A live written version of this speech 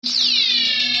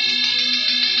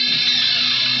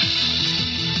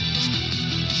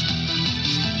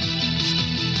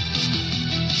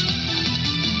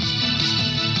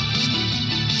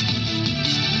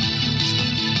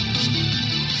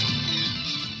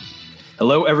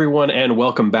Hello, everyone, and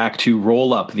welcome back to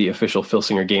Roll Up, the official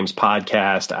Filsinger Games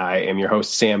podcast. I am your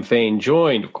host, Sam Fain,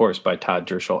 joined, of course, by Todd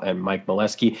Derschel and Mike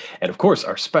Molesky, and, of course,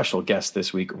 our special guest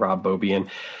this week, Rob Bobian.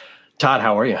 Todd,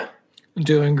 how are you?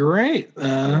 Doing great.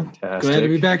 Glad to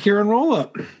be back here on Roll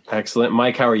Up. Excellent.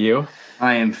 Mike, how are you?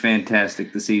 I am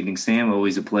fantastic this evening, Sam.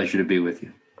 Always a pleasure to be with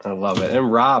you. I love it.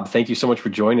 And Rob, thank you so much for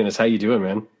joining us. How you doing,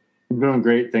 man? I'm doing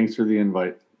great. Thanks for the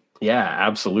invite. Yeah,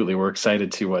 absolutely. We're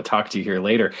excited to talk to you here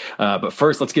later. But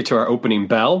first, let's get to our opening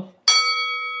bell.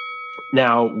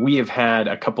 Now, we have had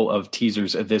a couple of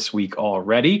teasers this week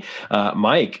already.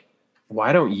 Mike,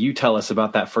 why don't you tell us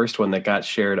about that first one that got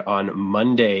shared on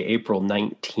Monday, April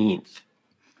 19th?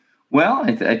 Well,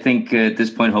 I think at this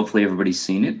point, hopefully everybody's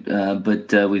seen it.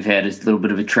 But we've had a little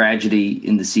bit of a tragedy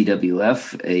in the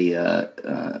CWF,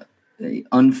 a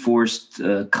unforced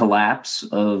collapse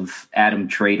of Adam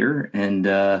Trader, and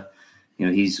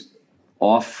he's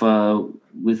off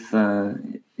with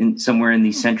somewhere in the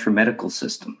Centra Medical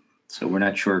System. So we're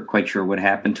not quite sure what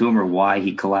happened to him or why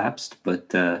he collapsed,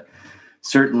 but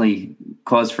certainly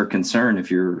cause for concern if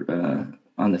you're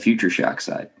on the Future Shock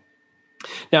side.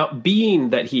 Now,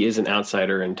 being that he is an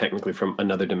outsider and technically from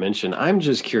another dimension, I'm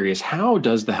just curious, how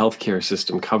does the healthcare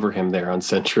system cover him there on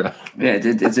Centra?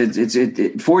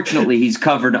 Yeah, fortunately, he's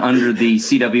covered under the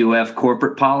CWF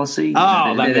corporate policy.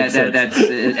 Oh, that makes sense. That's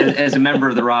as a member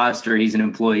of the roster, he's an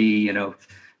employee,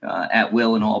 at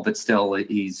will and all, but still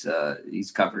he's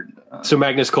covered. So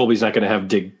Magnus Colby's not going to have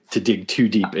to dig too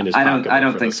deep in his pocket. I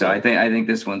don't think so. I think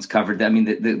this one's covered. I mean,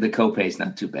 the copay is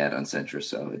not too bad on Centra,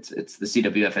 so it's the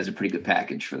CWF has a pretty good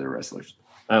package for their wrestlers.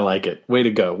 I like it. Way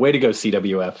to go,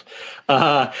 CWF.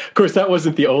 Of course, that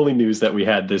wasn't the only news that we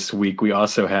had this week. We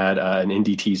also had an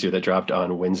indie teaser that dropped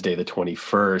on Wednesday, the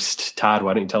 21st. Todd,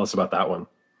 why don't you tell us about that one?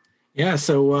 Yeah,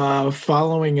 so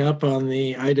following up on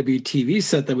the IWTV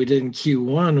set that we did in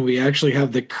Q1, we actually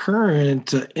have the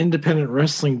current independent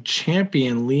wrestling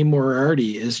champion, Lee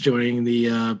Moriarty, is joining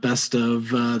the Best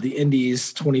of the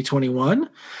Indies 2021.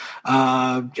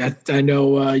 I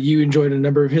know you enjoyed a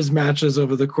number of his matches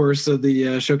over the course of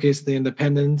the Showcase of the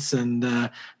Independents, and I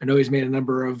know he's made a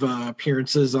number of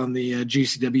appearances on the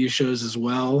GCW shows as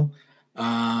well.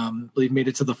 I believe made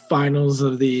it to the finals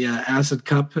of the Acid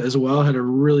Cup as well. Had a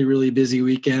really, really busy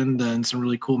weekend and some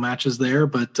really cool matches there.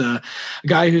 But a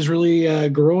guy who's really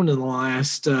grown in the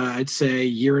last, I'd say,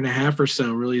 year and a half or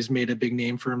so, really has made a big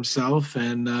name for himself,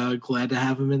 and glad to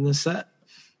have him in this set.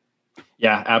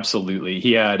 Yeah, absolutely.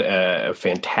 He had a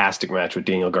fantastic match with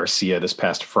Daniel Garcia this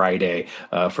past Friday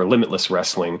for Limitless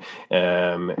Wrestling,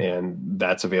 and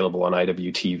that's available on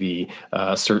IWTV.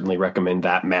 Certainly recommend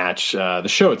that match. The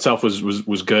show itself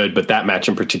was good, but that match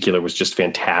in particular was just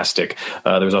fantastic.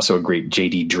 There was also a great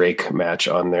JD Drake match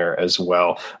on there as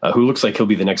well, who looks like he'll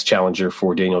be the next challenger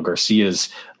for Daniel Garcia's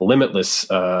Limitless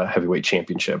Heavyweight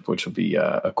Championship, which will be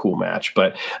a cool match.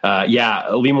 But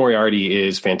Lee Moriarty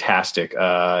is fantastic.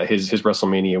 His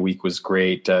WrestleMania week was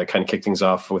great. Kind of kicked things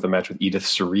off with a match with Edith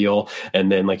Surreal, and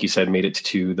then, like you said, made it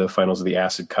to the finals of the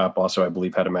Acid Cup. Also, I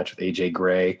believe had a match with AJ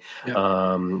Gray. Yep.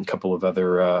 A couple of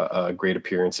other great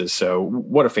appearances. So,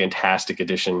 what a fantastic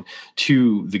addition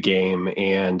to the game,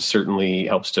 and certainly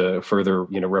helps to further,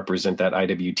 represent that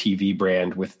IWTV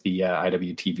brand with the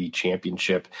IWTV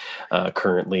Championship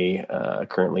currently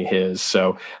his.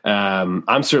 So,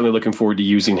 I'm certainly looking forward to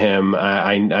using him.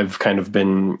 I've kind of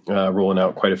been rolling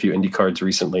out quite a few indie cards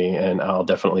recently, and I'll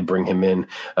definitely bring him in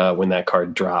when that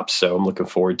card drops. So I'm looking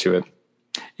forward to it.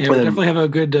 Yeah, we definitely have a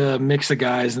good mix of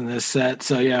guys in this set.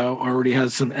 So already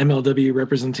has some MLW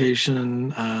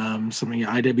representation, some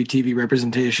IWTV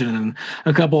representation, and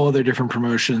a couple other different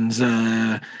promotions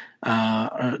that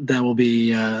will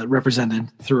be represented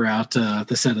throughout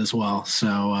the set as well.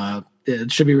 So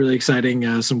it should be really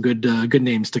exciting. Some good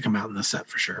names to come out in this set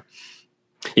for sure.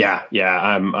 Yeah,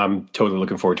 I'm totally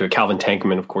looking forward to it. Calvin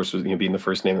Tankman, of course, was being the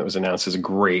first name that was announced, is a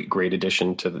great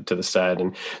addition to the set,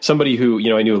 and somebody who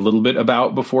I knew a little bit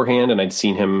about beforehand, and I'd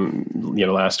seen him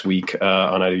last week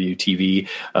on IWTV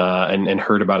and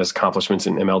heard about his accomplishments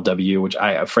in MLW, which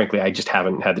I just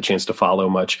haven't had the chance to follow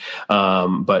much.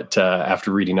 But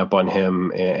after reading up on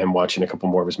him and watching a couple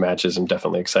more of his matches, I'm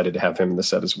definitely excited to have him in the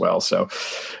set as well. So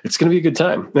it's going to be a good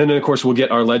time. And then, of course, we'll get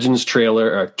our Legends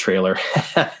trailer,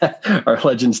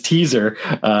 our Legends teaser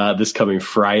this coming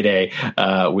Friday,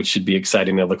 which should be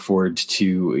exciting. I look forward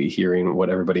to hearing what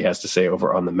everybody has to say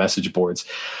over on the message boards.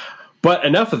 But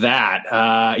enough of that.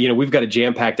 We've got a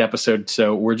jam-packed episode,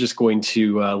 so we're just going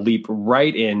to leap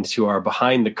right into our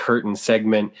Behind the Curtain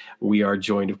segment. We are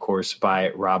joined, of course, by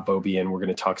Rob Bobian. We're going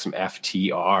to talk some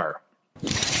FTR.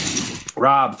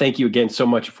 Rob, thank you again so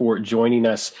much for joining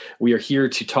us. We are here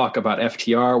to talk about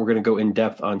FTR. We're going to go in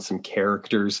depth on some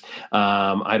characters.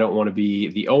 I don't want to be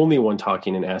the only one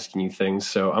talking and asking you things,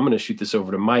 so I'm going to shoot this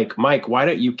over to Mike. Mike, why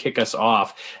don't you kick us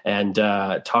off and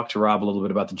talk to Rob a little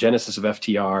bit about the genesis of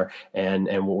FTR and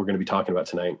what we're going to be talking about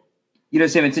tonight.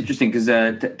 Sam, it's interesting because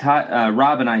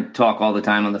Rob and I talk all the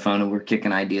time on the phone, and we're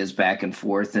kicking ideas back and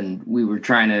forth, and we were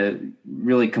trying to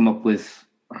really come up with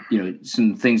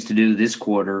some things to do this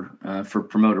quarter for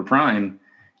Promoter Prime.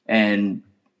 And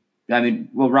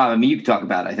Rob, you could talk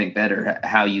about, I think, better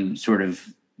how you sort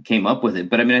of came up with it.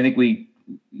 But I think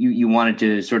you wanted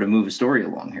to sort of move a story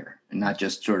along here and not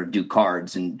just sort of do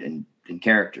cards and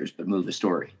characters, but move a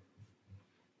story.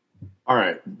 All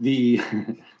right.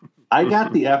 I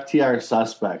got the FTR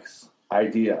Suspects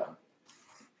idea.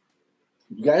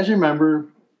 You guys remember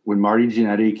when Marty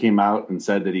Jannetty came out and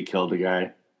said that he killed a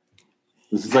guy?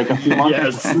 This is like a few months.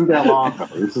 Yes. Not that long ago.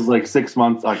 This is like 6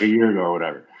 months, like a year ago or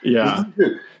whatever. Yeah.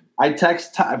 I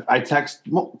text Tom.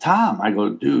 I go,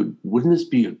 dude, wouldn't this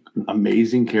be an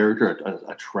amazing character?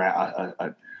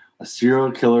 A serial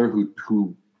killer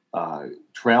who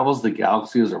travels the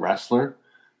galaxy as a wrestler?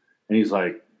 And he's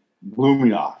like, blew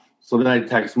me off. So then I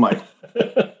text Mike.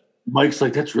 Mike's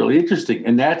like, that's really interesting.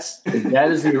 And that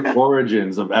is the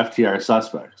origins of FTR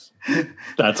Suspects.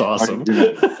 That's awesome.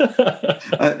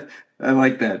 I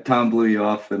like that. Tom blew you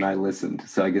off, and I listened.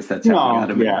 So I guess that's how we got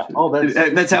him. Yeah.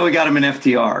 That's how we got him in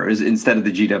FTR instead of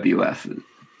the GWF.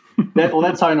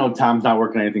 That's how I know Tom's not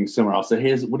working on anything similar. I'll say,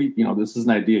 hey, what do you this is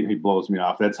an idea, and he blows me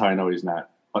off. That's how I know he's not.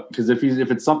 Because if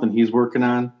it's something he's working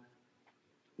on,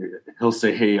 he'll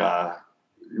say, hey,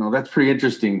 that's pretty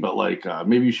interesting, but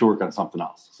maybe you should work on something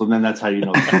else. So then that's how you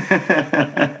know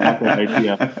that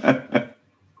idea.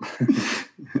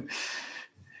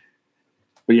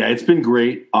 But yeah, it's been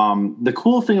great. The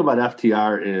cool thing about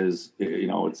FTR is,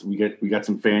 we got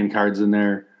some fan cards in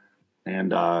there,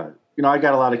 and I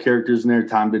got a lot of characters in there.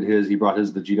 Tom did his; he brought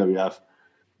his to the GWF,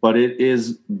 but it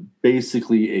is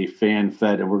basically a fan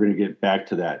fed, and we're going to get back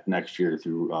to that next year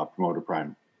through Promoter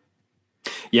Prime.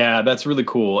 Yeah, that's really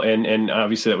cool. And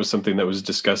obviously that was something that was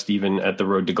discussed even at the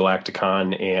Road to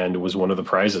Galacticon and was one of the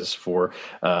prizes for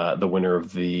the winner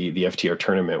of the FTR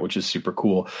tournament, which is super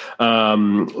cool.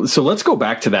 So let's go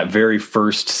back to that very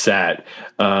first set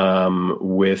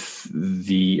with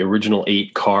the original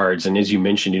 8 cards. And as you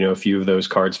mentioned, a few of those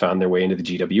cards found their way into the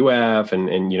GWF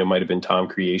and might have been Tom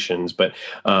Creations. But,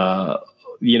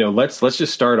 let's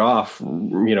just start off,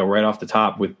 right off the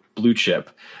top with Blue Chip.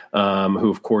 Who,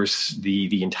 of course,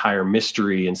 the entire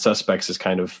mystery and Suspects is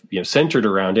kind of centered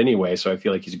around anyway. So I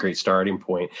feel like he's a great starting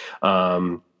point.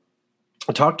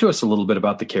 Talk to us a little bit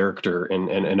about the character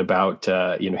and about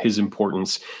his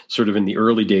importance sort of in the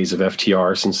early days of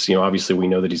FTR, since obviously we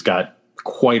know that he's got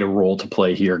quite a role to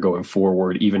play here going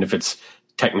forward, even if it's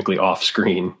technically off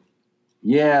screen.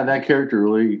 Yeah, that character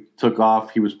really took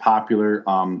off. He was popular.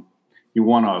 He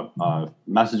won a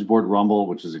message board rumble,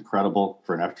 which is incredible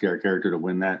for an FTR character to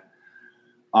win that.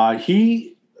 I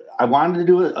wanted to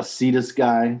do a Cetus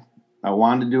guy. I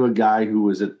wanted to do a guy who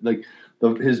was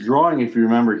his drawing. If you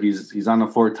remember, he's on the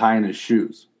floor tying his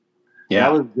shoes. Yeah,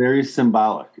 that was very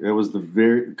symbolic. It was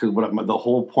because the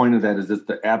whole point of that is it's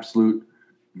the absolute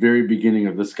very beginning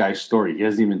of this guy's story. He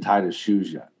hasn't even tied his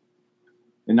shoes yet,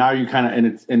 and now you kind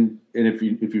of and if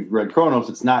you've read Kronos,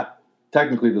 it's not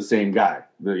technically the same guy.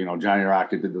 Johnny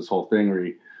Rocket did this whole thing where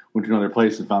he went to another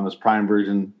place and found this Prime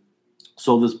version.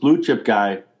 So this Blue Chip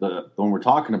guy, the one we're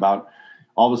talking about,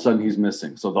 all of a sudden he's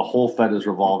missing. So the whole Fed is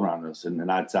revolving around this, and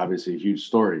that's obviously a huge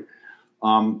story.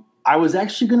 I was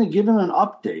actually going to give him an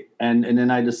update, and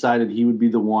then I decided he would be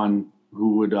the one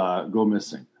who would go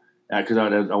missing because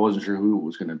I wasn't sure who it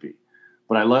was going to be.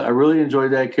 But I really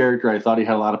enjoyed that character. I thought he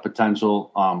had a lot of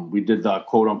potential. We did the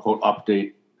quote-unquote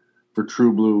update for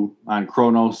True Blue on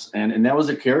Kronos, and that was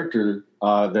a character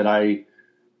that I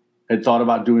had thought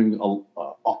about doing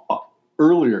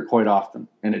earlier quite often,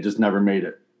 and it just never made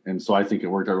it. And so I think it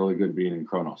worked out really good being in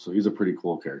Kronos. So he's a pretty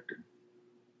cool character.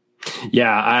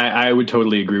 Yeah, I would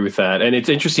totally agree with that. And it's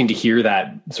interesting to hear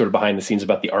that sort of behind the scenes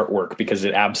about the artwork, because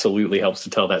it absolutely helps to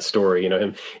tell that story.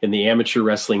 Him in the amateur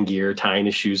wrestling gear, tying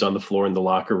his shoes on the floor in the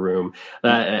locker room.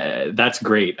 That's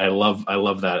great. I love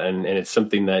that. And it's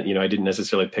something that, I didn't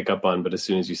necessarily pick up on, but as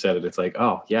soon as you said it, it's like,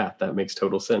 oh yeah, that makes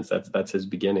total sense. That's his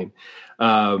beginning.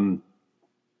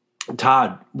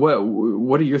 Todd,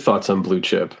 what are your thoughts on Blue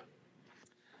Chip?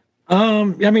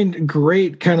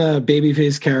 Great kind of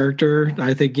babyface character.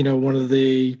 I think, one of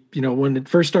the, when it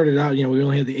first started out, we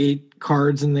only had the 8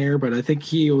 cards in there, but I think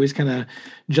he always kind of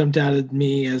jumped out at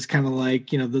me as kind of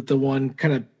like, the one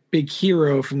kind of big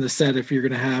hero from the set. If you're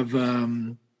going to have,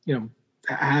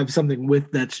 have something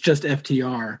with that's just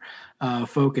FTR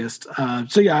focused.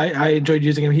 So yeah, I enjoyed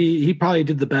using him. He probably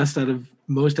did the best out of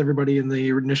most everybody in the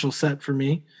initial set for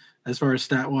me, as far as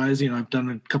stat wise. I've done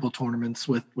a couple tournaments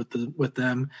with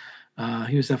them.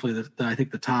 He was definitely I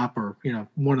think the top, or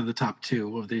one of the top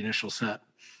two of the initial set.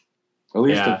 At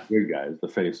least the big guys, the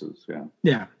faces.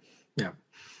 Yeah.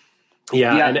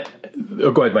 And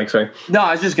go ahead, Mike. Sorry. No,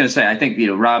 I was just going to say, I think,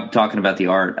 Rob talking about the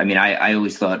art. I mean, I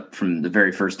always thought from the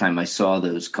very first time I saw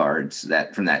those cards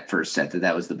that from that first set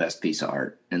that was the best piece of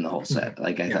art in the whole set.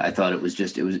 Like I thought it was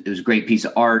a great piece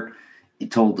of art.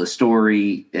 It told the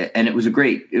story, and it was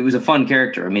a fun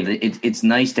character. I mean, it's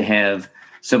nice to have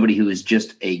somebody who is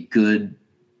just a good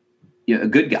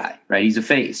guy, right? He's a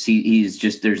face. He's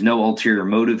just, there's no ulterior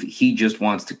motive. He just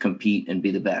wants to compete and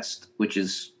be the best, which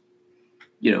is,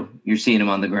 you're seeing him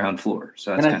on the ground floor.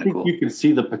 So that's kind of cool. You can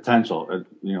see the potential, with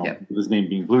his name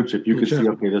being Blue Chip. You could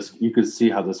see, you could see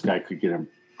how this guy could get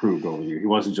improved over here. He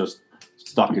wasn't just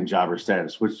stuck in jobber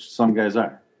status, which some guys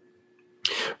are.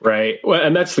 Right. Well,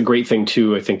 and that's the great thing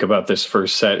too, I think, about this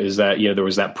first set is that, there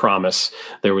was that promise.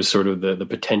 There was sort of the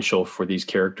potential for these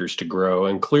characters to grow.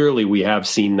 And clearly we have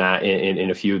seen that in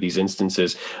a few of these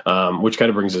instances, which kind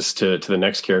of brings us to the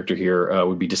next character here,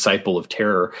 would be Disciple of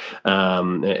Terror.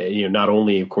 Not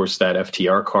only, of course, that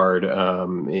FTR card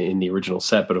in the original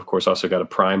set, but of course also got a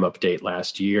Prime update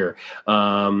last year.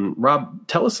 Rob,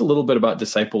 tell us a little bit about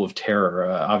Disciple of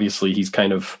Terror. Obviously, he's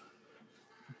kind of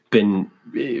been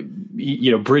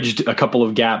bridged a couple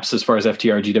of gaps as far as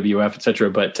FTR, GWF, etc.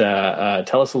 But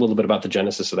tell us a little bit about the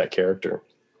genesis of that character.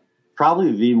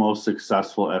 Probably the most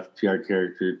successful FTR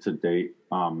character to date,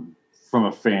 from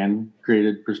a fan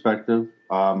created perspective.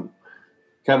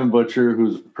 Kevin Butcher,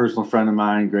 who's a personal friend of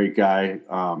mine, great guy.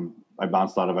 I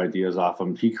bounced a lot of ideas off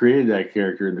him. He created that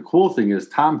character, and the cool thing is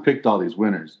Tom picked all these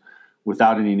winners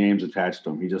without any names attached to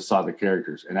them. He just saw the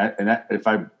characters,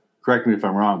 correct me if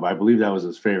I'm wrong, but I believe that was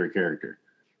his favorite character.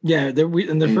 Yeah,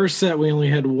 in the first set, we only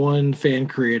had one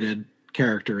fan-created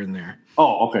character in there.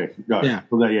 Oh, okay. Yeah.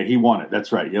 So he won it.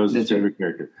 That's right. It was his favorite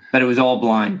character. But it was all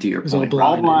blind, to your point.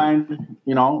 All blind,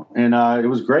 and it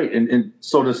was great. And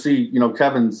so to see,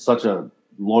 Kevin's such a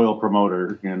loyal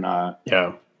promoter and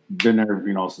been there,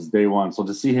 since day one. So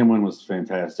to see him win was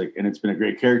fantastic. And it's been a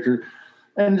great character.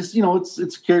 And it's,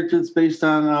 it's a character that's based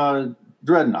on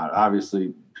Dreadnought.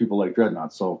 Obviously, people like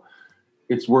Dreadnought. So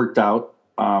it's worked out.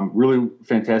 Really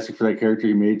fantastic for that character.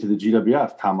 He made it to the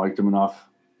GWF. Tom liked him enough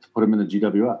to put him in the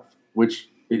GWF, which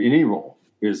in any role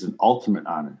is an ultimate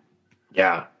honor.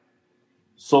 Yeah.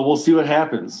 So we'll see what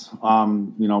happens. We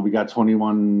got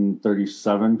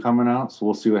 2137 coming out, so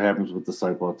we'll see what happens with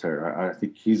Disciple of Terror. I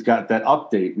think he's got that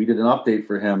update. We did an update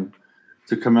for him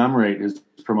to commemorate his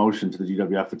promotion to the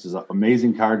GWF, which is an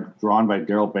amazing card drawn by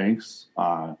Daryl Banks.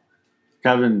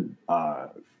 Kevin,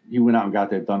 he went out and got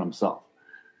that done himself.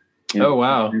 Oh,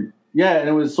 wow. Yeah, and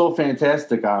it was so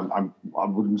fantastic. Can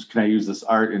I use this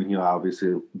art? And,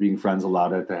 obviously being friends allowed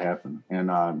that to happen. And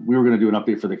we were going to do an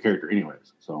update for the character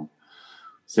anyways, so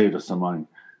saved us some money.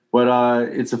 But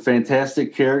it's a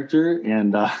fantastic character,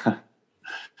 and I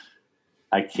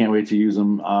can't wait to use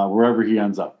him wherever he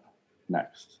ends up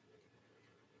next.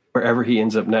 Wherever he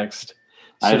ends up next.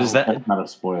 So that's not a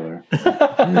spoiler.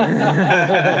 Well,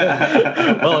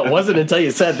 it wasn't until you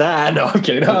said that. No, I'm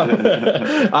kidding.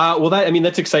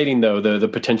 That's exciting though. The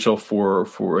potential for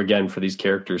these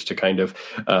characters to kind of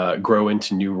grow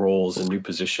into new roles and new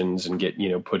positions and get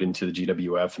put into the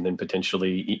GWF and then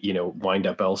potentially wind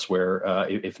up elsewhere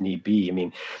if need be. I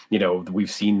mean, we've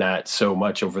seen that so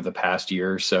much over the past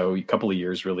year or so, a couple of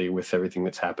years really, with everything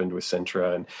that's happened with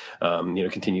Centra and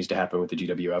continues to happen with the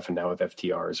GWF and now with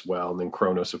FTR as well, and then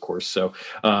Kronos, of course. So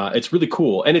it's really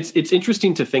cool. And it's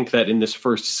interesting to think that in this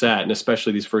first set, and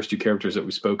especially these first two characters that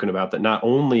we've spoken about, that not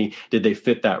only did they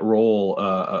fit that role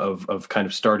of kind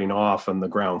of starting off on the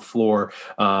ground floor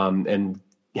and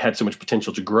had so much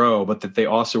potential to grow, but that they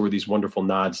also were these wonderful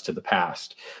nods to the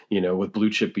past, with Blue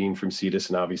Chip being from Cetus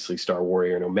and obviously Star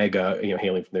Warrior and Omega,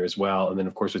 hailing from there as well. And then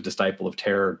of course with Disciple of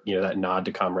Terror, that nod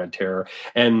to Comrade Terror.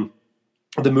 And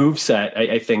the move set,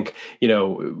 I think,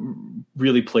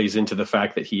 really plays into the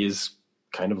fact that he is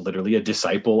kind of literally a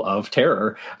disciple of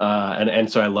terror.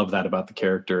 And so I love that about the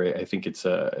character. I think it's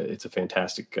a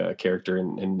fantastic character.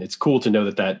 And it's cool to know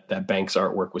that Banks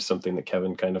artwork was something that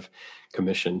Kevin kind of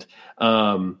commissioned.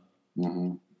 Our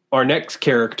next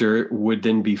character would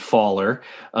then be Faller.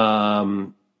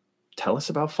 Tell us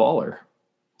about Faller.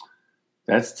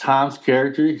 That's Tom's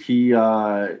character. He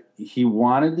he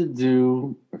wanted to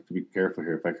do. I have to be careful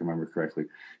here if I can remember correctly.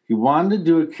 He wanted to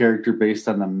do a character based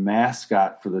on the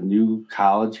mascot for the new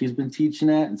college he's been teaching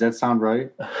at. Does that sound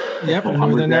right? Yep,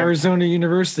 Northern Arizona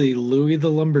University, Louis the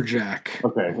Lumberjack.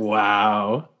 Okay.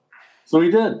 Wow. So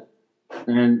he did.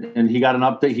 And he got an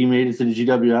update. He made it to the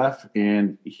GWF,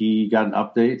 and he got an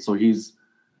update. So he's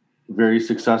a very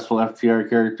successful FTR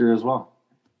character as well.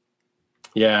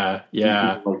 Yeah.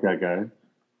 Like that guy.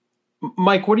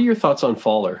 Mike, what are your thoughts on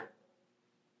Fowler?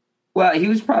 Well, he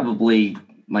was probably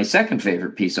my second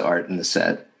favorite piece of art in the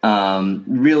set.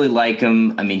 Really like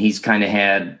him. I mean, he's kind of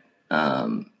had,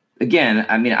 again,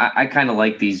 I mean, I kind of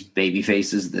like these baby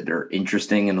faces that are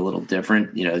interesting and a little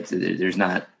different. You know, there's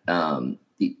not, I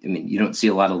mean, you don't see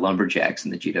a lot of lumberjacks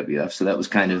in the GWF. So that was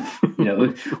kind of, you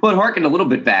know, well, it harkened a little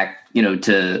bit back, you know,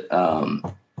 to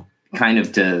kind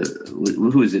of to,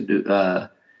 who is it?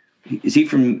 Is he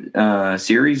from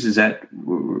Series? Is that,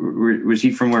 was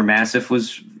he from where Massive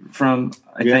was from?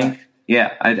 I think.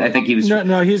 Yeah, I think he was.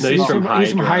 No, he's from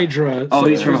Hydra. Oh,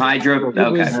 he's from Hydra.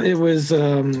 It was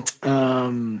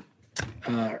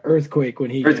Earthquake when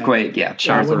he Earthquake. When he got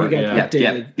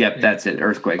updated. Yep, that's it.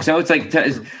 Earthquake. So it's like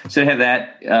so to have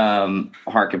that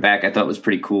harken back, I thought was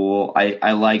pretty cool.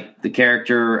 I like the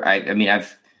character. I mean,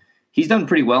 he's done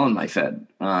pretty well in my Fed,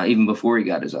 even before he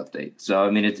got his update. So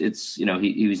I mean, it's you know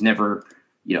he was never.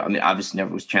 You know, I mean, obviously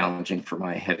never was challenging for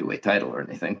my heavyweight title or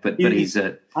anything, but he's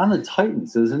on the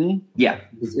Titans, isn't he? Yeah,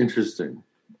 it's interesting.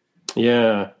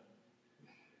 Yeah.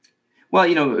 Well,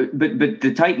 you know, but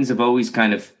the Titans have always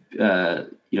kind of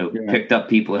picked up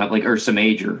people like Ursa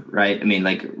Major, right? I mean,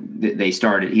 like they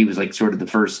started. He was like sort of the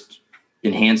first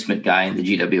enhancement guy in the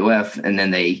GWF, and then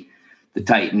the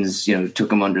Titans, you know,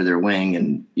 took him under their wing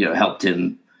and helped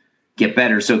him get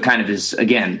better. So it kind of is,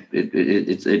 again,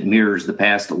 it mirrors the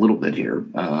past a little bit here,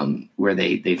 where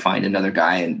they find another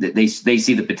guy and they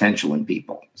see the potential in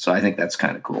people. So I think that's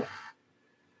kind of cool.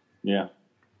 Yeah.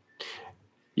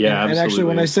 Yeah. And actually,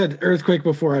 when I said Earthquake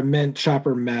before, I meant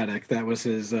Chopper Maddock. That was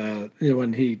his,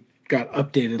 when he got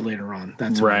updated later on.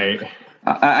 That's right.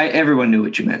 Everyone knew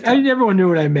what you meant. Everyone knew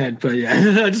what I meant, but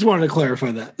yeah, I just wanted to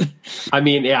clarify that. I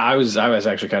mean, yeah, I was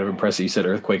actually kind of impressed that you said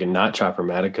Earthquake and not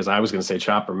Chopper-Matic, because I was going to say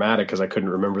Chopper-Matic because I couldn't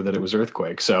remember that it was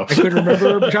Earthquake. So I couldn't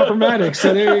remember Chopper-Matic,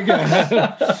 so there you go.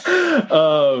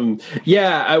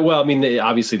 Well, I mean,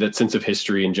 obviously that sense of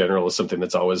history in general is something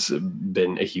that's always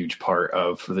been a huge part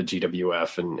of the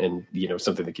GWF, and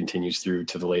something that continues through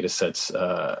to the latest sets,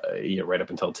 right up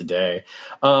until today.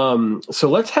 So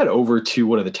let's head over to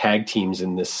one of the tag teams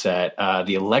in this set,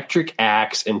 the Electric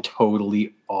Axe and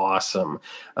Totally Awesome.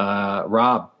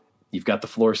 Rob, you've got the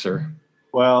floor, sir.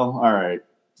 Well, all right.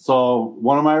 So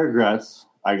one of my regrets,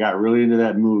 I got really into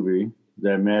that movie,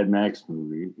 that Mad Max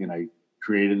movie, and I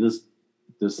created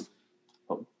this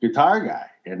guitar guy.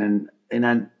 And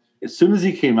then as soon as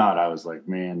he came out, I was like,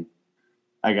 man,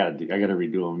 I gotta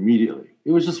redo him immediately.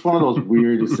 It was just one of those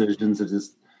weird decisions that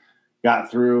just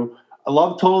got through. I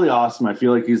love Totally Awesome. I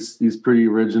feel like he's pretty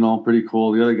original, pretty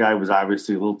cool. The other guy was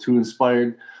obviously a little too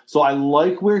inspired. So I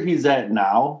like where he's at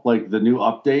now, like the new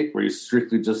update where he's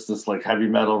strictly just this like heavy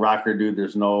metal rocker dude.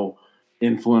 There's no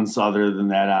influence other than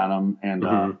that on him.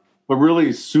 And but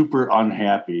really super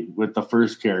unhappy with the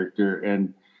first character.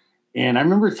 And I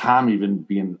remember Tom even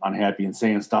being unhappy and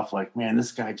saying stuff like, man,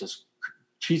 this guy just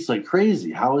cheats like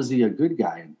crazy. How is he a good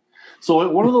guy? So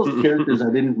one of those characters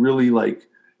I didn't really like.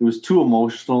 It was too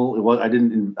emotional. I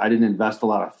didn't invest a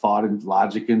lot of thought and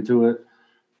logic into it,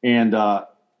 and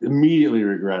immediately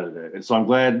regretted it. And so I'm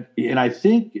glad. And I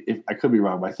think, if I could be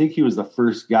wrong, but I think he was the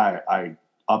first guy I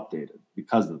updated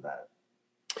because of that.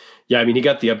 Yeah, I mean, he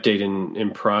got the update in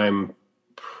Prime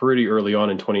pretty early on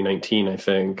in 2019, I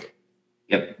think.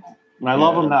 Yep. And I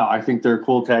love them now. I think they're a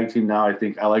cool tag team now.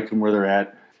 I like them where they're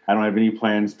at. I don't have any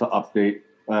plans to update.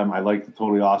 I like the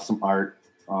Totally Awesome art.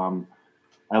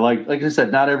 I like I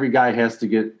said, not every guy has to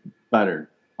get better.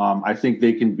 I think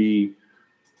they can be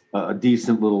a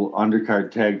decent little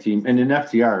undercard tag team. And in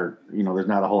FTR, there's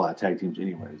not a whole lot of tag teams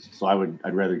anyways. So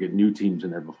I'd rather get new teams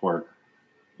in there before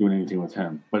doing anything with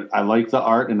him. But I like the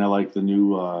art, and I like the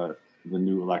new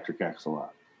Electric Axe a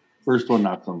lot. First one,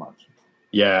 not so much.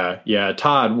 Yeah.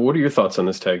 Todd, what are your thoughts on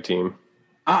this tag team?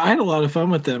 I had a lot of fun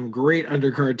with them. Great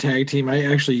undercard tag team. I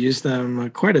actually used them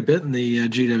quite a bit in the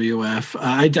GWF.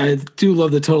 I do love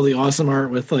the Totally Awesome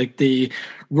art with like the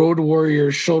Road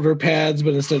Warrior shoulder pads,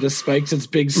 but instead of spikes, it's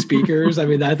big speakers. I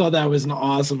mean, I thought that was an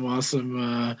awesome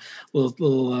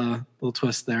little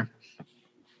twist there.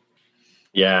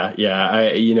 Yeah, yeah.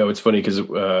 It's funny because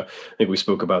I think we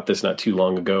spoke about this not too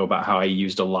long ago about how I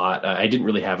used a lot. I didn't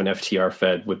really have an FTR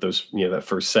fed with those, that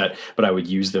first set, but I would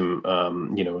use them,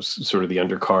 sort of the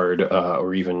undercard,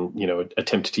 or even,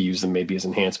 attempt to use them maybe as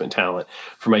enhancement talent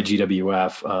for my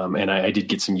GWF. And I did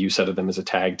get some use out of them as a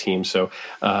tag team. So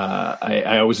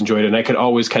I always enjoyed it. And I could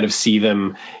always kind of see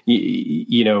them,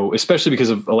 especially because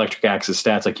of Electric Axe's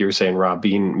stats, like you were saying, Rob,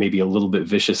 being maybe a little bit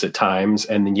vicious at times,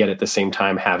 and then yet at the same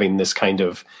time having this kind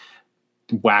of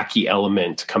wacky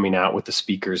element coming out with the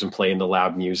speakers and playing the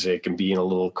loud music and being a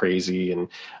little crazy. And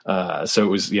so it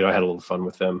was, I had a little fun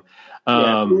with them.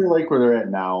 I really like where they're at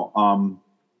now.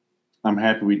 I'm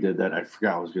happy we did that. I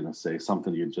forgot I was going to say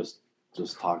something you just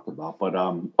talked about, but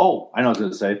I know I was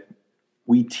going to say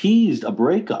we teased a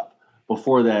breakup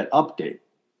before that update.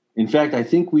 In fact, I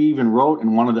think we even wrote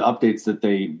in one of the updates that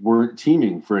they weren't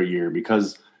teaming for a year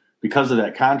because of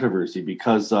that controversy,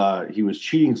 because he was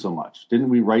cheating so much. Didn't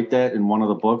we write that in one of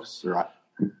the books or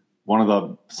one of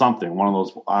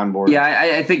those onboard? Yeah,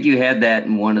 I think you had that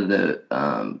in one of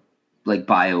the like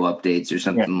bio updates or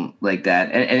something like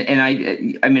that. And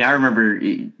I mean, I remember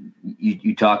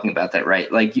you talking about that,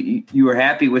 right? Like you were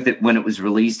happy with it when it was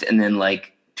released, and then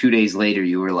like 2 days later,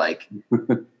 you were like,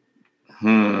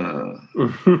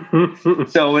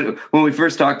 So when we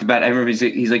first talked about it, I remember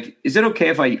he's like, is it okay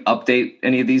if I update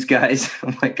any of these guys?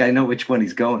 I'm like, I know which one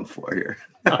he's going for here.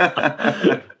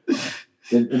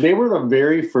 They were the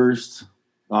very first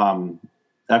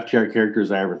FTR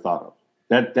characters I ever thought of.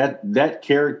 That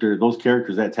character, those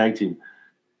characters, that tag team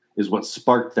is what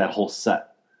sparked that whole set.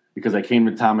 Because I came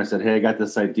to Tom, I said, hey, I got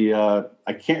this idea.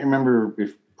 I can't remember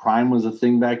if Prime was a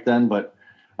thing back then, but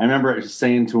I remember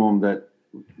saying to him that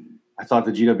I thought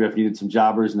the GWF needed some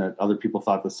jobbers and that other people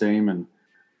thought the same. And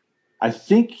I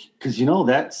think because,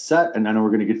 that set, and I know we're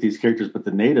going to get these characters, but the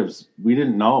natives, we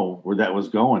didn't know where that was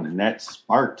going. And that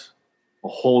sparked a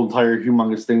whole entire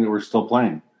humongous thing that we're still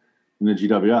playing in the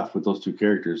GWF with those two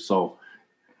characters. So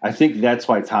I think that's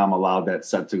why Tom allowed that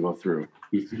set to go through.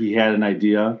 He had an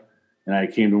idea, and I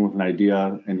came to him with an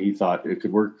idea, and he thought it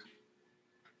could work.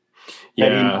 Yeah.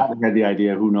 Had he not had the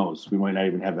idea, who knows? We might not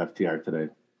even have FTR today.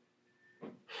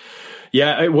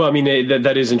 Yeah, well, I mean,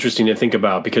 that is interesting to think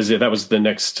about, because that was the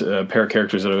next pair of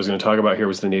characters that I was going to talk about here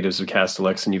was the natives of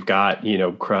Castellax, and you've got,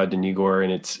 Krud and Igor,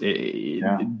 and it's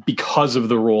because of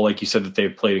the role, like you said, that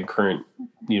they've played in current,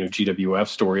 GWF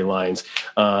storylines.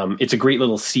 It's a great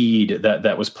little seed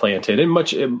that was planted, and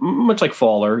much like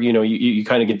Fowler, you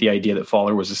kind of get the idea that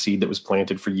Fowler was a seed that was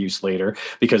planted for use later,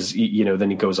 because then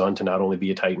he goes on to not only be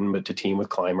a Titan but to team with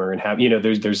Clymer and have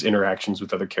there's interactions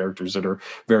with other characters that are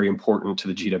very important to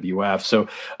the GWF. So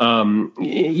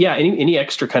any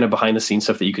extra kind of behind the scenes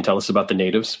stuff that you can tell us about the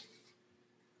natives?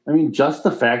 I mean, just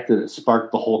the fact that it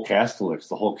sparked the whole Castellax,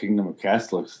 the whole Kingdom of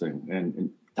Castellax thing,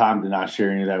 and Tom did not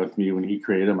share any of that with me when he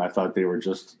created them. I thought they were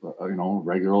just,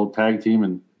 regular old tag team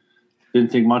and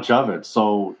didn't think much of it.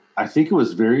 So I think it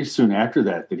was very soon after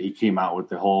that he came out with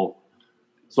the whole.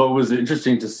 So it was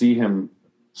interesting to see him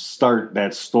start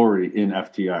that story in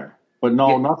FTR. But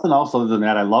no, nothing else other than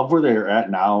that. I love where they're at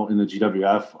now in the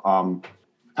GWF.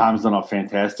 Tom's done a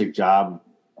fantastic job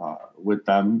with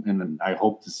them, and I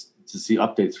hope to see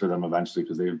updates for them eventually,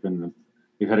 because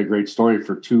they've had a great story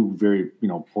for two very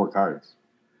poor cards.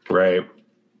 Right.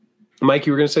 Mike,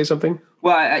 you were going to say something?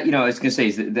 Well, I was going to say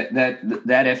is that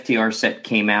FTR set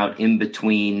came out in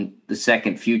between the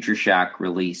second Future Shock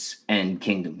release and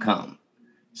Kingdom Come.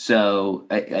 So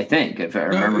I think, if I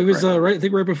remember, it was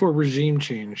right before Regime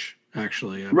Change,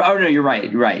 actually. Oh no, you're right.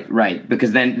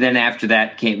 Because then after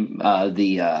that came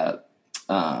the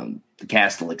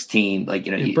Castellax team,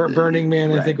 Burning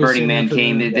Man. I think Burning Man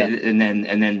came, and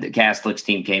then the Castellax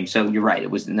team came. So you're right;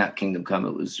 it was not Kingdom Come;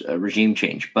 it was Regime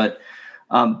Change. But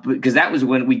because that was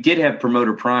when we did have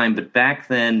Promoter Prime, but back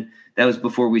then that was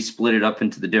before we split it up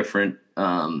into the different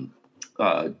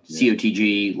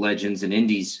COTG, Legends, and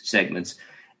Indies segments,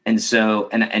 and so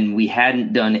and we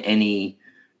hadn't done any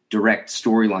direct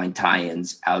storyline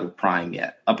tie-ins out of Prime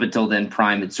yet. Up until then,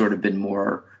 Prime had sort of been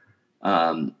more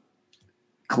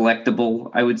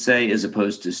collectible, I would say, as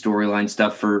opposed to storyline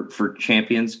stuff for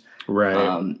champions.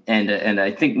 Right. And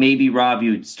I think maybe, Rob,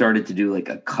 you started to do like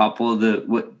a couple of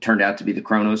what turned out to be the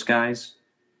Kronos guys,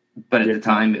 but at the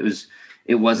time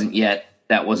it wasn't yet.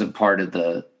 That wasn't part of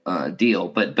the deal,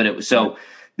 but it was. So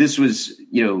this was,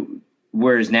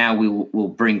 whereas now we'll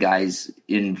bring guys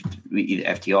in, either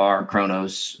FTR,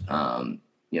 Kronos,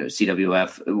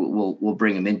 CWF. We'll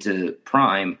bring them into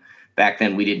Prime. Back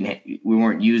then we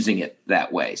weren't using it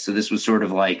that way. So this was sort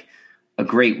of like a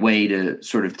great way to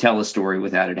sort of tell a story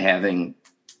without it having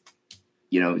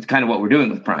it's kind of what we're doing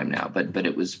with Prime now, but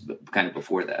it was kind of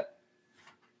before that.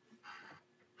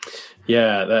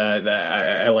 Yeah,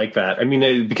 I like that. I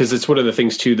mean, because it's one of the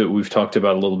things too that we've talked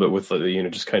about a little bit with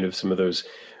just kind of some of those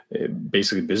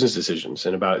basically business decisions,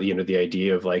 and about the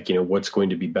idea of like what's going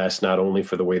to be best not only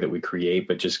for the way that we create,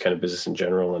 but just kind of business in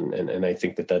general. And I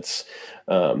think that's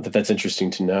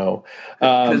interesting to know.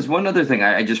 Because one other thing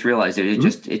I just realized,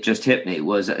 it just hit me,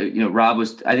 was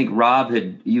Rob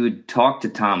had talked to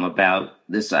Tom about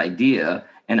this idea,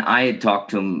 and I had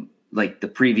talked to him like the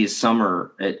previous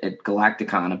summer at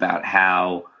Galacticon about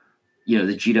how the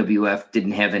GWF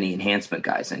didn't have any enhancement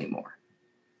guys anymore.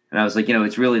 And I was like,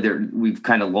 it's really there. We've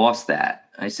kind of lost that.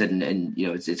 I said, and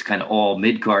it's kind of all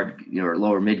mid card, or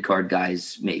lower mid card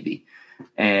guys maybe.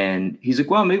 And he's like,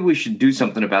 well, maybe we should do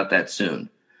something about that soon.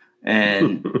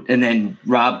 And and then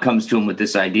Rob comes to him with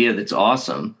this idea that's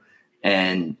awesome,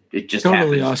 and it just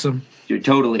totally happens. Awesome. You're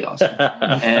totally awesome.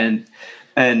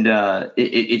 and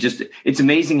it's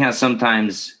amazing how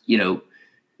sometimes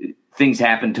things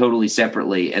happen totally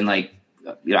separately, and like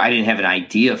I didn't have an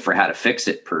idea for how to fix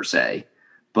it per se.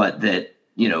 But that,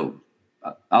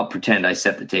 I'll pretend I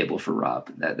set the table for Rob.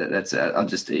 That's I'll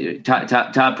just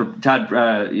Todd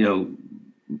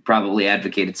probably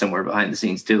advocated somewhere behind the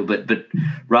scenes too. But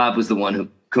Rob was the one who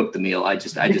cooked the meal. I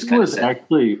just kind of said.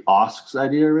 Actually Osk's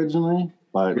idea originally,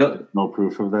 but really? No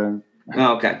proof of that.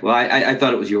 Oh, okay. Well, I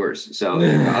thought it was yours, so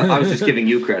I was just giving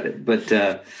you credit. But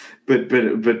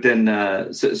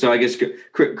then so I guess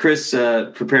Chris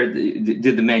prepared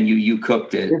did the menu, you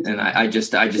cooked it, and I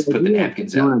just put the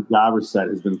napkins out. A jobber set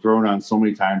has been thrown on so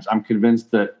many times. I'm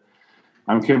convinced that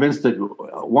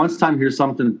once time hears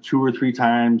something 2 or 3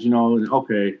 times,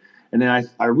 okay, and then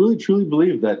I really truly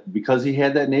believe that because he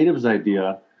had that natives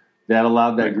idea, that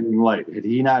allowed that green light. Had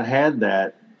he not had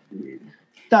that,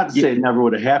 not to say it never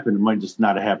would have happened, it might just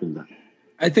not have happened then.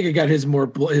 I think it got his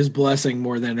blessing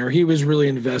more than, or he was really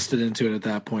invested into it at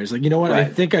that point. He's like, you know what? Right. I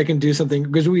think I can do something,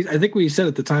 because I think we said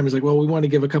at the time, is like, well, we want to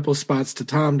give a couple of spots to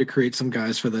Tom to create some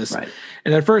guys for this. Right.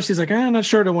 And at first he's like, I'm not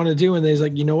sure what I want to do. And then he's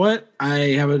like, you know what? I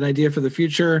have an idea for the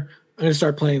future. I'm going to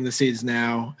start planting the seeds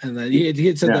now. And then he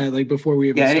had said that like before we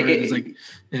even started. It was like,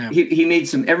 yeah. He made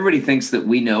some. Everybody thinks that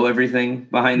we know everything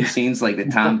behind the scenes, like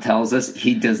that Tom tells us.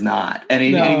 He does not, and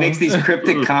he makes these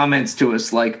cryptic comments to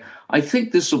us, like, I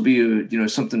think this will be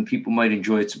something people might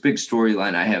enjoy. It's a big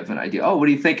storyline. I have an idea. Oh, what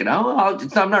are you thinking? I'm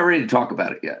not ready to talk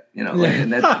about it yet.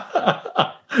 And that's.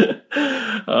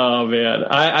 Oh man,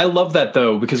 I love that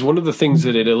though, because one of the things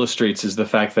that it illustrates is the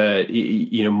fact that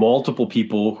multiple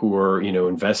people who are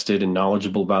invested and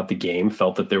knowledgeable about the game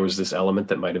felt that there was this element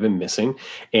that might have been missing,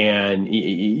 and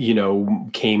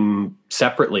came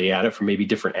separately at it from maybe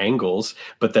different angles,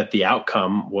 but that the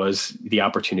outcome was the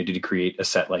opportunity to create a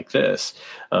set like this,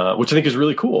 which I think is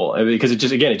really cool, because it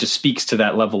just speaks to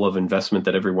that level of investment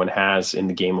that everyone has in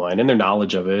the game line and their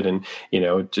knowledge of it, and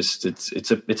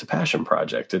it's a passion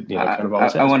project.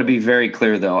 I want to be very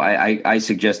clear, though. I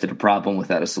suggested a problem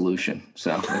without a solution.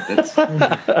 So that's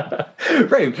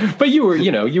right. But you were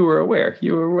aware.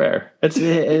 You were aware.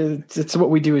 It's what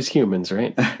we do as humans,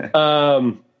 right?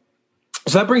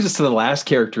 So that brings us to the last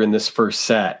character in this first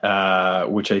set,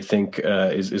 which I think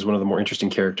is one of the more interesting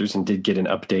characters and did get an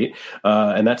update,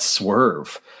 and that's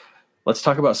Swerve. Let's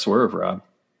talk about Swerve, Rob.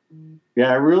 Yeah,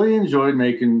 I really enjoyed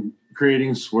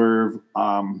creating Swerve.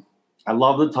 I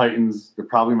love the Titans. They're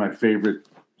probably my favorite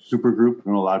super group. I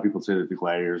know a lot of people say that the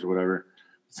Gladiators or whatever.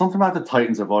 Something about the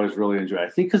Titans I've always really enjoyed. I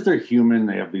think because they're human,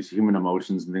 they have these human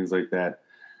emotions and things like that.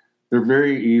 They're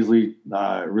very easily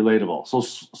relatable. So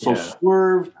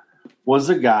Swerve was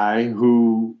a guy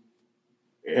who,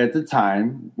 at the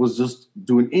time, was just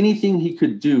doing anything he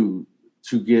could do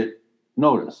to get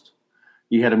noticed.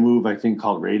 He had a move, I think,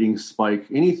 called Rating Spike.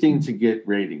 Anything to get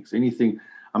ratings. Anything.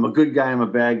 I'm a good guy. I'm a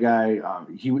bad guy.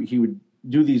 He would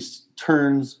do these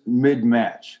turns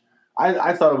mid-match.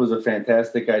 I thought it was a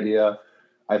fantastic idea.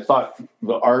 I thought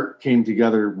the art came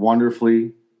together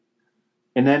wonderfully.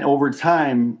 And then over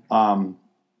time,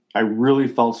 I really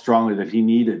felt strongly that he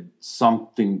needed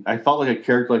something. I felt like a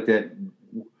character like that,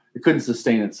 it couldn't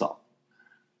sustain itself.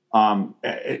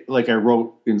 Like I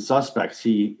wrote in Suspects,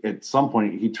 at some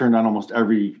point he turned on almost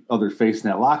every other face in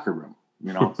that locker room.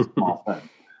 It's a small thing.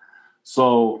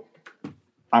 So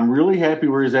I'm really happy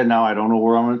where he's at now. I don't know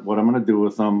what I'm going to do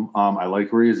with him. I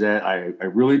like where he's at. I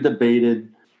really debated.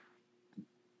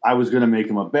 I was going to make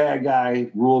him a bad guy,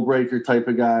 rule breaker type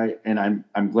of guy, and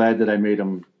I'm glad that I made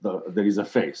him that he's a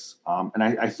face. And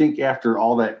I think after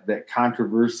all that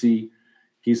controversy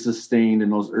he sustained in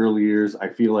those early years, I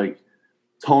feel like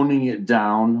toning it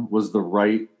down was the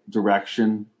right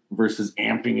direction versus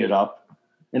amping it up.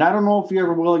 And I don't know if he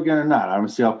ever will again or not. I'm going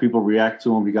to see how people react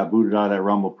to him. He got booted out of that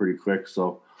Rumble pretty quick,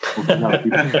 so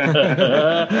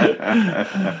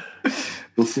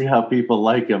we'll see how people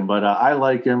like him. But I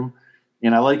like him,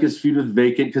 and I like his feud with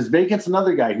Vacant, because Vacant's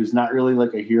another guy who's not really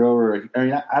like a hero.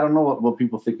 I don't know what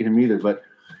people think of him either, but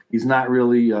he's not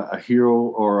really a hero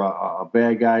or a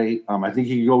bad guy. I think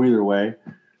he could go either way.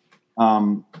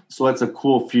 So that's a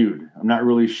cool feud. I'm not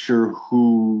really sure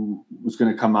who was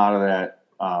going to come out of that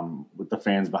with the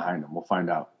fans behind him. We'll find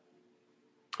out.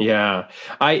 Yeah,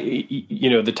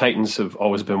 the Titans have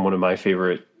always been one of my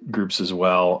favorite groups as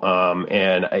well.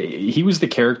 He was the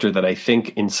character that I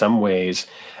think in some ways,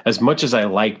 as much as I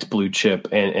liked Blue Chip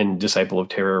and Disciple of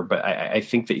Terror, but I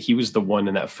think that he was the one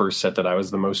in that first set that I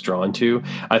was the most drawn to.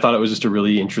 I thought it was just a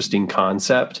really interesting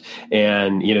concept.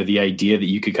 And, the idea that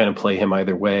you could kind of play him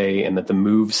either way, and that the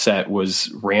move set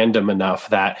was random enough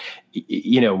that,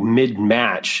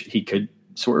 mid-match he could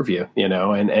swerve you,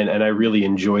 and I really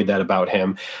enjoyed that about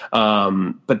him.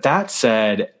 But that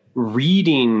said,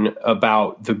 reading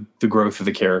about the growth of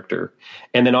the character,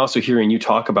 and then also hearing you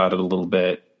talk about it a little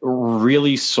bit,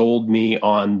 really sold me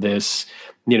on this,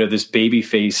 this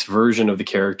babyface version of the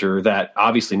character that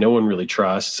obviously no one really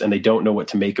trusts, and they don't know what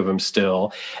to make of him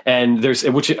still. And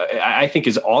which I think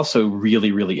is also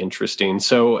really, really interesting.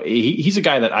 So he's a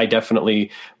guy that I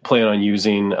definitely plan on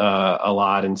using a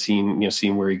lot and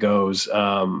seeing where he goes.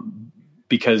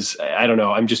 Because I don't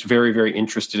know, I'm just very, very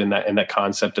interested in that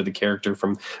concept of the character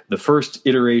from the first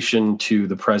iteration to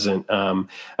the present. I'm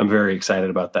very excited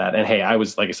about that. And hey, I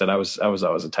was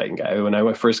always a Titan guy. When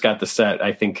I first got the set,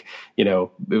 I think, it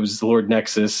was Lord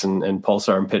Nexus and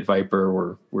Pulsar and Pit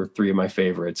Viper were three of my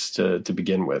favorites to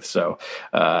begin with. So,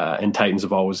 and Titans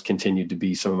have always continued to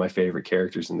be some of my favorite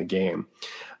characters in the game.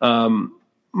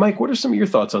 Mike, what are some of your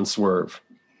thoughts on Swerve?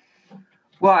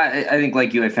 Well, I think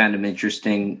like you, I found him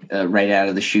interesting right out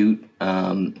of the chute.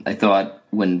 I thought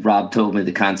when Rob told me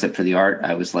the concept for the art,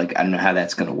 I was like, I don't know how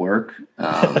that's going to work.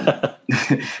 But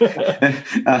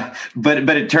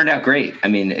it turned out great. I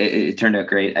mean, it turned out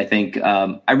great. I think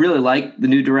I really like the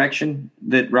new direction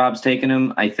that Rob's taken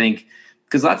him. I think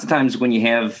because lots of times when you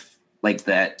have like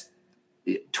that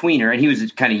tweener, and he was a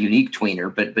kind of unique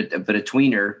tweener, but a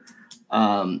tweener,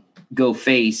 go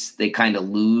face, they kind of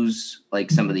lose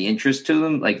like some of the interest to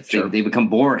them. Like sure. they become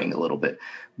boring a little bit.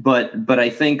 But I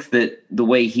think that the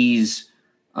way he's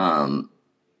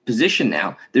positioned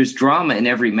now, there's drama in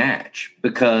every match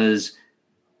because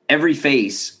every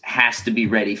face has to be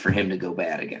ready for him to go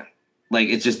bad again. Like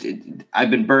it's just,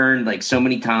 I've been burned like so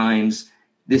many times.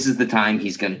 This is the time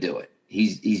he's going to do it.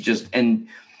 He's just, and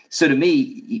so to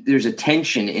me, there's a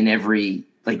tension in every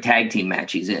like tag team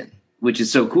match he's in, which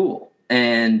is so cool.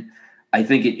 And I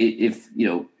think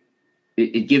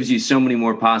it gives you so many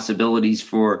more possibilities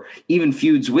for even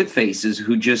feuds with faces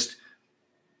who just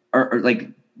are like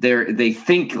they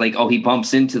think like, oh, he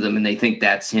bumps into them and they think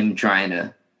that's him trying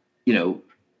to,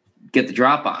 get the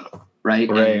drop on them. Right.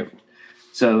 Right. And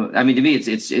so, I mean, to me,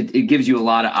 it gives you a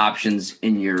lot of options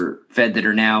in your Fed that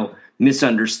are now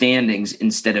misunderstandings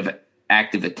instead of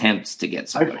active attempts to get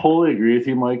somebody. I totally agree with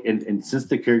you, Mike. And since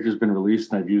the character's been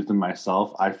released and I've used them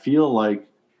myself, I feel like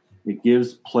it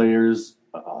gives players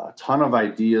a ton of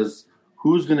ideas.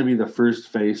 Who's going to be the first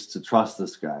face to trust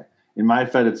this guy? In my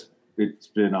Fed, it's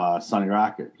been Sonny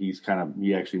Rocket. He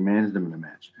actually managed him in the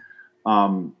match.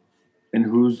 And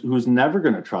who's never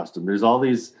going to trust him? There's all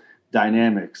these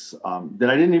dynamics that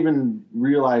I didn't even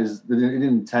realize that it didn't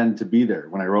intend to be there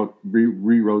when I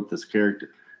rewrote this character.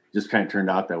 It just kind of turned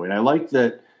out that way. And I like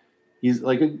that he's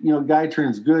like a guy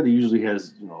turns good. He usually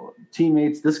has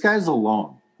teammates. This guy's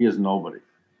alone. He has nobody.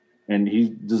 And he's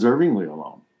deservingly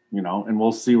alone, and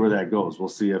we'll see where that goes. We'll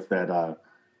see if that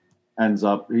ends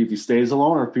up, if he stays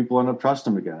alone or if people end up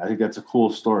trusting him again. I think that's a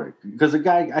cool story because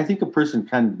I think a person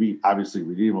can be obviously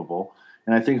redeemable,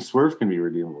 and I think Swerve can be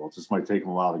redeemable. It just might take him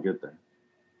a while to get there.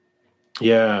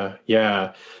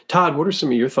 Yeah. Todd, what are some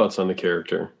of your thoughts on the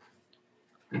character?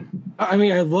 I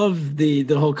mean, I love the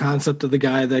whole concept of the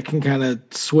guy that can kind of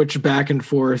switch back and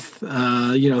forth,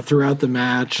 throughout the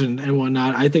match and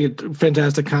whatnot. I think it's a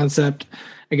fantastic concept.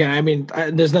 Again, I mean,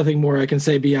 there's nothing more I can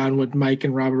say beyond what Mike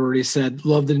and Robert already said.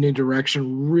 Love the new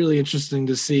direction. Really interesting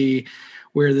to see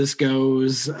where this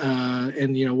goes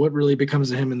and what really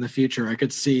becomes of him in the future. I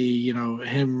could see,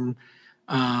 him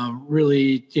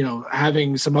really,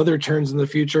 having some other turns in the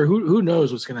future. Who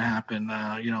knows what's going to happen,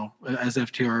 as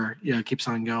FTR, keeps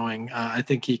on going. I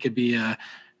think he could be a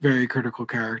very critical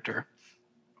character.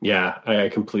 Yeah, I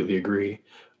completely agree.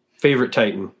 Favorite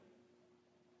Titan?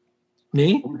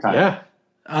 Me? Yeah.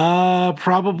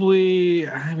 Probably,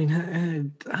 I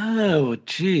mean, oh,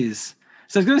 geez.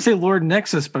 So I was going to say Lord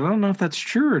Nexus, but I don't know if that's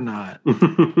true or not.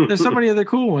 There's so many other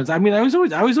cool ones. I mean, I was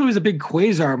always a big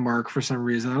Quasar mark for some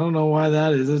reason. I don't know why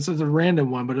that is. It's a random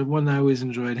one, but one I always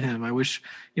enjoyed him. I wish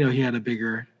he had a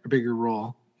bigger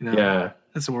role. Yeah,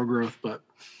 that's some more growth. But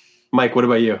Mike, what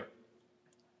about you?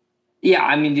 Yeah,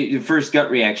 I mean, the first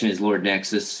gut reaction is Lord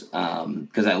Nexus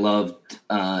because I loved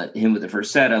him with the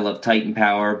first set. I love Titan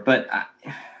Power, but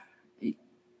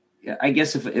I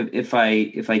guess if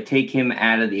I take him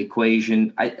out of the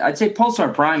equation, I'd say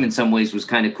Pulsar Prime in some ways was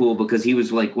kind of cool because he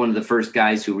was like one of the first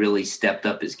guys who really stepped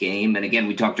up his game. And again,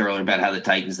 we talked earlier about how the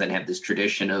Titans then have this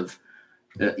tradition of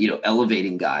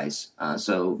elevating guys.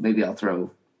 So maybe I'll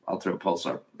throw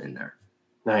Pulsar in there.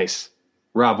 Nice,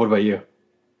 Rob. What about you?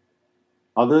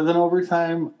 Other than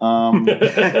overtime, I knew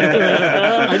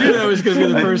that was going to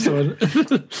be the first one.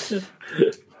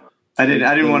 I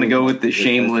didn't want to go with the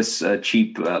shameless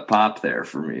cheap pop there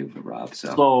for me, Rob.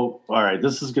 So all right,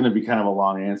 this is going to be kind of a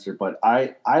long answer, but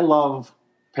I love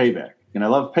Payback, and I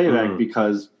love Payback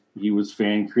because he was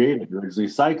fan created, originally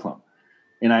Cyclone,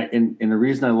 and the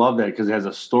reason I love that because it has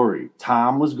a story.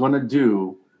 Tom was going to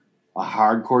do a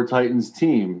Hardcore Titans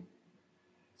team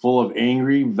full of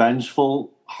angry,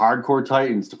 vengeful, hardcore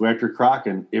Titans to go after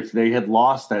Kraken if they had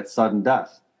lost that sudden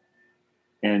death,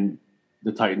 and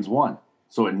the Titans won.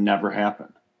 So it never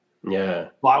happened. Yeah.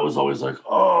 So I was always like,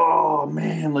 oh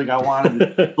man, like I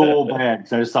wanted it so bad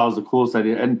because I just thought it was the coolest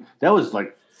idea, and that was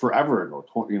like forever ago,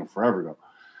 forever ago.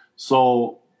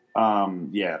 So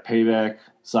Payback,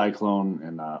 Cyclone,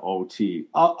 and OT.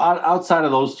 Outside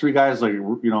of those three guys, like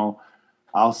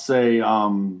I'll say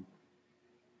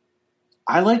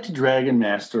I liked Dragon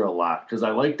Master a lot because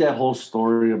I liked that whole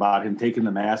story about him taking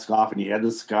the mask off and he had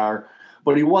the scar,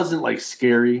 but he wasn't like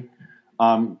scary.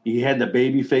 He had the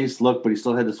baby face look, but he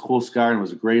still had this cool scar and it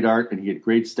was a great art and he had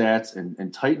great stats.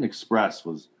 And Titan Express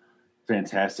was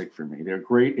fantastic for me. They're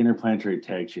great interplanetary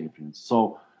tag champions.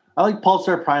 So I like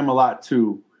Pulsar Prime a lot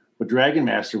too, but Dragon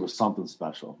Master was something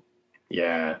special.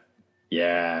 Yeah,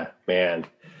 man.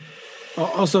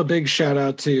 Also, a big shout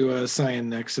out to Cyan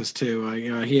Nexus too.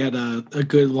 He had a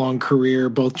good long career,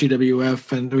 both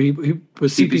GWF and he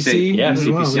was CPC. Yeah, as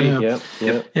CPC. Well.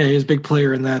 Yeah, he was a big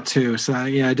player in that too. So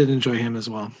I did enjoy him as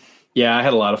well. Yeah, I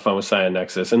had a lot of fun with Cyan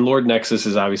Nexus, and Lord Nexus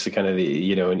is obviously kind of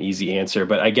the an easy answer.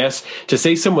 But I guess to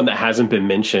say someone that hasn't been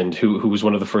mentioned, who was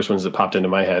one of the first ones that popped into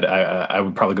my head, I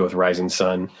would probably go with Rising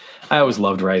Sun. I always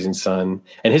loved Rising Sun,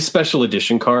 and his special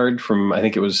edition card from I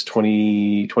think it was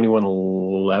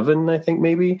 2111, I think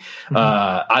maybe. Mm-hmm.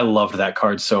 I loved that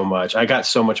card so much. I got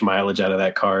so much mileage out of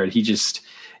that card. He just,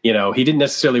 he didn't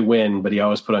necessarily win, but he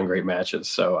always put on great matches.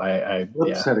 So I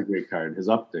had a great card. His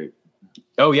update.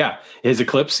 Oh yeah, his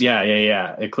Eclipse.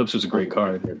 Yeah. Eclipse was a great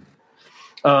card.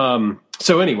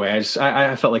 So anyway,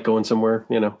 I felt like going somewhere,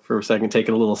 for a second,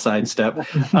 taking a little sidestep.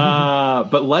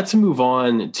 But let's move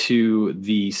on to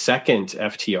the second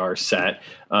FTR set,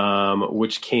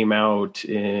 which came out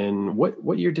in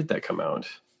what year did that come out?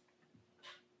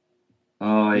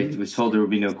 Oh, I was told there would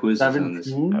be no quizzes on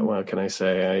this. What can I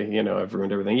say? I've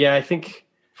ruined everything. Yeah, I think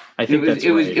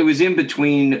it was in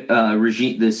between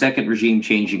the second regime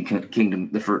changing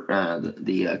Kingdom,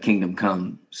 the Kingdom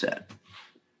Come set.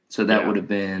 So that would have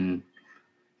been,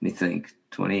 let me think,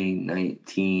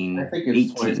 2019. I think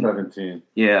it's 2017.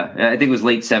 Yeah, I think it was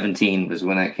late 17 was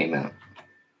when that came out.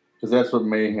 Because that's what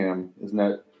Mayhem, isn't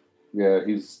that? Yeah,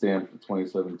 he's stamped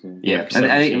 2017. Yeah, and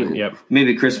I think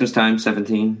maybe Christmas time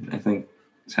 17. I think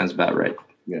sounds about right.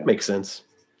 Yeah, makes sense.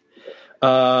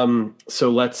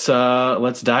 So let's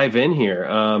dive in here.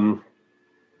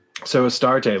 So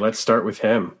Astarte, let's start with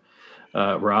him.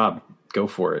 Rob, go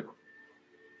for it.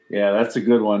 Yeah, that's a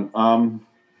good one.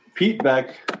 Pete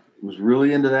Beck was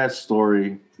really into that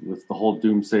story with the whole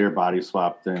Doomsayer body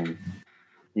swap thing.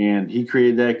 And he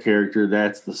created that character.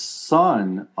 That's the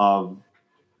son of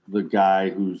the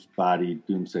guy whose body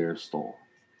Doomsayer stole.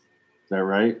 Is that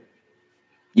right?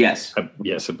 Yes.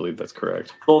 Yes, I believe that's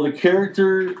correct. So the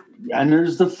character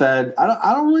enters the Fed.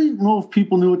 I don't really know if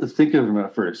people knew what to think of him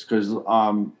at first because,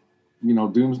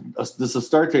 this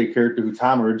Astarte character who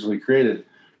Tom originally created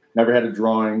never had a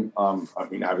drawing.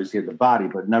 Obviously had the body,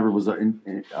 but never was a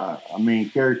main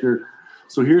character.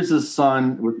 So here's his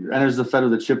son, enters the Fed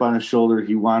with a chip on his shoulder.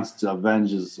 He wants to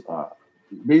avenge his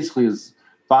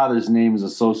father's name is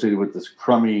associated with this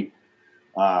crummy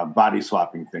body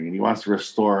swapping thing, and he wants to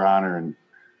restore honor and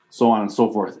so on and so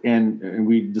forth. And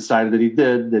we decided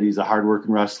that he's a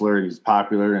hardworking wrestler, and he's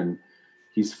popular, and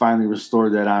he's finally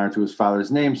restored that honor to his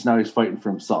father's name. So now he's fighting for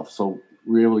himself. So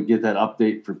we were able to get that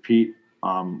update for Pete,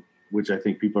 which I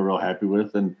think people are real happy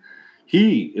with. And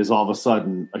he is all of a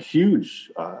sudden a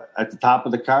huge, at the top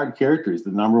of the card character. He's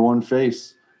the number one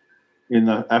face in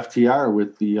the FTR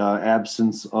with the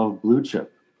absence of Blue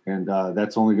Chip. And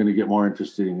that's only going to get more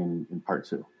interesting in part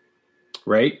 2.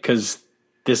 Right? Because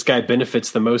this guy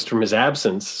benefits the most from his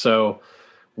absence. So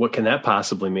what can that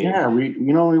possibly mean? Yeah, we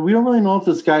don't really know if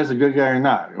this guy's a good guy or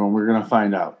not. And we're going to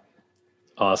find out.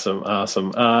 Awesome.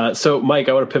 So, Mike,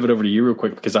 I want to pivot over to you real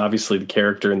quick because obviously the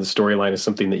character and the storyline is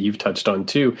something that you've touched on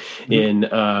too in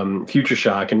Future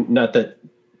Shock, and not that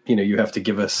you have to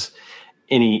give us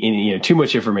any too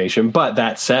much information. But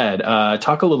that said,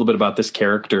 talk a little bit about this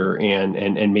character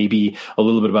and maybe a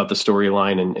little bit about the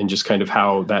storyline and just kind of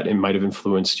how that it might have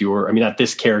influenced not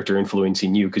this character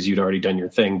influencing you because you'd already done your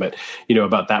thing, but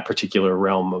about that particular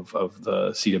realm of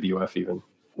the CWF even.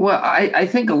 Well, I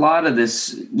think a lot of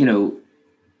this,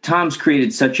 Tom's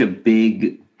created such a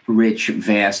big, rich,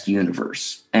 vast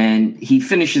universe, and he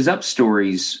finishes up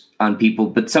stories on people,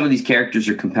 but some of these characters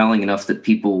are compelling enough that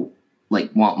people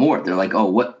want more. They're like, oh,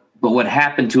 what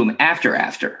happened to him after,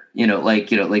 we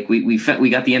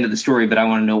got the end of the story, but I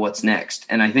want to know what's next.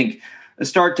 And I think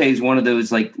Astarte is one of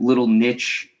those little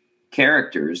niche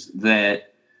characters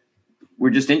that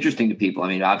were just interesting to people. I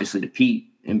mean, obviously to Pete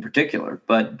in particular,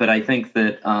 but I think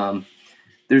that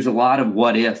there's a lot of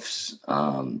what ifs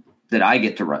that I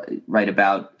get to write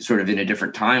about sort of in a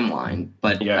different timeline.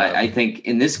 But yeah. I think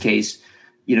in this case,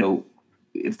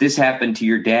 if this happened to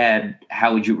your dad,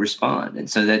 how would you respond? And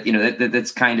so that,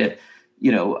 that's kind of,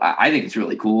 I think it's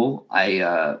really cool.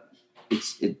 I've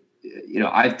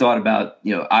thought about,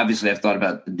 obviously I've thought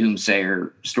about the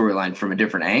Doomsayer storyline from a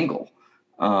different angle.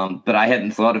 But I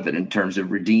hadn't thought of it in terms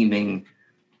of redeeming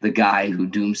the guy who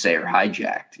Doomsayer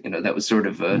hijacked. That was sort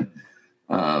of a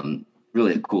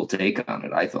really a cool take on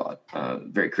it, I thought.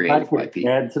 Very creative by Pete.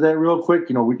 Add to that real quick.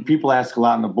 People ask a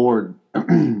lot on the board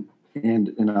and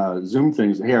in Zoom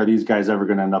things, hey, are these guys ever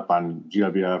going to end up on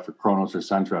GWF or Kronos or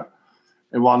Centra?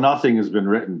 And while nothing has been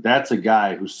written, that's a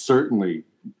guy who certainly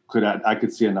I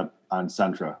could see end up on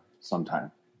Centra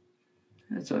sometime.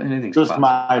 So anything's just possible.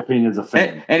 My opinion as a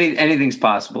fan. Anything's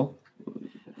possible.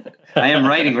 I am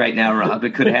writing right now, Rob.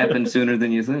 It could happen sooner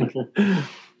than you think.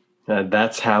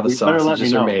 That's how the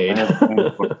sausages are made. I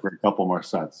have for a couple more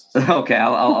sets. Okay,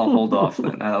 I'll hold off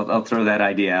then. I'll throw that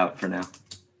idea out for now.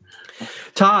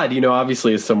 Todd,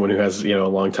 obviously as someone who has, a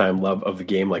long time love of the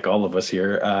game, like all of us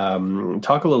here,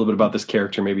 talk a little bit about this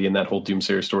character, maybe in that whole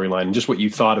Doomsayer storyline and just what you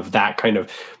thought of that kind of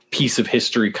piece of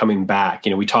history coming back.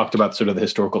 We talked about sort of the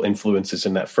historical influences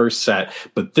in that first set,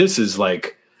 but this is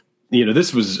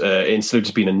this was instead of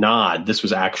just being a nod, this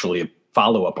was actually a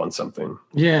follow-up on something.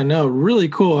 Yeah, no, really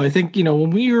cool. I think, when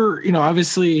we were,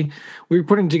 obviously we were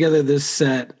putting together this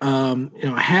set, we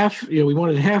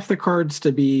wanted half the cards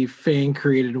to be fan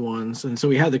created ones. And so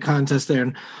we had the contest there,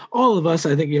 and all of us,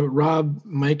 I think, Rob,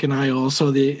 Mike, and I all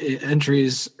saw the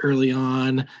entries early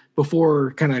on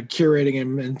before kind of curating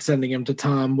him and sending him to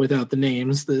Tom without the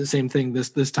names. The same thing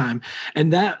this time.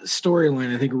 And that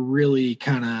storyline, I think, really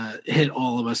kind of hit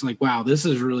all of us like, wow, this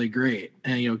is really great.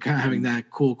 And, kind of having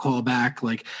that cool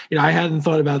callback, I hadn't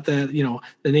thought about that,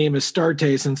 the name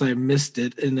Astarte since I missed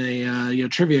it in a,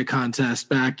 trivia contest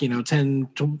back, 10,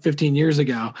 15 years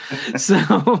ago. So,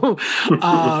 so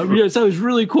it was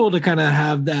really cool to kind of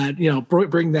have that,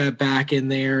 bring that back in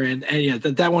there. And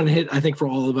that one hit, I think, for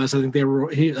all of us. I think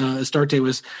Astarte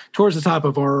was towards the top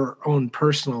of our own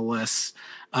personal lists.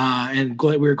 And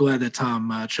we were glad that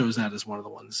Tom chose that as one of the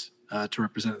ones to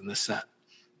represent in this set.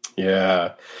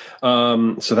 Yeah.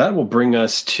 So that will bring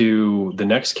us to the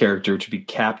next character, to be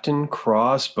Captain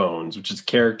Crossbones, which is a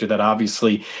character that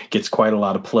obviously gets quite a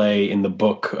lot of play in the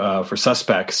book for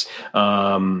Suspects.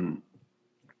 Rob,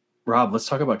 let's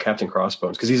talk about Captain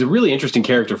Crossbones, because he's a really interesting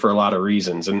character for a lot of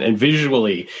reasons. And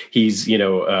visually, he's,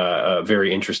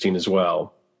 very interesting as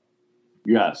well.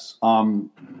 Yes.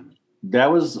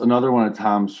 That was another one of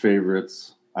Tom's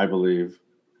favorites, I believe.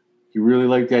 He really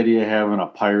liked the idea of having a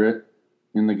pirate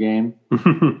in the game.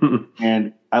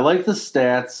 And I like the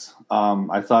stats.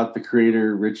 I thought the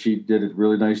creator, Richie, did a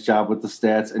really nice job with the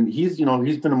stats. And he's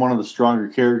been one of the stronger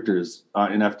characters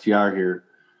in FTR here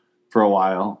for a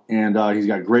while. And he's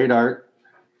got great art.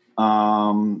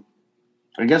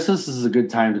 I guess this is a good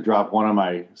time to drop one of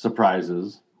my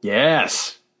surprises.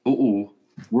 Yes. Ooh.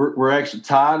 We're actually,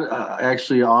 Todd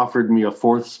actually offered me a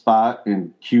 4th spot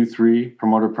in Q3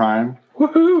 Promoter Prime.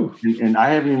 Woohoo! And I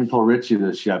haven't even told Richie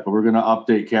this yet, but we're going to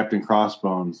update Captain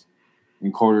Crossbones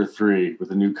in quarter 3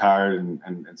 with a new card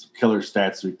and some killer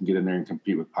stats so we can get in there and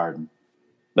compete with Pardon.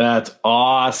 That's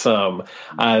awesome.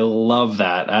 I love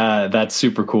that. That's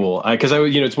super cool. Because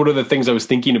it's one of the things I was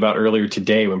thinking about earlier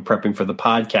today when prepping for the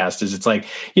podcast. Is it's like,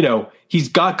 he's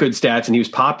got good stats and he was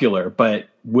popular, but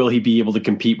will he be able to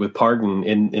compete with Pardon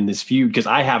in this feud? Because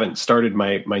I haven't started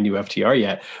my new FTR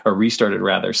yet, or restarted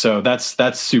rather. So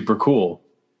that's super cool.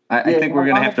 I think we're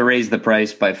going to have to raise the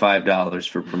price by $5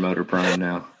 for Promoter Prime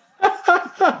now.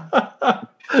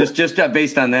 just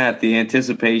based on that, the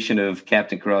anticipation of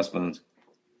Captain Crossbones.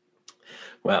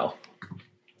 Well,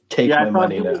 take my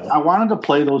money now. I wanted to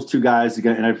play those two guys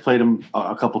again, and I've played them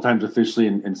a couple times officially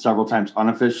and several times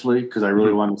unofficially because I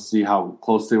really wanted to see how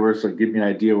close they were. So give me an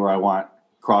idea where I want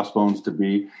Crossbones to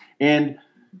be. And,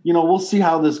 we'll see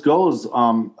how this goes.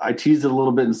 I teased it a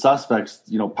little bit in Suspects.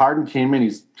 Pardon came in.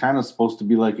 He's kind of supposed to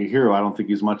be like a hero. I don't think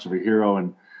he's much of a hero,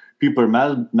 and people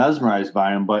are mesmerized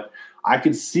by him. But I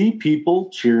could see people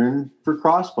cheering for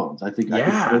Crossbones. I think I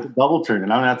could see a double turn.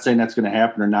 And I'm not saying that's going to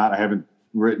happen or not. I haven't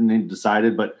written and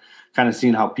decided, but kind of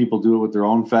seeing how people do it with their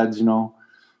own feds, So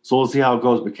we'll see how it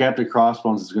goes. But Captain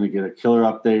Crossbones is going to get a killer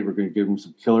update. We're going to give him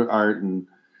some killer art, and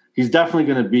he's definitely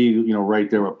going to be, right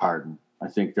there with Pardon. I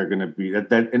think they're going to be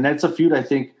that, and that's a feud. I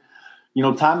think,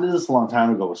 Tom did this a long time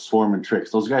ago with Swarm and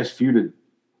Trix. Those guys feuded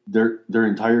their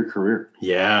entire career.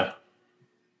 Yeah,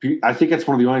 I think it's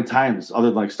one of the only times, other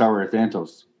than like Star Wars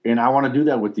Thantos, and I want to do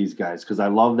that with these guys because I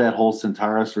love that whole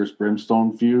Centaurus versus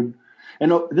Brimstone feud.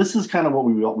 And this is kind of what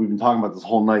we've been talking about this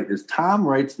whole night is Tom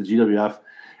writes the GWF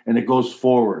and it goes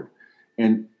forward,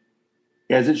 and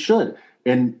as it should.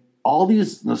 And all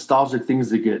these nostalgic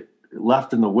things that get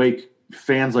left in the wake,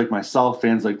 fans like myself,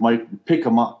 fans like Mike, pick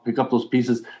up those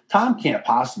pieces. Tom can't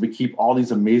possibly keep all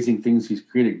these amazing things he's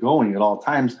created going at all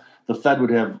times. The Fed would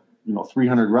have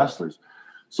 300 wrestlers.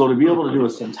 So to be able to do a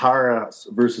Centaurus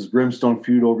versus Brimstone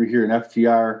feud over here in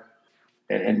FTR,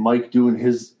 and Mike doing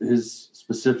his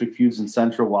specific feuds in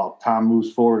Central while Tom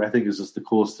moves forward, I think is just the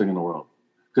coolest thing in the world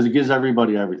because it gives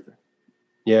everybody everything.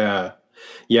 Yeah.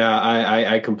 Yeah,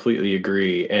 I completely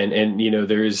agree. And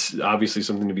there's obviously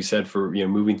something to be said for,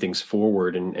 moving things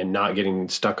forward and not getting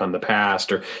stuck on the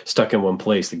past or stuck in one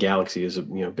place. The galaxy is a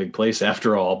big place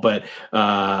after all. But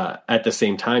at the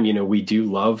same time, we do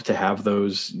love to have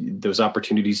those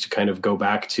opportunities to kind of go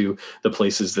back to the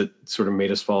places that sort of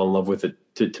made us fall in love with it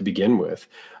to begin with.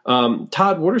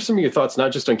 Todd, what are some of your thoughts,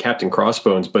 not just on Captain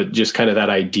Crossbones, but just kind of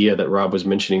that idea that Rob was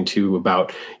mentioning too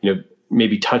about,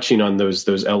 maybe touching on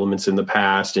those elements in the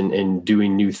past and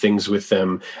doing new things with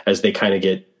them as they kind of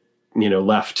get,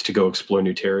 left to go explore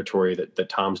new territory that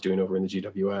Tom's doing over in the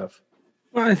GWF?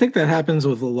 Well, I think that happens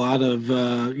with a lot of,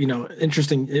 a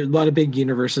lot of big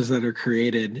universes that are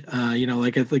created.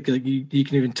 Like I think you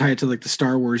can even tie it to like the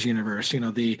Star Wars universe.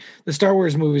 The Star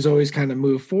Wars movies always kind of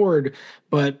move forward,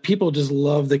 but people just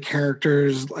love the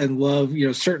characters and love,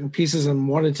 certain pieces and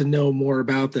wanted to know more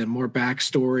about them, more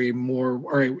backstory, more,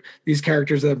 all right, these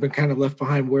characters that have been kind of left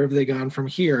behind, where have they gone from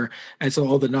here? And so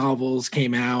all the novels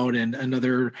came out and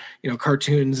other,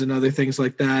 cartoons and other things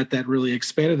like that really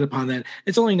expanded upon that.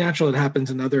 It's only natural it happens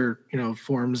in other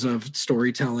forms of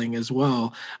storytelling as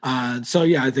well. So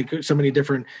yeah, I think so many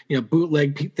different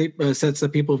bootleg sets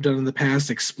that people have done in the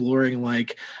past, exploring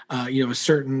like a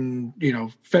certain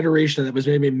federation that was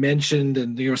maybe mentioned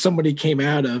and somebody came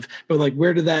out of, but like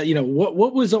where did that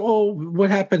what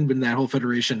happened in that whole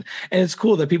federation? And it's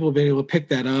cool that people have been able to pick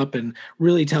that up and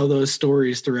really tell those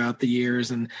stories throughout the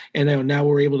years, and now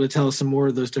we're able to tell some more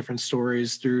of those different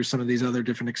stories through some of these other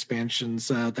different expansions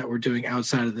that we're doing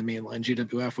outside of the mainline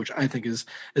GWF, which I think is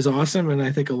awesome. And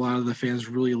I think a lot of the fans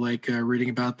really like reading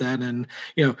about that and,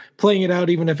 playing it out,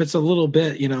 even if it's a little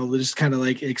bit, just kind of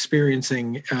like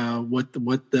experiencing what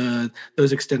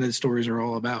those extended stories are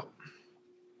all about.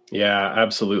 Yeah,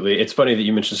 absolutely. It's funny that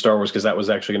you mentioned Star Wars because that was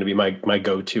actually going to be my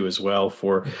go-to as well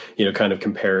for, kind of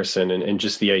comparison and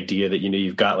just the idea that,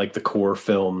 you've got like the core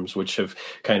films, which have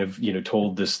kind of,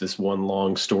 told this one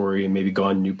long story and maybe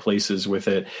gone new places with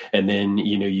it. And then,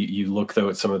 you look though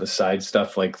at some of the side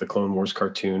stuff like the Clone Wars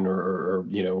cartoon or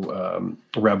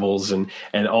Rebels and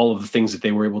all of the things that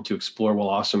they were able to explore while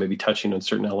also maybe touching on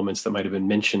certain elements that might have been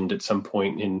mentioned at some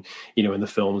point in the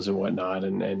films and whatnot,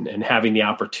 and having the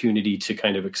opportunity to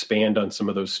kind of expand on some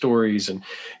of those stories and,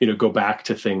 go back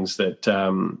to things that,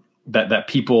 that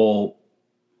people,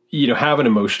 have an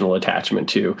emotional attachment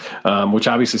to, which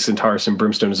obviously Centaurus and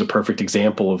Brimstone is a perfect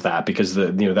example of that because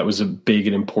that was a big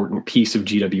and important piece of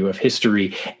GWF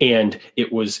history. And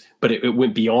it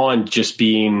went beyond just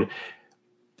being,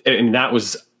 and that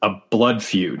was a blood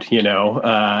feud,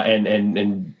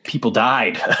 and people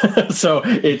died. So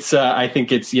it's I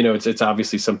think it's it's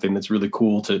obviously something that's really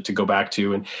cool to go back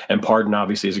to, and Pardon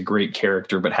obviously is a great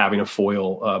character, but having a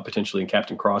foil potentially in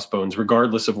Captain Crossbones,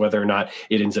 regardless of whether or not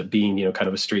it ends up being kind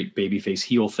of a straight babyface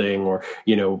heel thing, or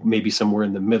maybe somewhere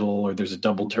in the middle, or there's a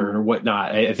double turn or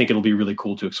whatnot. I think it'll be really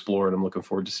cool to explore, and I'm looking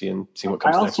forward to seeing what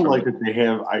comes next. I also like that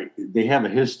they have a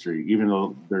history, even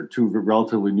though they're two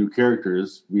relatively new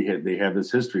characters. They have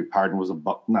this history. Pardon was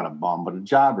not a bum, but a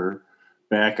jobber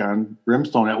back on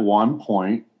Brimstone at one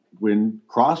point when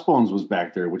Crossbones was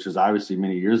back there, which is obviously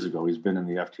many years ago. He's been in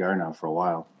the FTR now for a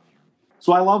while.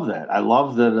 So I love that. I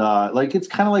love that. It's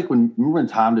kind of like remember when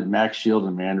Tom did Max Shield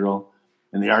and Mandrill,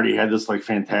 and they already had this like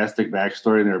fantastic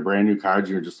backstory and they're brand new cards.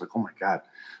 And you're just like, oh my God.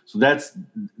 So that's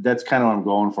kind of what I'm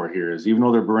going for here is even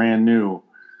though they're brand new,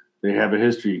 they have a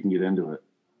history. You can get into it.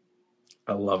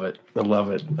 I love it.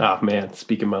 Oh man,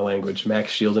 speaking my language,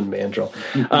 Max Shield and Mandrill.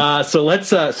 So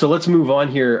let's move on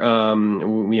here.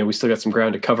 We still got some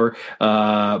ground to cover,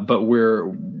 but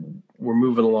we're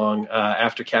moving along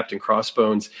after Captain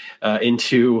Crossbones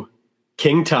into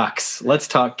King Tux. Let's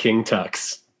talk King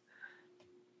Tux.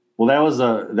 Well,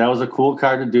 that was a cool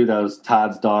card to do. That was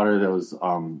Todd's daughter. That was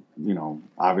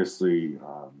obviously.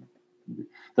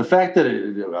 The fact that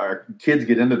our kids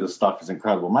get into this stuff is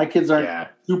incredible. My kids aren't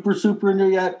super into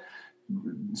it yet.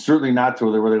 Certainly not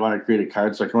to where they want to create a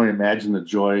card. So I can only imagine the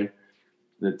joy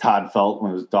that Todd felt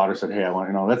when his daughter said, "Hey, I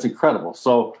want," that's incredible.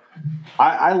 So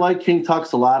I like King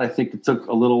Tux a lot. I think it took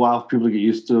a little while for people to get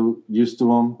used to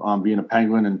him being a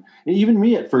penguin, and even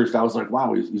me at first, I was like,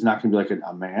 "Wow, he's not going to be like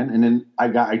a man." And then I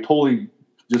totally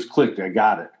just clicked. I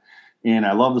got it, and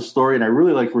I love the story, and I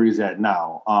really like where he's at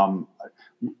now.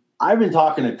 I've been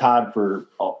talking to Todd for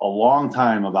a long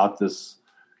time about this,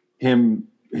 him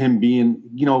being,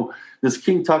 this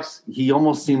King Tux, he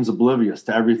almost seems oblivious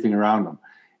to everything around him.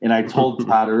 And I told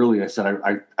Todd early, I said,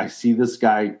 I see this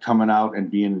guy coming out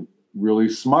and being really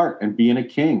smart and being a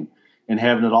king and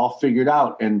having it all figured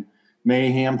out. And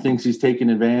Mayhem thinks he's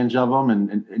taking advantage of him.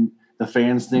 And the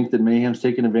fans think that Mayhem's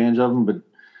taking advantage of him. But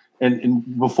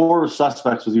And before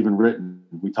Suspects was even written,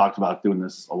 we talked about doing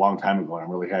this a long time ago, and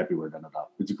I'm really happy where it ended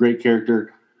up. It's a great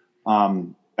character.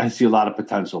 I see a lot of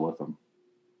potential with him.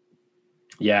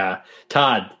 Yeah.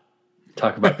 Todd,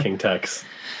 talk about King Tux.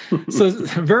 So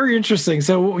very interesting.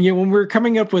 So when we're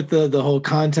coming up with the whole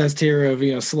contest here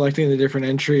of selecting the different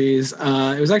entries,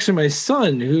 it was actually my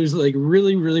son who's like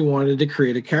really, really wanted to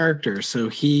create a character. So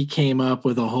he came up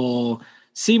with a whole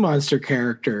sea monster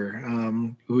character,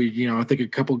 who I think a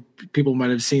couple people might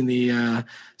have seen the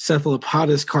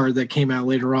Cephalopods card that came out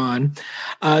later on.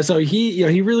 So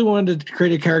he really wanted to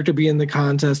create a character, be in the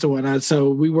contest and whatnot. So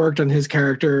we worked on his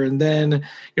character, and then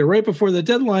right before the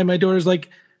deadline, my daughter's like,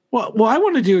 well, I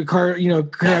want to do a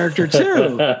character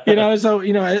too. So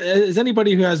as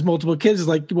anybody who has multiple kids is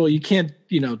like, well, you can't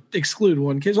exclude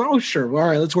one kid. So, oh, sure, all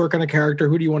right, let's work on a character.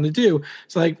 Who do you want to do?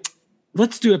 It's like,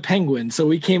 let's do a penguin. So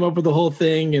we came up with the whole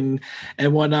thing and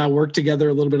whatnot, worked together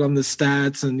a little bit on the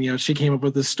stats. And, she came up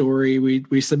with the story.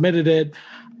 We submitted it.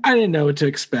 I didn't know what to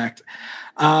expect.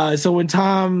 So when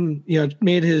Tom,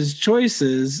 made his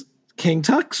choices, King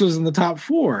Tux was in the top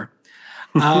 4.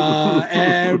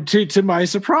 And to my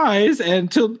surprise and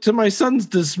to my son's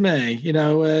dismay,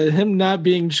 him not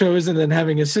being chosen and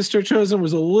having his sister chosen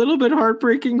was a little bit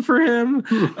heartbreaking for him,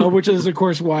 which is of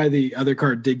course why the other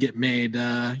card did get made.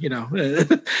 I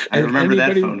remember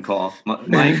that phone call.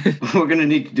 Mike, we're going to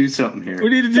need to do something here. We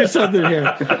need to do something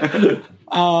here.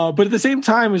 But at the same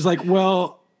time, it's like,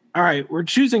 well, all right, we're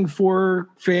choosing 4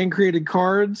 fan created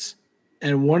cards.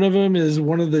 And one of them is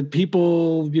one of the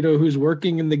people, who's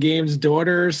working in the game's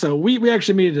daughter. So we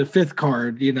actually made it a 5th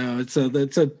card, So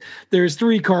there's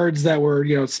 3 cards that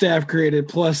were, staff created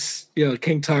plus,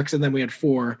 King Tux. And then we had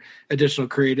 4 additional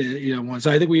created, ones.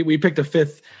 So I think we picked a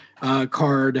 5th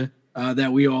card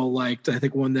that we all liked. I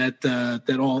think one that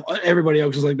everybody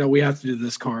else was like, no, we have to do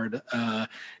this card.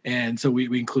 And so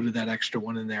we included that extra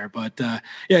one in there. But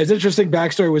it's interesting.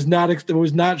 Backstory was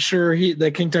not sure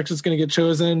that King Tux was going to get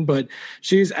chosen, but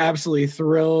she's absolutely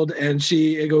thrilled. And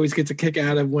she always gets a kick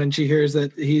out of when she hears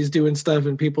that he's doing stuff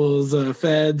in people's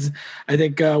feds. I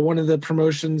think one of the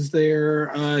promotions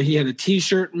there, he had a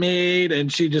t-shirt made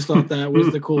and she just thought that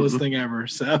was the coolest thing ever.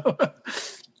 So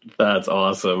That's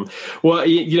awesome. Well,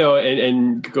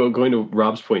 and going to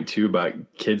Rob's point too about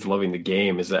kids loving the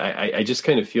game is that I just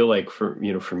kind of feel like for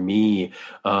me,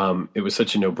 it was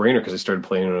such a no brainer because I started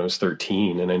playing when I was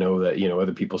 13, and I know that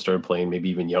other people started playing maybe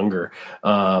even younger.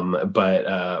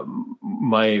 But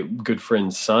my good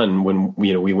friend's son, when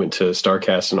we went to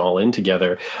StarCast and All In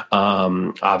together,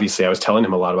 obviously I was telling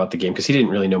him a lot about the game because he didn't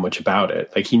really know much about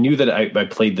it. Like he knew that I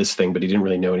played this thing, but he didn't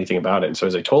really know anything about it. And so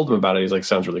as I told him about it, he's like,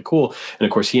 "Sounds really cool." And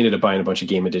of course, he ended up buying a bunch of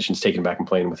game editions, taking back and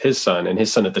playing with his son. And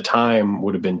his son at the time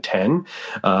would have been 10.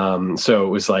 So it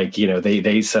was like,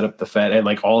 they set up the Fed, and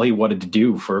like all he wanted to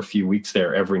do for a few weeks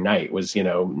there every night was,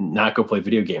 not go play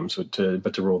video games, but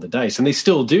to roll the dice. And they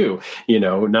still do,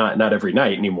 not every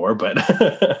night anymore, but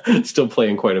still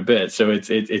playing quite a bit. So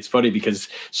it's funny because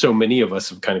so many of us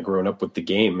have kind of grown up with the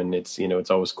game, and it's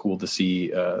always cool to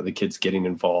see the kids getting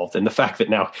involved. And the fact that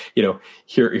now,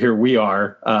 here we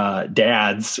are,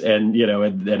 dads, and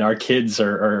and our kids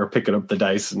are picking up the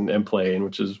dice and playing,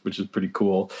 which is pretty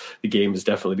cool. The game has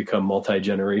definitely become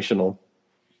multi-generational.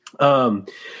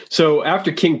 So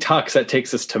after King Tux, that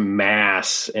takes us to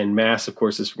Mass, and Mass, of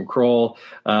course, is from Kroll,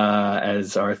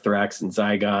 as are Thrax and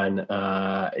Zygon.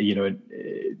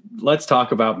 Let's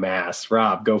talk about Mass.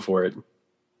 Rob, go for it.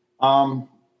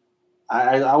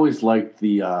 I always liked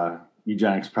the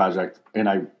Eugenics Project, and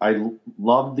I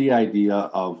loved the idea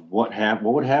of what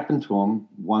would happen to them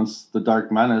once the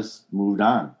Dark Menace moved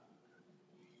on.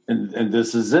 And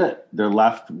this is it. They're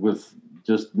left with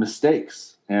just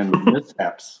mistakes and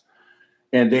mishaps.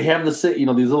 And they have these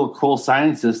little cool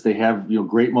scientists, they have,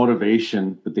 great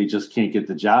motivation, but they just can't get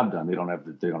the job done. They don't have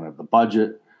the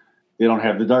budget. They don't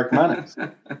have the Dark Menace.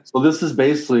 So this is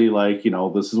basically like,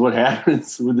 this is what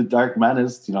happens with the Dark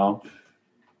Menace,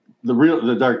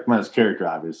 the Dark Menace character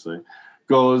obviously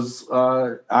goes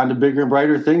on to bigger and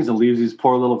brighter things and leaves these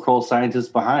poor little Kroll scientists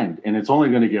behind. And it's only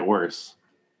going to get worse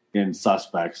in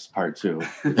Suspects Part 2.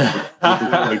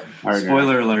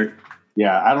 Spoiler alert.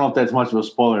 Yeah, I don't know if that's much of a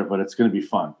spoiler, but it's going to be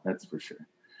fun. That's for sure.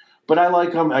 But I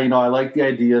like them. I like the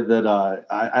idea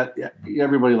that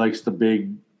everybody likes the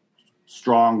big,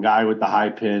 strong guy with the high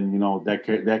pin.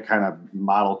 That kind of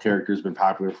model character has been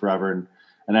popular forever, and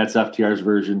that's FTR's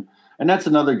version. And that's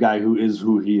another guy who is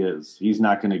who he is. He's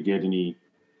not going to get any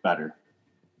better.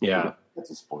 Yeah, that's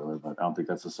a spoiler, but I don't think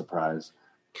that's a surprise.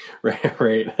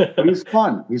 Right. But he's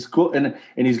fun. He's cool, and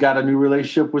he's got a new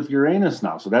relationship with Uranus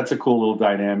now, so that's a cool little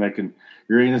dynamic. And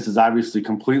Uranus is obviously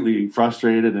completely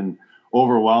frustrated and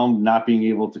overwhelmed, not being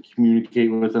able to communicate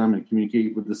with him and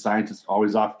communicate with the scientists,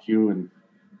 always off cue. And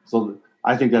so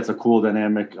I think that's a cool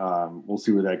dynamic. We'll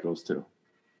see where that goes too.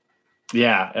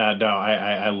 Yeah, no,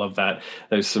 I love that.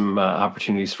 There's some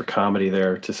opportunities for comedy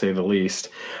there, to say the least.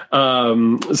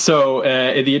 So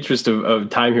in the interest of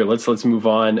time here, let's move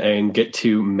on and get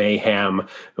to Mayhem,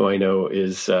 who I know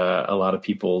is a lot of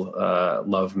people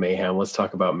love Mayhem. Let's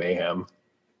talk about Mayhem.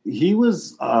 He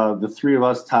was the three of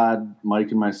us, Todd,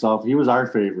 Mike, and myself. He was our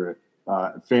favorite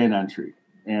fan entry,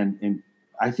 and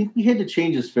I think we had to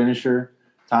change his finisher.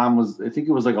 Tom was, I think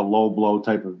it was like a low blow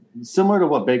type of, similar to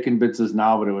what Bacon Bits is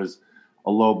now, but it was a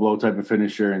low blow type of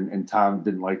finisher, and Tom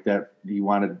didn't like that. He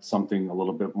wanted something a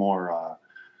little bit more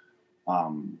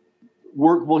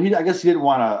work. Well, I guess he didn't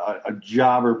want a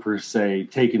jobber per se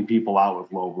taking people out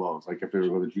with low blows, like if it was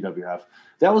with a GWF.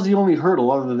 That was the only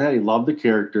hurdle. Other than that, he loved the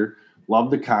character, loved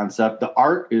the concept. The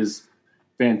art is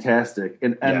fantastic,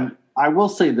 and yeah. I will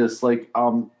say this, like I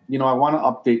want to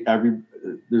update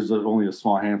there's only a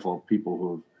small handful of people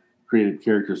who have created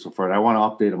characters so far, and I want to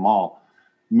update them all.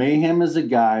 Mayhem is a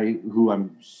guy who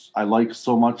I like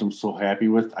so much. I'm so happy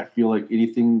with. I feel like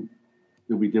anything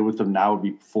that we did with him now would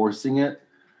be forcing it.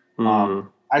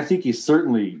 I think he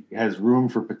certainly has room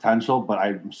for potential, but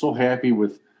I'm so happy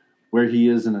with where he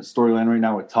is in a storyline right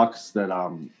now with Tux that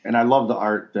and I love the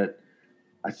art that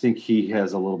I think he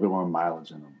has a little bit more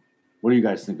mileage in him. What do you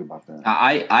guys think about that?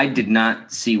 I did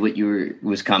not see what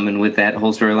was coming with that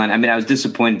whole storyline. I mean, I was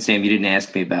disappointed, Sam, you didn't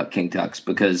ask me about King Tux,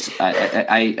 because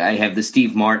I have the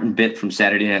Steve Martin bit from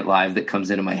Saturday Night Live that comes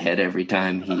into my head every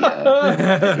time he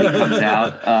comes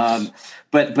out.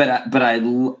 But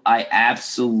I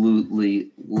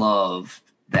absolutely love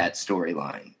that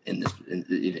storyline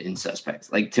in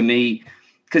Suspects. Like, to me,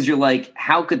 because you're like,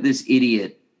 how could this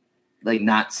idiot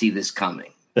not see this coming?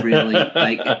 Really,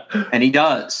 and he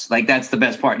does. Like, that's the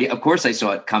best part. Yeah, of course I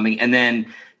saw it coming. And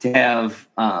then to have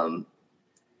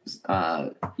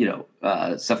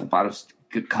Cephalopotamus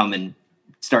come and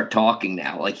start talking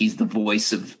now, like he's the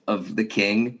voice of the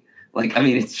king. Like, I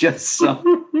mean, it's just so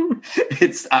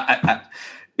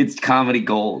it's comedy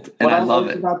gold, and what I love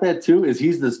it. About that too is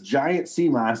he's this giant sea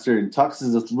monster, and Tux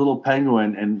is this little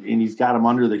penguin, and he's got him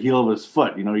under the heel of his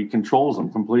foot. You know, he controls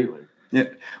him completely. Yeah,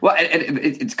 well,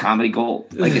 it's comedy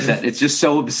gold. Like I said, it's just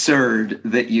so absurd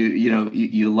that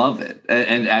you love it,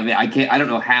 and I mean, I don't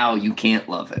know how you can't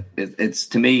love it. It's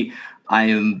to me, I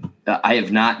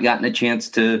have not gotten a chance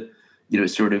to,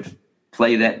 sort of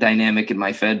play that dynamic in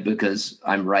my Fed because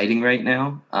I'm writing right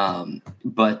now.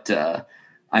 But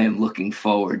I am looking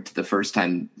forward to the first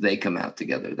time they come out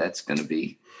together. That's going to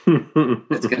be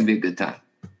a good time.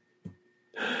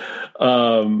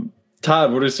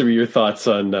 Todd, what are some of your thoughts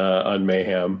on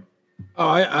Mayhem? Oh,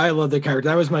 I love the character.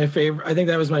 That was my favorite. I think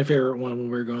that was my favorite one when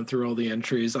we were going through all the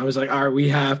entries. I was like, all right, we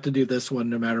have to do this one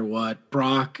no matter what.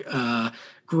 Brock,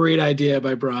 great idea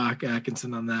by Brock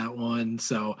Atkinson on that one.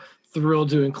 So thrilled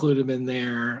to include him in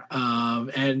there.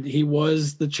 And he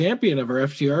was the champion of our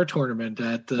FTR tournament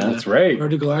at That's right.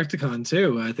 Road to Galacticon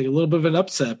too. I think a little bit of an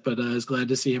upset, but I was glad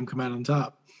to see him come out on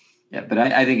top. Yeah, but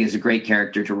I think he's a great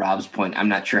character. To Rob's point, I'm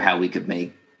not sure how we could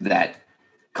make that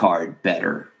card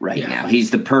better now.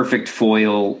 He's the perfect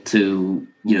foil to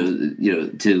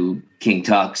to King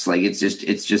Tux. Like it's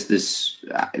just this.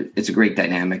 It's a great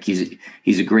dynamic.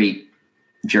 He's a great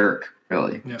jerk,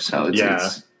 really. Yeah. So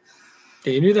it's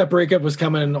you knew that breakup was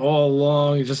coming all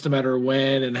along. It's just a matter of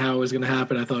when and how it was going to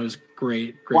happen. I thought it was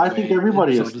great. Well, I think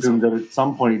everybody assumed that at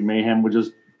some point Mayhem would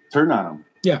just turn on him.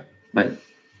 Yeah, right.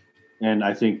 And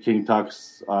I think King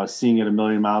Tux, seeing it a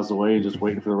million miles away, just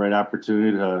waiting for the right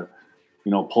opportunity to,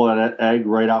 pull that egg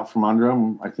right out from under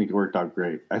him, I think it worked out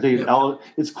great. I think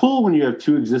it's cool when you have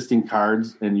two existing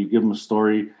cards and you give them a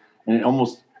story and it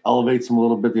almost elevates them a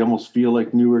little bit. They almost feel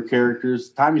like newer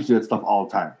characters. Tom used to do that stuff all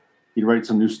the time. He'd write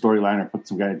some new storyline or put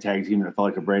some guy in a tag team and it felt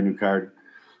like a brand new card.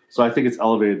 So I think it's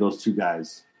elevated those two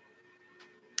guys.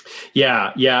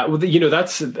 Yeah. Well,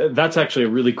 that's actually a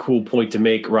really cool point to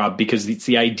make, Rob, because it's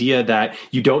the idea that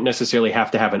you don't necessarily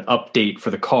have to have an update for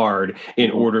the card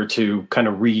in order to kind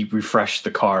of refresh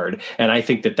the card. And I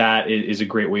think that is a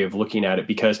great way of looking at it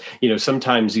because,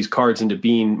 sometimes these cards end up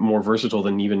being more versatile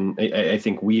than even I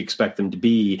think we expect them to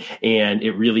be. And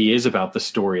it really is about the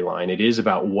storyline. It is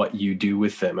about what you do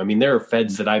with them. I mean, there are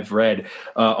Feds that I've read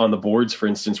on the boards, for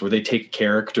instance, where they take a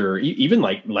character, even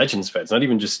like Legends Feds, not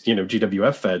even just,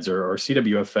 GWF Feds or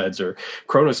CWF Feds or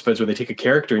Kronos Feds, where they take a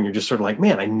character and you're just sort of like,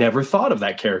 man, I never thought of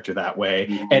that character that way.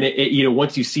 Mm-hmm. And it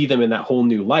once you see them in that whole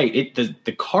new light,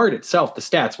 the card itself, the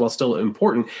stats, while still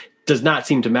important, does not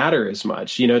seem to matter as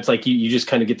much. It's like you just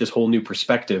kind of get this whole new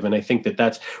perspective. And I think that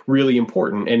that's really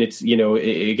important. And it's,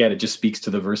 again, it just speaks to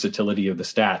the versatility of the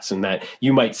stats and that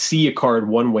you might see a card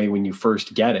one way when you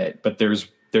first get it, but there's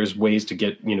ways to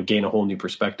get, gain a whole new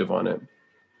perspective on it.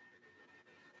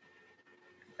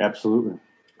 Absolutely.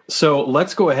 So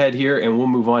let's go ahead here and we'll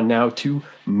move on now to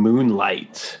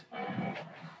Moonlight.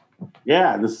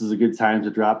 Yeah, this is a good time to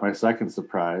drop my second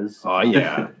surprise. Oh,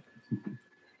 yeah.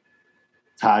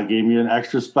 Todd gave me an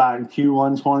extra spot in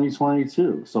Q1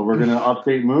 2022. So we're going to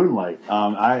update Moonlight.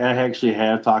 I actually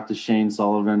have talked to Shane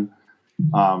Sullivan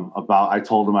I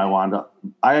told him I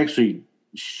actually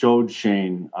showed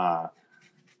Shane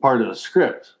part of the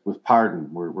script with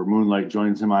Pardon, where Moonlight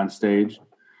joins him on stage.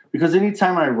 Because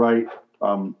anytime I write,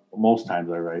 most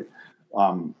times I write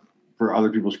for other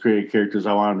people's created characters,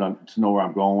 I wanted them to know where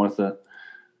I'm going with it,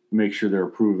 make sure they're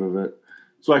approved of it.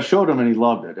 So I showed him and he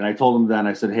loved it. And I told him then,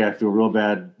 I said, hey, I feel real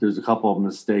bad. There's a couple of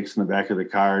mistakes in the back of the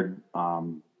card.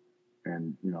 And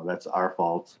that's our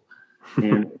fault.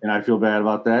 And I feel bad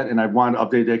about that. And I've wanted to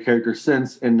update that character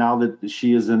since. And now that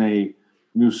she is in a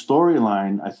new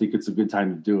storyline, I think it's a good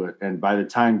time to do it. And by the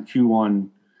time Q1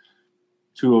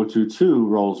 2022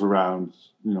 rolls around,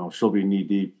 she'll be knee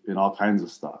deep in all kinds of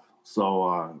stuff.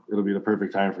 So it'll be the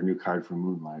perfect time for a new card from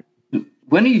Moonlight.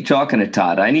 When are you talking to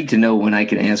Todd? I need to know when I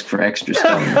can ask for extra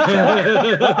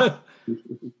stuff.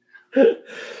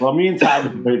 Well, me and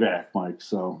Todd are way back, Mike.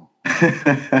 So you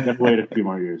have to wait a few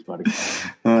more years, buddy.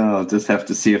 I'll just have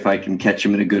to see if I can catch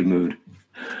him in a good mood.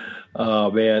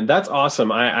 Oh man, that's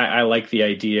awesome. I like the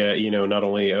idea, not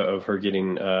only of her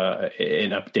getting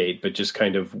an update, but just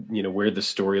kind of, where the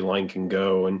storyline can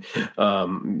go and,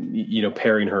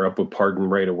 pairing her up with Pardon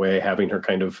right away, having her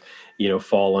kind of,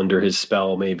 fall under his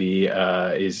spell maybe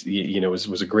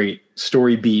was a great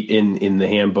story beat in the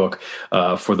handbook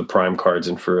for the Prime cards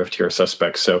and for FTR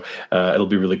Suspects. So it'll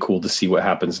be really cool to see what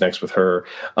happens next with her.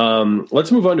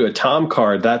 Let's move on to a Tom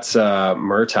card. That's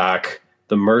Murtok,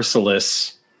 the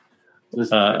Merciless.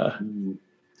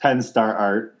 10-star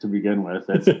art to begin with.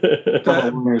 That's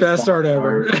best art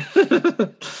ever.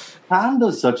 Tom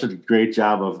does such a great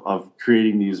job of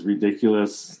creating these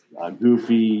ridiculous,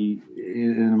 goofy,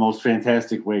 in the most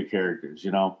fantastic way characters,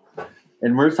 you know.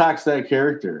 And Murtaugh's that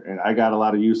character, and I got a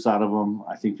lot of use out of him.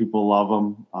 I think people love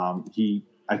him.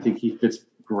 I think he fits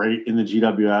great in the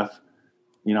GWF.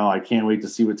 You know, I can't wait to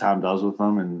see what Tom does with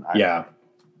him. And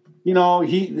you know,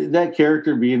 that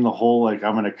character being the whole like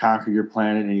I'm going to conquer your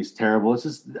planet and he's terrible.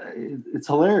 It's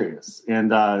hilarious,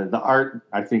 and the art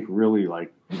I think really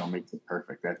like makes it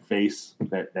perfect. That face,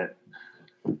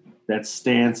 that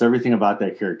stance, everything about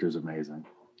that character is amazing.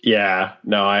 Yeah,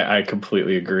 no, I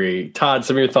completely agree. Todd,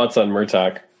 some of your thoughts on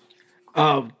Murtaugh?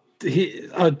 He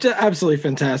absolutely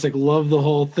fantastic. Love the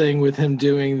whole thing with him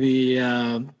doing the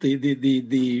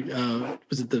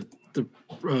was it the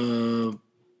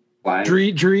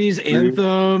Drees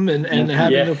anthem and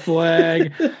having the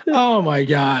flag. Oh my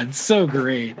God, so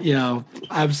great!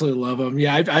 Absolutely love him.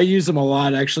 Yeah, I use him a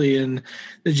lot actually in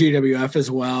the GWF as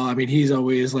well. I mean, he's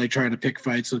always like trying to pick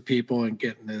fights with people and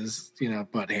getting his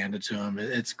butt handed to him.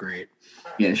 It's great.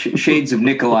 Yeah, shades of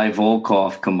Nikolai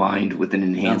Volkov combined with an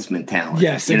enhancement talent.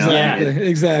 Yes,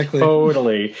 exactly.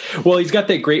 Totally. Well, he's got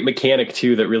that great mechanic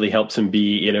too that really helps him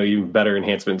be even better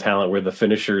enhancement talent, where the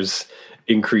finishers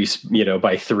increase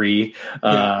by 3,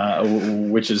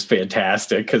 which is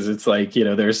fantastic, because it's like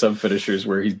there's some finishers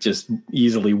where he's just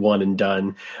easily one and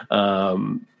done.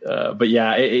 But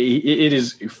yeah, it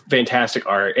is fantastic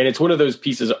art, and it's one of those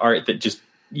pieces of art that just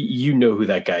who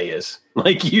that guy is.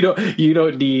 Like you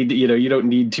don't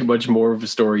need too much more of a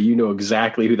story. You know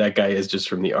exactly who that guy is just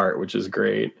from the art, which is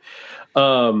great.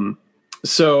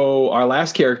 So our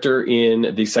last character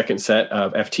in the second set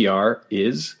of FTR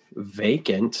is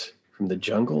Vacant from the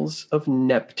jungles of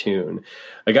Neptune,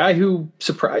 a guy who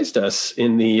surprised us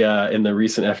in the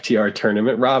recent FTR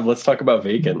tournament. Rob, let's talk about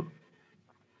Vacant.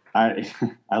 I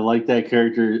like that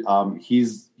character.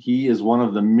 He is one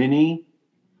of the many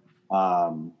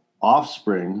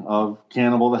offspring of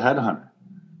Cannibal the Headhunter,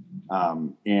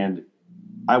 and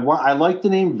I like the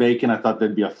name Vacant. I thought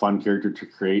that'd be a fun character to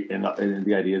create, and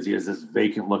the idea is he has this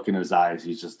vacant look in his eyes.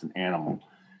 He's just an animal.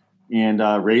 And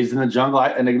raised in the jungle.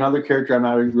 And another character, I'm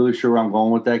not really sure where I'm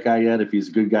going with that guy yet. If he's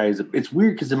a good guy, it's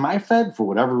weird because in my Fed, for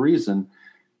whatever reason,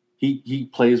 he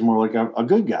plays more like a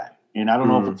good guy. And I don't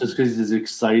know if it's just because he's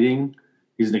exciting.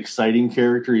 He's an exciting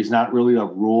character. He's not really a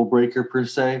rule breaker per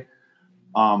se.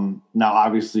 Now,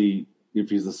 obviously, if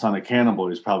he's the son of Cannibal,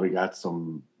 he's probably got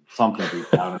something deep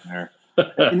down in there.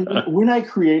 And when I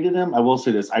created him, I will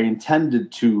say this: I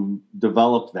intended to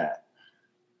develop that,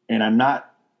 and I'm not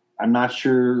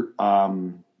sure.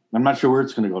 I'm not sure where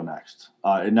it's going to go next.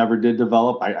 It never did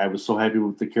develop. I was so happy with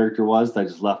what the character was that I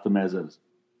just left him as is.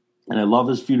 And I love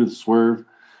his feud with Swerve.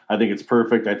 I think it's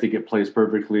perfect. I think it plays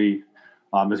perfectly.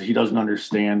 He doesn't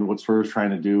understand what Swerve's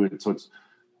trying to do, and so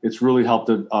it's really helped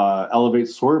to elevate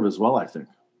Swerve as well, I think.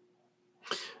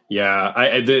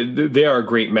 Yeah, they are a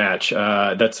great match.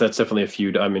 That's definitely a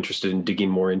feud I'm interested in digging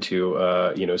more into.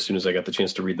 As soon as I got the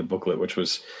chance to read the booklet, which I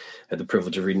had the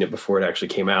privilege of reading it before it actually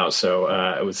came out. So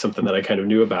it was something that I kind of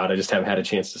knew about. I just haven't had a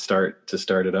chance to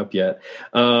start it up yet.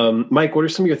 Mike, what are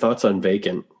some of your thoughts on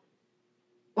Vacant?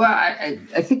 Well, I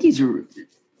think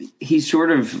he's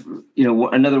sort of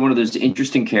another one of those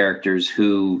interesting characters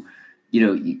who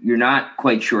you're not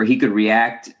quite sure. He could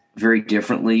react very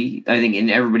differently. I think in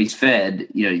everybody's Fed,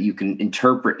 you can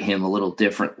interpret him a little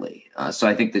differently. So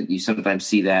I think that you sometimes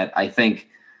see that. I think,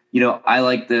 I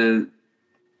like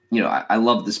I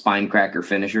love the spine cracker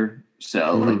finisher.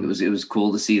 So like it was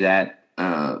cool to see that,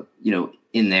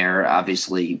 in there.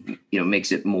 Obviously,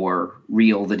 makes it more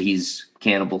real that he's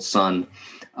Cannibal's son.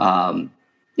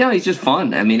 He's just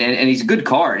fun. I mean, and he's a good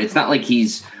card. It's not like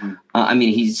he's,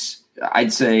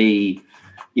 I'd say,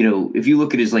 if you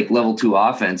look at his like level 2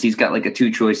 offense, he's got like a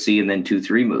 2-choice C and then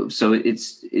 2-3 moves. So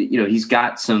he's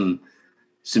got some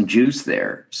juice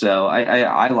there. So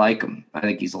I like him. I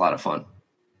think he's a lot of fun.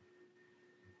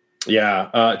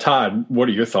 Yeah. Todd, what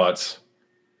are your thoughts?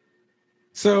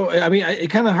 So, I mean, it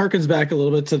kind of harkens back a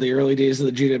little bit to the early days of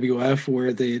the GWF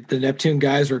where the Neptune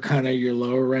guys were kind of your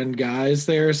lower end guys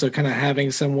there. So kind of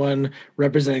having someone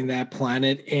representing that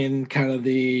planet in kind of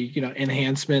the,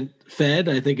 enhancement Fed,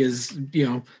 I think is,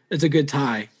 it's a good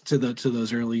tie to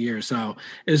those early years. So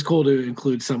it's cool to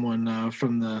include someone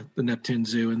from the Neptune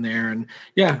Zoo in there. And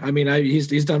yeah, I mean,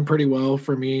 he's done pretty well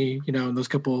for me, in those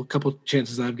couple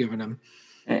chances I've given him.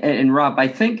 And Rob, I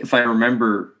think if I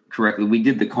remember correctly, we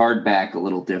did the card back a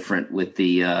little different with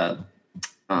the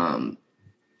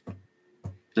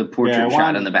portrait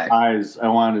shot on the back. Eyes. I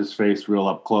wanted his face real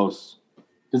up close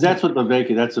because that's what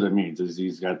that's what it means. Is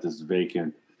he's got this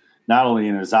vacant, not only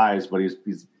in his eyes, but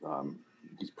he's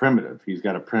primitive. He's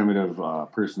got a primitive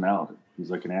personality. He's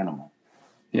like an animal.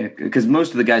 Yeah, because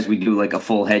most of the guys we do like a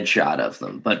full headshot of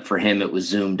them, but for him it was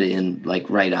zoomed in like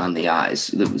right on the eyes.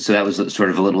 So that was sort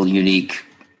of a little unique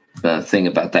thing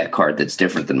about that card that's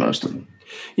different than most of them.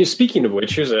 Yeah, speaking of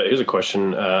which, here's a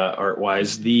question,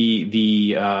 art-wise.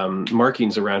 The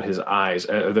markings around his eyes,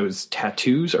 are those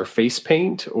tattoos or face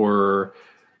paint or?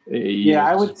 Yeah,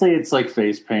 I would say it's like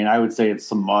face paint. I would say it's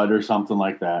some mud or something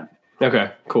like that.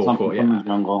 Okay, cool. Something from the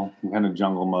jungle, kind of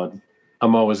jungle mud.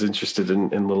 I'm always interested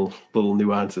in little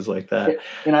nuances like that.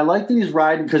 And I like that he's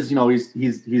riding because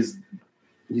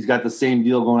he's got the same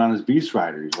deal going on as Beast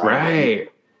Rider. Right.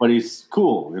 But he's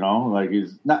cool, like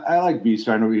he's not. I like Beast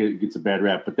Rider. I know he gets a bad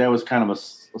rap, but that was kind of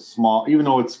a small, even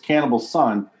though it's Cannibal's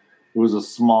son, it was a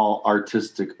small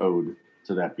artistic ode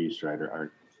to that Beast Rider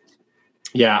art.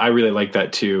 Yeah, I really like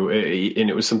that too, and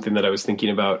it was something that I was thinking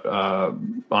about,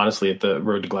 honestly, at the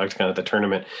Road to Galacticon at the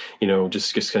tournament.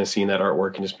 Just kind of seeing that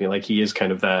artwork and just being like, he is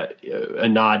kind of that a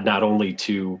nod not only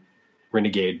to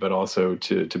Renegade but also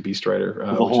to Beast Rider,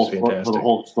 which is fantastic. For the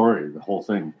whole story, the whole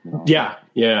thing. Yeah.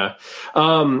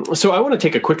 So I want to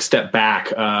take a quick step back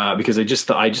because I just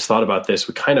thought about this.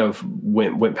 We kind of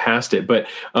went past it, but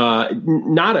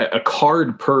not a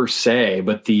card per se,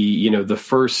 but the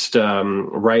first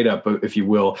write up, if you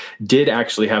will, did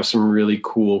actually have some really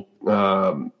cool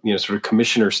sort of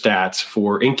commissioner stats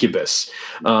for Incubus.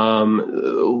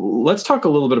 Let's talk a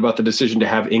little bit about the decision to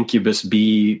have Incubus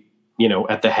be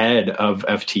at the head of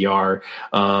FTR,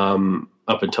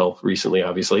 up until recently,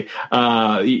 obviously,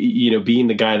 being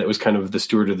the guy that was kind of the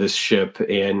steward of this ship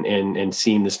and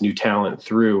seeing this new talent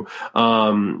through.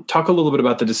 Talk a little bit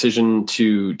about the decision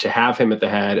to have him at the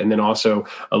head, and then also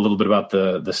a little bit about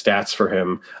the stats for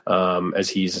him as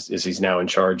he's now in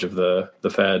charge of the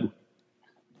Fed.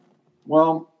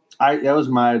 Well, that was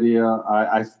my idea.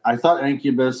 I thought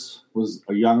Incubus was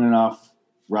a young enough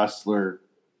wrestler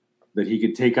that he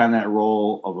could take on that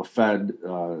role of a Fed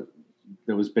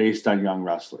that was based on young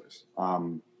wrestlers.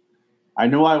 I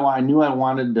knew I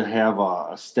wanted to have a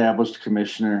established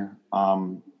commissioner,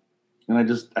 and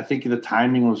I think the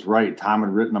timing was right. Tom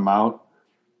had written them out.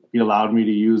 He allowed me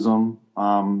to use them.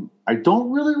 I don't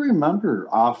really remember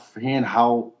offhand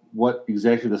what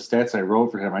exactly the stats I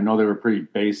wrote for him. I know they were pretty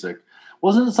basic.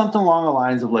 Wasn't it something along the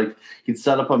lines of like he'd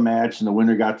set up a match and the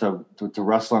winner got to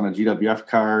wrestle on a GWF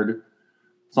card?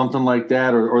 Something like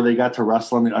that, or they got to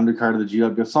wrestle on the undercard of the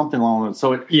GWF, something along those.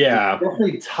 So it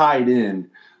definitely tied in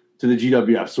to the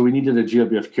GWF. So we needed a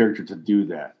GWF character to do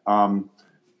that.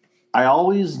 I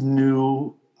always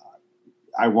knew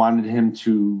I wanted him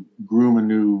to groom a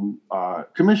new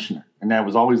commissioner, and that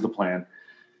was always the plan.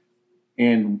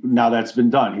 And now that's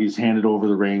been done. He's handed over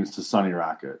the reins to Sonny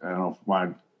Rocket. I don't know if I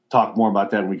want to talk more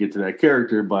about that when we get to that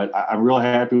character, but I'm real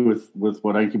happy with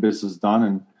what Incubus has done,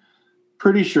 and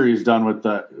pretty sure he's done with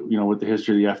the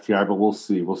history of the FTR, but we'll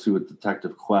see. We'll see what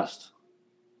Detective Quest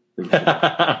thinks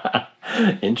about.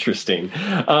 Interesting.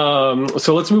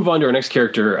 So let's move on to our next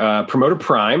character, Promoter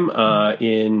Prime.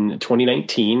 In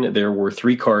 2019, there were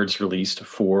 3 cards released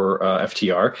for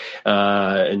FTR,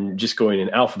 and just going in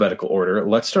alphabetical order.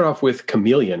 Let's start off with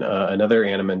Chameleon, another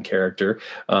Animan character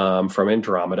from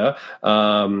Andromeda.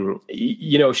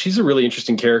 She's a really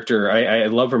interesting character. I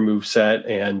love her moveset,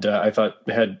 and I thought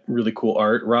it had really cool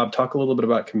art. Rob, talk a little bit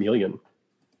about Chameleon.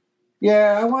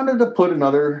 Yeah, I wanted to put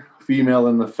another female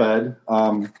in the Fed.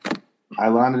 I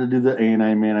wanted to do the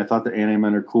ANI Man. I thought the ANI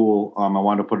Men are cool. I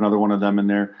wanted to put another one of them in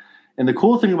there. And the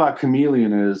cool thing about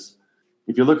Chameleon is,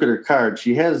 if you look at her card,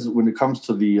 she has, when it comes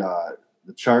to the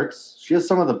charts, she has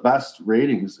some of the best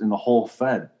ratings in the whole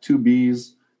Fed. 2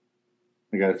 Bs.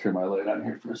 I got to turn my light on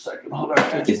here for a second. Hold on.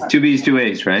 It's 2 Bs, 2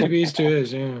 As, right? 2 Bs, 2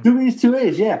 As, yeah. 2 Bs, 2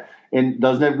 As, yeah. And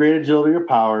doesn't have great agility or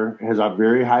power. Has a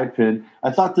very high pin.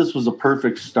 I thought this was a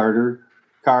perfect starter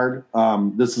card.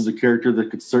 This is a character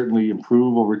that could certainly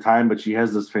improve over time, but she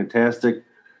has this fantastic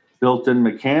built-in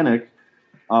mechanic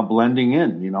blending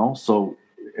in, So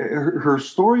her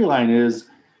storyline is,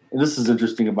 and this is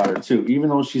interesting about her too, even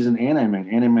though she's an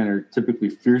Animan are typically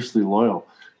fiercely loyal.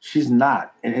 She's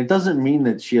not. And it doesn't mean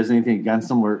that she has anything against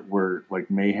them where like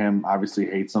Mayhem obviously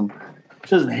hates them.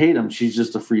 She doesn't hate them. She's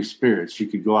just a free spirit. She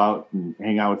could go out and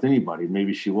hang out with anybody.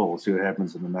 Maybe she will. We'll see what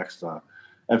happens in the next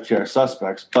FTR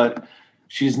Suspects. But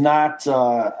she's not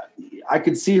I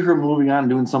could see her moving on and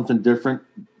doing something different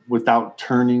without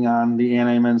turning on the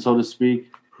anti-men, so to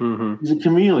speak. Mm-hmm. She's a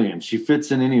chameleon. She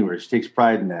fits in anywhere. She takes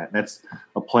pride in that. That's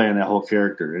a play on that whole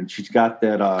character. And she's got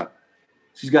that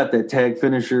tag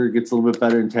finisher, gets a little bit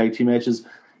better in tag team matches.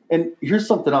 And here's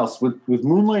something else. With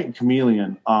Moonlight and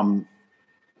Chameleon,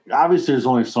 obviously there's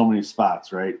only so many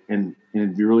spots, right? And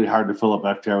it'd be really hard to fill up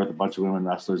FTR with a bunch of women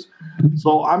wrestlers.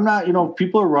 So I'm not,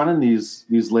 people are running these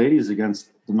ladies against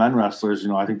the men wrestlers.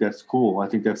 I think that's cool. I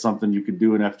think that's something you could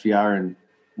do in FTR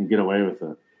and get away with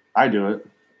it. I do it.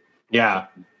 Yeah.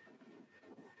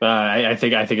 I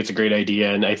think it's a great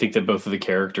idea, and I think that both of the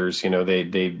characters,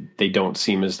 they don't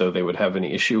seem as though they would have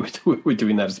any issue with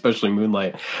doing that, especially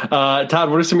Moonlight.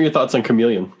 Todd, what are some of your thoughts on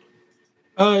Chameleon?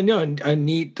 No, a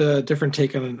neat different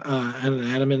take on an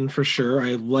Animan for sure.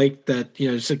 I like that,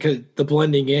 just the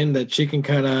blending in, that she can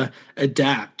kind of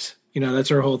adapt. That's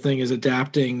her whole thing, is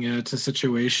adapting to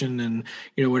situation, and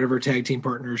whatever tag team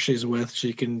partner she's with,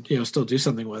 she can still do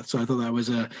something with. So I thought that was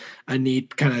a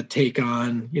neat kind of take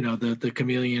on the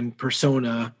chameleon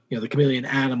persona, the chameleon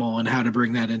animal, and how to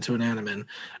bring that into an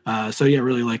Animan. So yeah,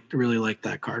 really like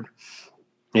that card.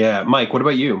 Yeah, Mike, what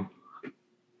about you?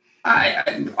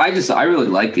 I really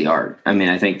like the art. I mean,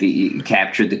 I think that you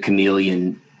captured the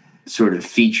chameleon sort of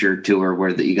feature to her,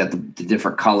 where you got the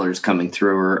different colors coming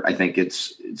through her. I think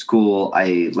it's cool.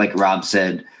 Like Rob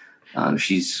said,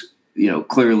 she's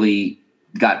clearly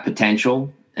got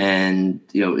potential, and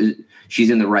she's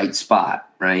in the right spot,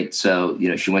 right? So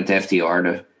she went to FTR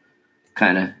to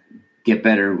kind of get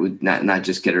better, with not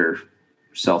just get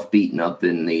herself beaten up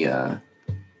in the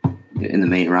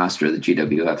main roster of the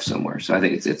GWF somewhere. So I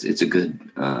think it's a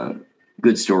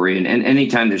good story, and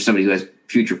anytime there's somebody who has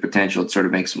future potential, it sort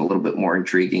of makes them a little bit more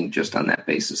intriguing just on that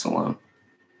basis alone.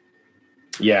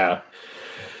 Yeah.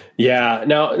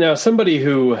 Now somebody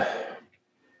who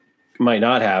might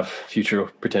not have future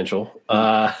potential,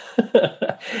 and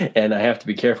I have to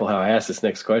be careful how I ask this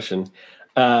next question.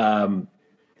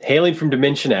 Hailing from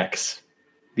Dimension X,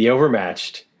 the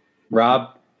Overmatched,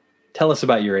 Rob, tell us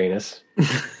about Uranus.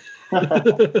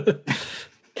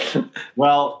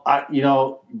 Well,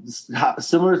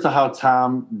 similar to how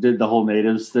Tom did the whole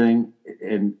natives thing,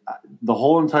 and the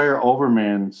whole entire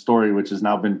Overman story, which has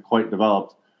now been quite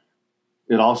developed,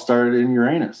 it all started in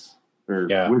Uranus,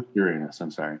 with Uranus.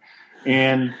 I'm sorry.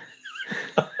 And,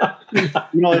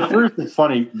 at first it's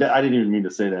funny that I didn't even mean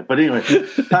to say that. But anyway,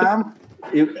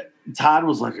 Todd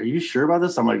was like, "Are you sure about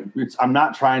this?" I'm like, "I'm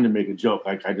not trying to make a joke.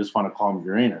 Like, I just want to call him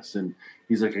Uranus." And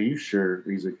he's like, "Are you sure?"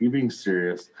 He's like, "You being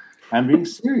serious?" I'm being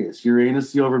serious.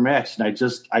 Uranus the Overmatched.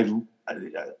 And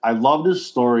I love this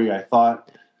story. I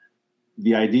thought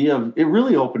the idea of it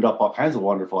really opened up all kinds of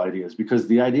wonderful ideas, because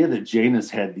the idea that Janus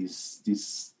had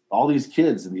all these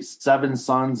kids and these 7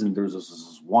 sons, and there's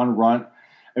this one runt.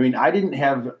 I mean, I didn't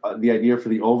have the idea for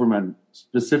the Overmen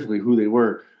specifically who they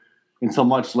were until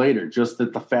much later. Just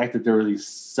that the fact that there were these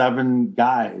 7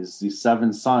 guys, these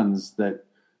 7 sons that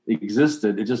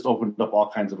existed, it just opened up all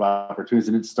kinds of opportunities,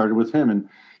 and it started with him. And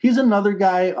he's another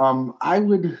guy.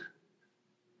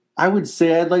 I would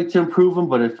say I'd like to improve him,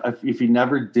 but if he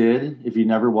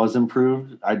never was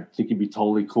improved, I think he'd be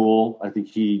totally cool. I think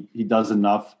he does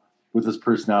enough with his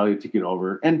personality to get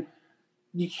over. And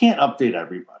you can't update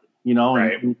everybody,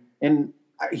 Right. And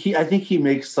I think he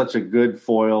makes such a good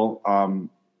foil.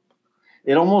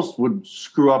 It almost would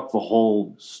screw up the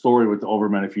whole story with the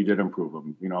Overmen if you did improve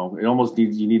him. It almost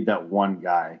you need that one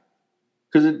guy,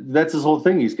 because that's his whole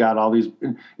thing. He's got all these.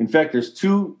 In fact, there's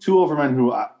two Overmen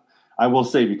who I will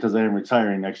say, because I am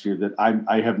retiring next year, that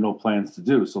I have no plans to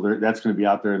do. So that's going to be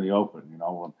out there in the open.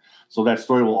 So that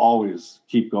story will always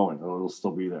keep going. It'll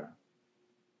still be there.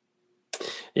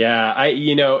 Yeah,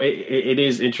 it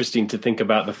is interesting to think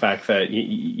about the fact that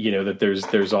that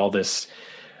there's all this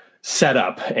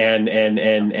setup and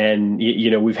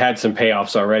we've had some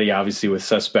payoffs already, obviously, with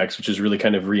Suspects, which has really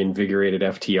kind of reinvigorated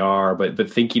FTR, but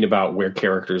thinking about where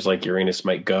characters like Uranus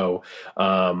might go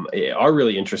are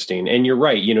really interesting. And you're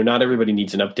right, not everybody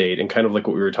needs an update, and kind of like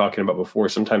what we were talking about before,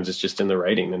 sometimes it's just in the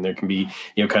writing, and there can be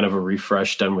kind of a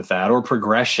refresh done with that, or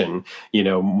progression,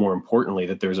 more importantly,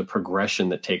 that there's a progression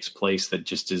that takes place that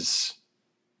just is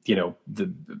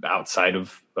the outside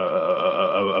of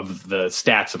the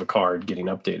stats of a card getting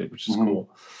updated, which is cool.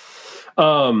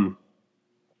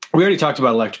 We already talked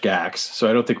about Electric Axe, so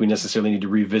I don't think we necessarily need to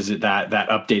revisit that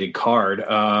updated card.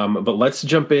 But let's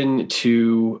jump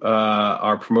into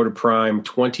our Promoter Prime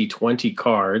 2020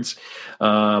 cards.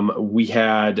 We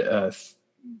had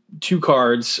 2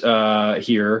 cards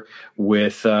here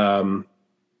with Sonny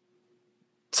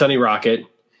Rocket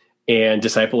and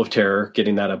Disciple of Terror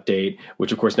getting that update,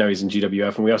 which of course now he's in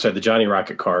GWF. And we also had the Johnny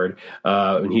Rocket card,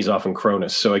 and he's off in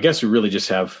Cronus. So I guess we really just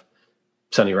have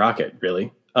Sonny Rocket,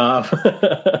 really.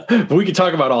 But we could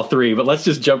talk about all 3, but let's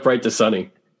just jump right to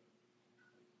Sonny.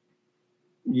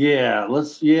 Yeah,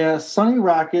 Sonny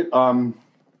Rocket.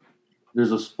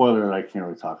 There's a spoiler that I can't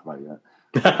really talk about yet.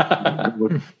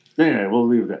 Anyway, we'll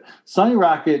leave that. Sonny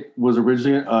Rocket was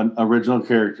originally an original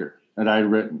character that I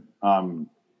had written.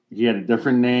 He had a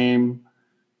different name,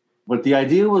 but the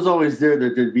idea was always there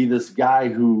that there'd be this guy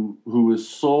who was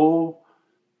so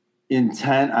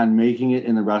intent on making it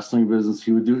in the wrestling business.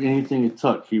 He would do anything it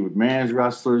took. He would manage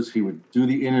wrestlers. He would do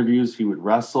the interviews. He would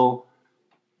wrestle,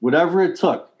 whatever it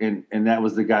took. And that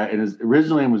was the guy. And his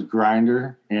original name was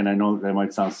Grinder. And I know that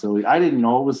might sound silly. I didn't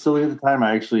know it was silly at the time.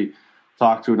 I actually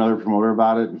talked to another promoter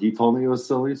about it, and he told me it was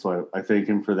silly. So I thank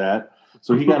him for that.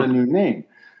 So he got a new name.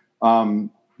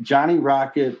 Johnny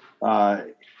Rocket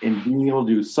and being able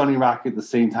to do Sonny Rocket at the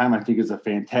same time, I think is a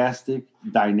fantastic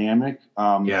dynamic.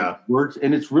 It works,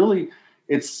 and it's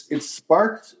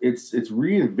sparked, it's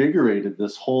reinvigorated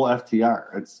this whole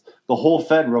FTR. It's the whole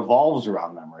Fed revolves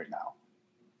around them right now.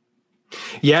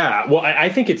 Yeah, well, I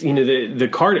think it's, the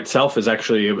card itself is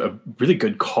actually a really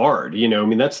good card. I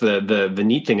mean, that's the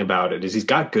neat thing about it is he's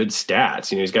got good stats.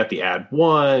 He's got the add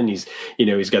one. He's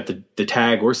got the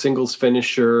tag or singles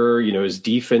finisher. His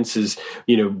defense is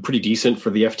pretty decent for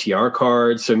the FTR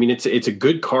card. So I mean, it's a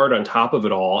good card on top of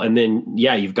it all. And then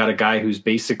you've got a guy who's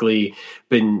basically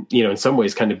been in some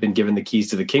ways kind of been given the keys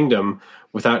to the kingdom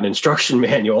without an instruction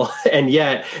manual, and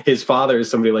yet his father is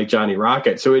somebody like Johnny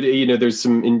Rocket. So there's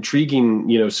some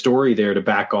intriguing story there to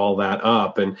back all that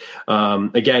up. And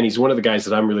again, he's one of the guys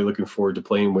that I'm really looking forward to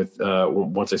playing with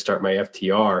once I start my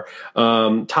FTR.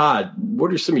 Todd,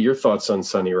 what are some of your thoughts on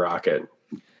Sonny Rocket?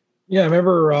 Yeah, I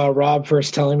remember Rob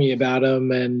first telling me about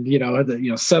him, and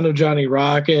son of Johnny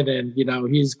Rocket, and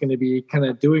he's going to be kind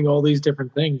of doing all these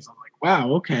different things. I'm like,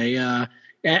 wow, okay.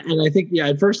 And I think,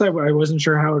 at first I wasn't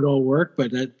sure how it all worked, but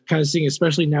kind of seeing,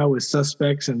 especially now with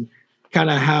Suspects and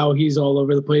kind of how he's all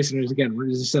over the place. And again,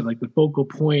 as I said, like the focal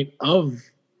point of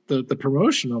the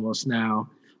promotion almost now.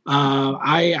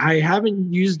 I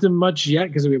haven't used him much yet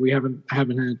because we haven't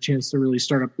had a chance to really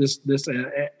start up this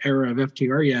era of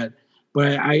FTR yet.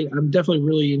 But I'm definitely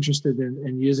really interested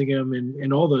in using him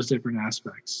in all those different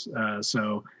aspects.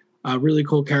 So really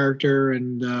cool character.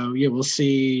 And we'll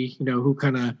see, who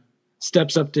kind of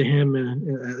steps up to him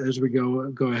as we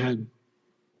go ahead.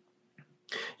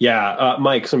 Yeah.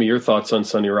 Mike, some of your thoughts on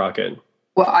Sonny Rocket?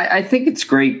 Well, I think it's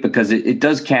great because it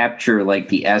does capture like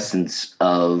the essence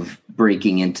of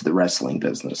breaking into the wrestling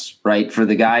business, right? For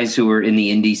the guys who are in the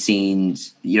indie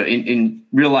scenes, in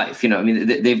real life, I mean,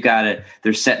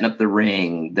 they're setting up the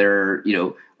ring. They're,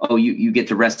 you get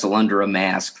to wrestle under a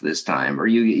mask this time, or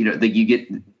you get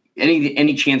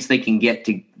any chance they can get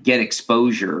to get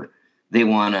exposure they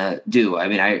want to do. I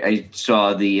mean, I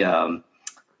saw the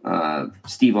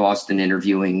Steve Austin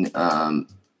interviewing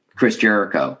Chris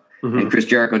Jericho, and Chris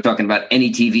Jericho talking about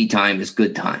any TV time is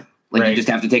good time. Like you just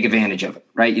have to take advantage of it,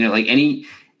 right? Like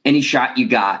any shot you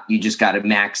got, you just got to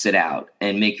max it out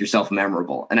and make yourself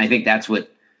memorable. And I think that's what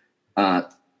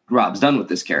Rob's done with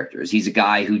this character. Is he's a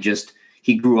guy who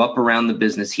he grew up around the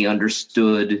business. He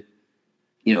understood,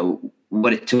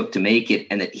 what it took to make it,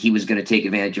 and that he was going to take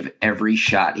advantage of every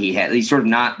shot he had. He's sort of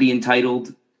not the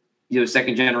entitled,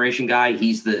 second generation guy.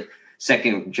 He's the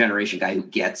second generation guy who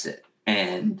gets it.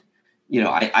 And,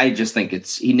 I just think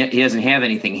he doesn't have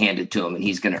anything handed to him, and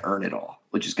he's going to earn it all,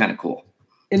 which is kind of cool.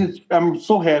 And I'm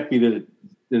so happy that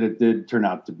it did turn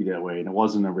out to be that way. And it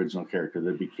wasn't an original character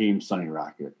that became Sonny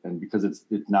Rocket. And because it's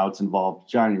involved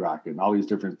Johnny Rocket and all these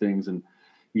different things. And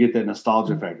you get that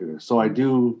nostalgia factor there. So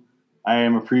I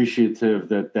am appreciative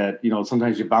that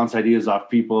sometimes you bounce ideas off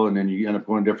people and then you end up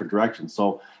going different directions.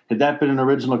 So had that been an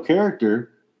original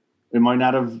character, it might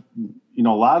not have, a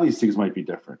lot of these things might be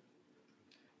different.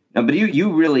 No, but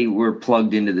you really were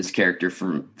plugged into this character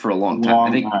for a long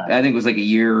time. I think it was like a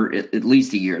year, at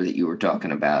least a year, that you were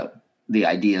talking about the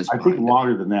ideas. I think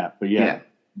longer than that, but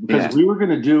because we were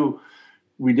going to do,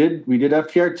 we did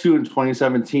FTR 2 in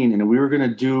 2017, and we were going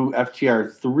to do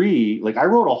FTR 3. Like I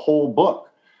wrote a whole book.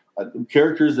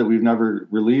 Characters that we've never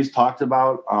released, talked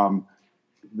about.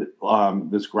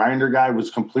 This Grinder guy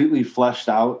was completely fleshed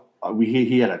out.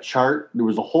 He had a chart. There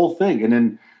was a whole thing. And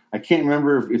then I can't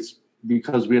remember if it's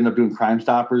because we ended up doing Crime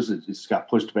Stoppers. It just got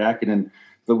pushed back. And then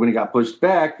when it got pushed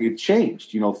back, it changed.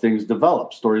 Things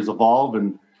develop, stories evolve,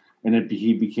 and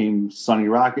he became Sonny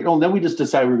Rocket. Oh, and then we just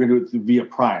decided we were going to do it via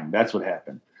Prime. That's what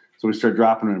happened. So we started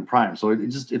dropping it in Prime. So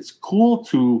it's cool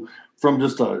from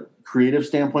just a creative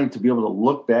standpoint, to be able to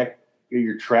look back at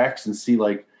your tracks and see,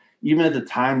 like, even at the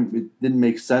time, it didn't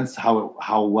make sense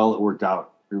how well it worked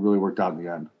out. It really worked out in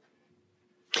the end.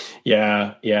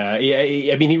 Yeah.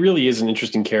 I mean, he really is an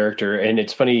interesting character, and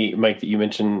it's funny, Mike, that you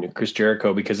mentioned Chris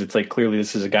Jericho, because it's like clearly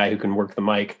this is a guy who can work the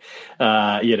mic,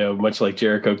 much like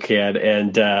Jericho can,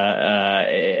 and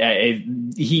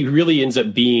he really ends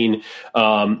up being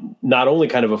not only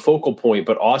kind of a focal point,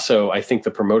 but also I think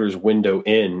the promoter's window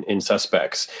in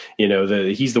Suspects.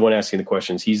 He's the one asking the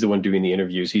questions, he's the one doing the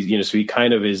interviews. So he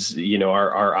kind of is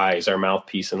our eyes, our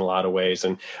mouthpiece in a lot of ways,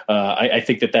 and I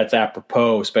think that's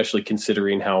apropos, especially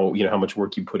considering how much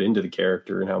work you put into the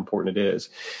character and how important it is.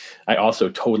 I also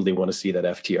totally want to see that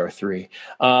FTR3.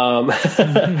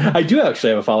 I do actually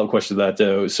have a follow-up question to that,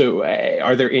 though. So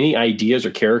are there any ideas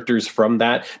or characters from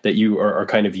that you are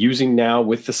kind of using now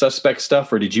with the Suspect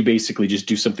stuff, or did you basically just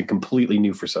do something completely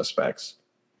new for Suspects?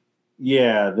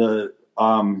 Yeah, the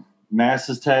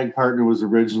Mass's tag partner was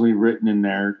originally written in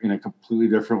there in a completely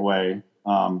different way.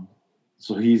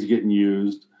 So he's getting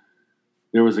used.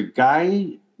 There was a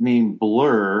guy named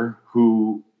Blur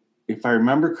who, if I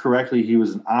remember correctly, he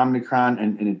was an Omnicron,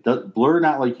 and it does Blur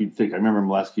not like you'd think. I remember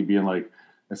Molesky being like,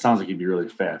 "It sounds like he'd be really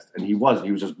fast," and he wasn't.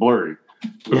 He was just blurry.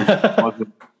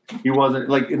 He wasn't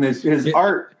like in his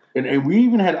art, and we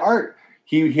even had art.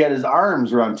 He had his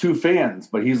arms around two fans,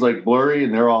 but he's like blurry,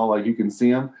 and they're all like you can see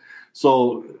him.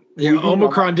 So yeah,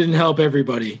 Omicron didn't help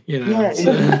everybody. Yeah, he's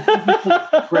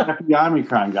a crappy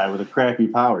Omicron guy with a crappy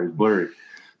power. He's blurry.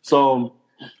 So.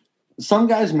 Some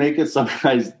guys make it. Some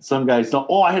guys don't.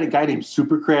 Oh, I had a guy named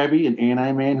Super Krabby, an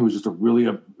Anti-Man, who was just a really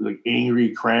angry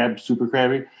crab, Super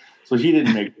Krabby. So he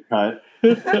didn't make the cut. He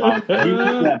was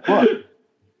in that book.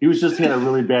 He had a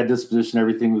really bad disposition.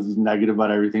 Everything was negative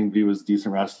about everything. But he was a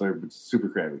decent wrestler, but Super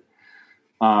Krabby.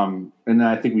 And then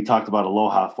I think we talked about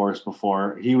Aloha Force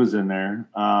before. He was in there.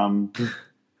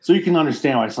 So you can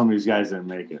understand why some of these guys didn't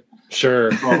make it.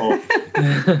 Sure.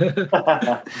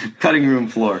 Cutting room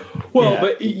floor. Well,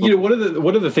 yeah. But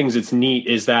one of the things that's neat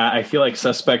is that I feel like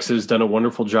Suspects has done a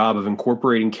wonderful job of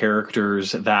incorporating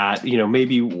characters that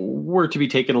maybe were to be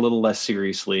taken a little less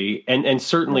seriously, and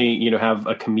certainly have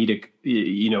a comedic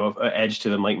edge to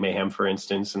them, like Mayhem, for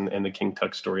instance, and the King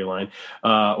Tux storyline,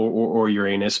 or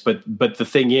Uranus. But the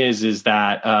thing is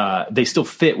that they still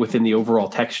fit within the overall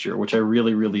texture, which I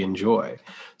really, really enjoy.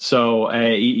 So,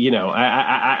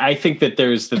 I think that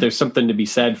there's something to be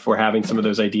said for having some of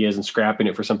those ideas and scrapping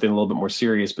it for something a little bit more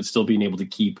serious, but still being able to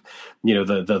keep,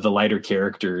 the lighter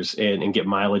characters and get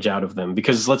mileage out of them.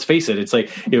 Because let's face it, it's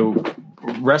like,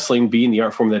 wrestling being the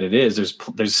art form that it is,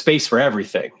 there's space for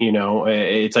everything.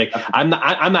 It's like I'm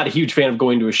not a huge fan of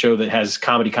going to a show that has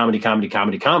comedy,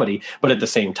 but at the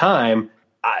same time,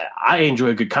 I enjoy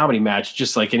a good comedy match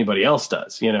just like anybody else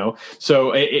does,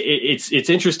 So it's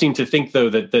interesting to think though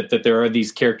that there are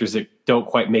these characters that don't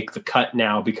quite make the cut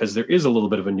now because there is a little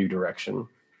bit of a new direction.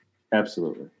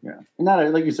 Absolutely, yeah.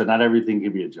 Not like you said, not everything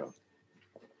can be a joke.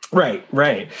 Right.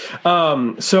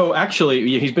 So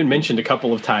actually, he's been mentioned a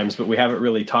couple of times, but we haven't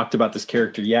really talked about this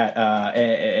character yet.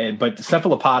 But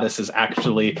Cephalopotis is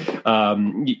actually,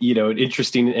 an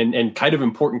interesting and kind of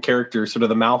important character, sort of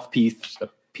the mouthpiece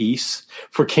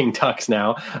for King Tux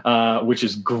now, which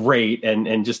is great,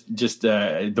 and just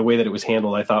the way that it was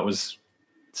handled, I thought was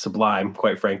sublime,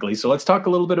 quite frankly. So let's talk a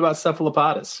little bit about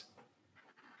Cephalopotis.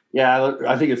 Yeah,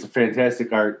 I think it's a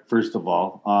fantastic art, first of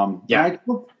all. I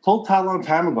told Todd a long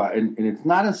time ago, and it's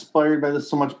not inspired by this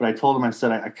so much, but I told him, I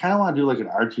said, I kind of want to do like an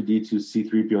R2-D2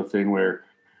 C-3PO thing where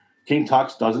King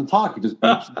Tux doesn't talk. He just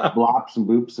beeps, blops and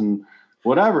boops and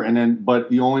whatever. But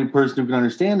the only person who can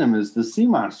understand him is the sea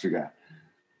monster guy.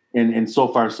 And so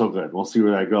far, so good. We'll see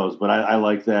where that goes. But I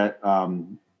like that.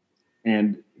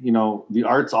 And, the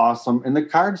art's awesome. And the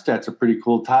card stats are pretty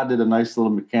cool. Todd did a nice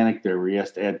little mechanic there where he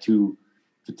has to add 2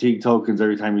 fatigue tokens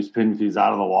every time he's pinned if he's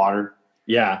out of the water.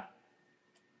 Yeah.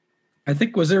 I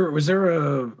think was there a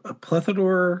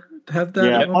Plethador have that?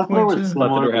 Yeah,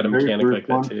 Plethador had a mechanic like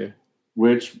that too.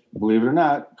 Which, believe it or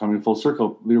not, coming full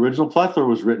circle, the original Plethador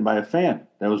was written by a fan.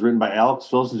 That was written by Alex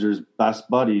Filsinger's best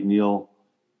buddy, Neil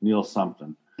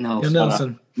something.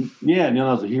 Nelson. Neil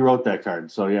Nelson. He wrote that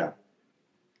card. So yeah.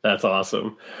 That's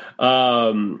awesome.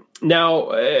 Now,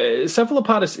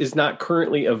 Cephalopotis is not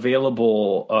currently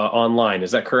available online.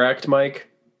 Is that correct, Mike?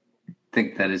 I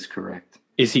think that is correct.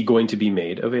 Is he going to be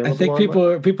made available? I think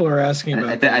people are asking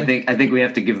about. I think we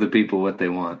have to give the people what they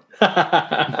want.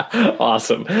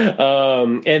 Awesome.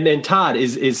 And then Todd,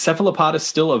 is Cephalopotis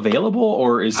still available,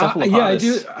 or is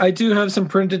Cephalopotis? Yeah, I do have some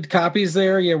printed copies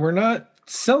there. Yeah, we're not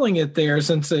selling it there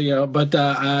since but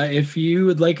if you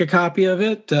would like a copy of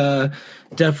it,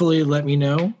 definitely let me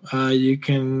know. You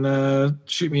can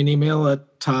shoot me an email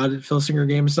at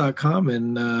todd@filsingergames.com,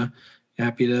 and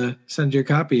happy to send you a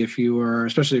copy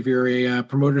especially if you're a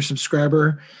promoter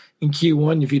subscriber in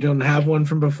Q1. If you don't have one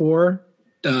from before,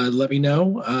 let me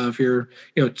know. If you're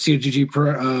COGG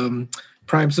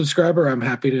Prime subscriber, I'm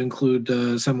happy to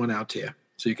include someone out to you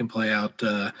so you can play out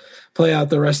the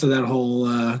rest of that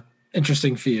whole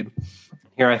interesting feud.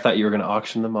 Here, I thought you were going to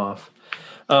auction them off.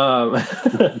 No,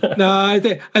 I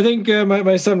think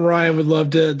my son Ryan would love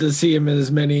to see him in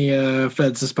as many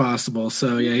feds as possible.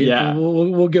 So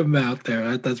we'll give him out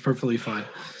there. That's perfectly fine.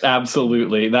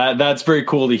 Absolutely, that's very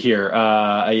cool to hear.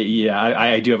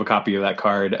 I do have a copy of that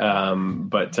card,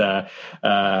 but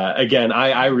again,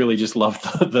 I really just love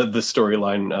the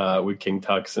storyline with King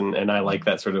Tux, and I like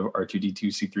that sort of R2D2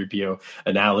 C3PO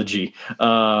analogy.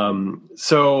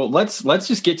 So let's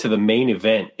just get to the main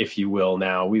event, if you will.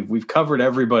 Now we've covered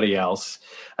everybody else.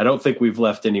 I don't think we've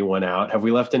left anyone out. Have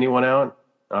we left anyone out?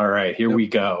 All right, here we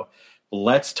go.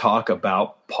 Let's talk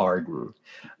about Pardon.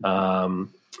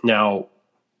 Now,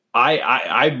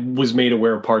 I was made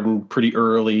aware of Pardon pretty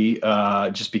early,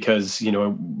 just because, I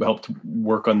helped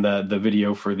work on the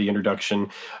video for the introduction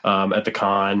at the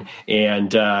con.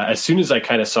 And as soon as I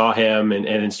kind of saw him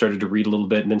and started to read a little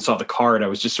bit and then saw the card, I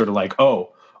was just sort of like,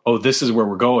 oh, this is where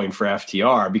we're going for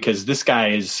FTR, because this guy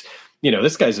is,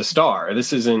 this guy's a star.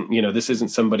 This isn't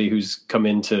somebody who's come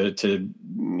in to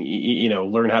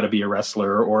learn how to be a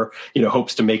wrestler or,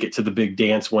 hopes to make it to the big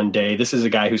dance one day. This is a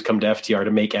guy who's come to FTR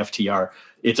to make FTR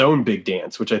its own big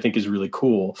dance, which I think is really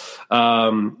cool.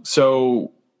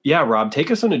 So yeah, Rob, take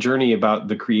us on a journey about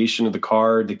the creation of the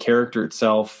card, the character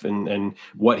itself, and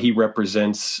what he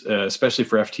represents, especially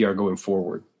for FTR going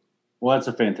forward. Well, that's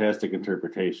a fantastic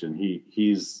interpretation.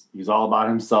 He's all about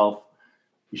himself.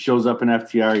 He shows up in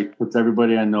FTR. He puts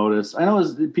everybody on notice. I know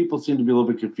people seem to be a little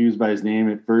bit confused by his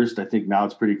name at first. I think now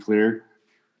it's pretty clear.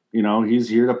 He's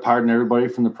here to pardon everybody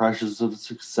from the pressures of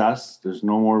success. There's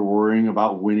no more worrying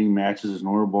about winning matches. There's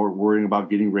no more worrying about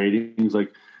getting ratings.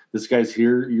 Like, this guy's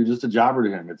here. You're just a jobber to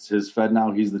him. It's his Fed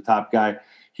now. He's the top guy.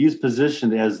 He's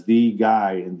positioned as the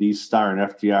guy and the star in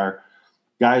FTR.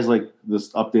 Guys like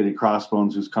this updated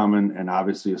Crossbones who's coming, and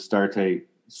obviously Astarte,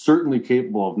 certainly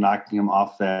capable of knocking him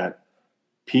off that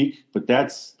peak, but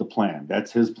that's the plan.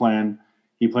 That's his plan.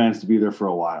 He plans to be there for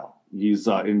a while. He's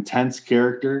an intense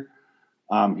character.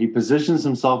 He positions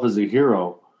himself as a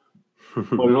hero,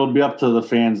 but it'll be up to the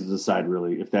fans to decide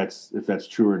really if that's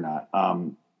true or not.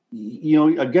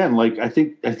 Again, like I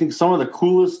think some of the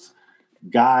coolest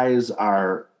guys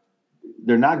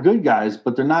they're not good guys,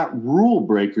 but they're not rule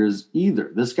breakers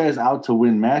either. This guy's out to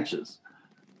win matches.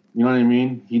 You know what I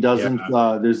mean? He doesn't.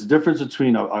 Yeah. There's a difference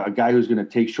between a guy who's going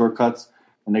to take shortcuts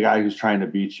and the guy who's trying to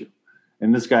beat you.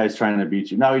 And this guy is trying to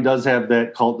beat you. Now he does have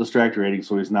that cult distractor rating,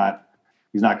 so he's not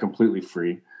completely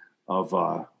free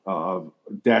of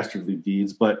dastardly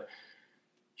deeds, but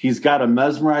he's got a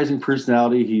mesmerizing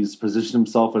personality. He's positioned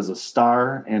himself as a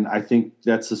star, and I think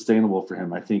that's sustainable for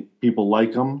him. I think people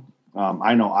like him.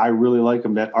 I know I really like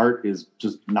him. That art is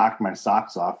just knocked my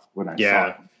socks off when I saw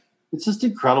it. It's just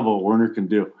incredible what Werner can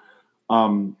do.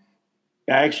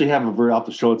 I actually have I'll have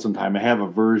to show it sometime. I have a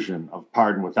version of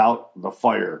Pardon without the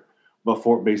fire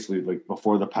before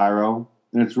the pyro.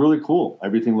 And it's really cool.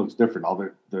 Everything looks different. All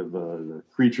the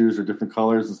creatures are different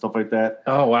colors and stuff like that.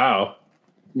 Oh, wow.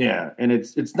 Yeah, and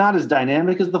it's not as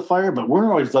dynamic as the fire, but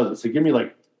Werner always does it. So give me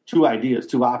like two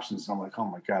options. And I'm like, oh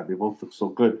my God, they both look so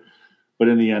good. But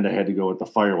in the end, I had to go with the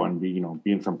fire one,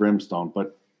 being from Brimstone.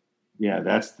 But yeah,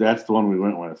 that's the one we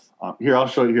went with. Here, I'll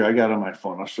show you. Here, I got it on my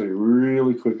phone. I'll show you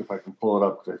really quick if I can pull it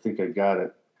up because I think I got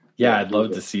it. Yeah, I'd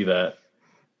love to see that.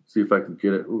 See if I can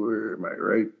get it. Where am I?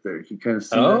 Right there. You can kind of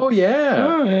see. Oh, that. Yeah.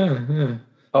 Oh, yeah.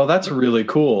 Oh, that's really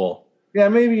cool. Yeah,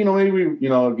 maybe we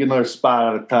get another spot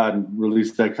out of Todd and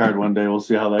release that card one day. We'll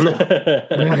see how that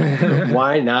goes.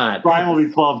 Why not? Brian will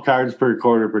be 12 cards per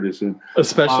quarter pretty soon. A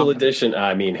special edition.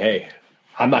 I mean, hey,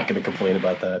 I'm not going to complain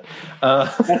about that.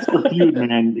 That's the feud,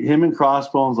 man. Him and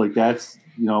Crossbones, like that's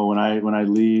when I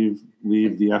leave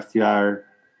the FTR.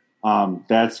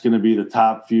 That's going to be the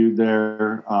top feud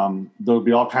there. There'll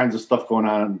be all kinds of stuff going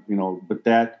on, but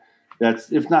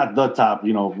that's, if not the top,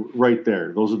 right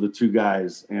there. Those are the two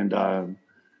guys, and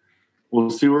we'll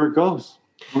see where it goes.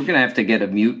 We're going to have to get a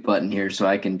mute button here so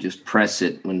I can just press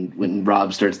it when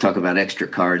Rob starts talking about extra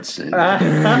cards. What?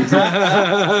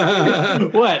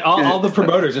 All the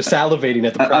promoters are salivating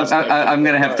at the prospect. I'm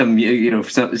going to have to, I'm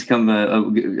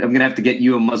going to have to get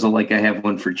you a muzzle like I have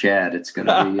one for Chad. It's going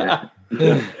to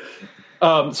be...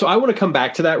 So I want to come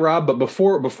back to that, Rob. But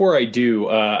before I do,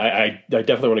 I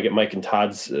definitely want to get Mike and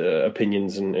Todd's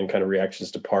opinions and kind of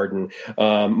reactions to Pardon.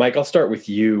 Mike, I'll start with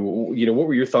you. You know, what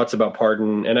were your thoughts about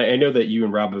Pardon? And I know that you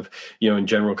and Rob have, you know, in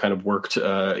general, kind of worked,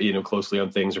 closely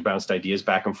on things or bounced ideas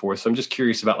back and forth. So I'm just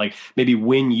curious about like maybe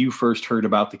when you first heard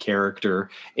about the character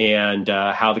and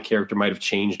how the character might have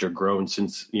changed or grown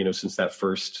since that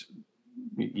first.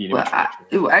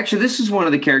 Actually, this is one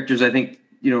of the characters I think.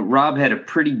 You know, Rob had a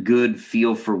pretty good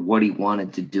feel for what he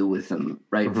wanted to do with him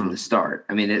right from the start.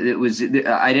 I mean,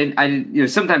 I didn't, you know,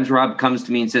 sometimes Rob comes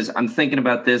to me and says, I'm thinking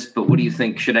about this, but what do you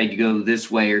think? Should I go this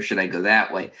way or should I go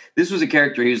that way? This was a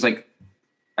character. He was like,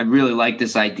 I really like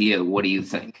this idea. What do you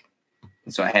think?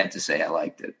 And so I had to say I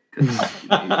liked it because he'd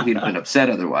have been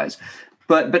upset otherwise.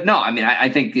 But no, I mean, I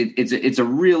think it's a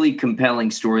really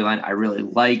compelling storyline. I really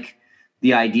like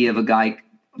the idea of a guy,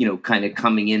 you know, kind of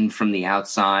coming in from the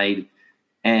outside.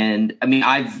 And I mean,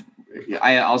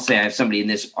 I'll say I have somebody in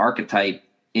this archetype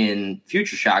in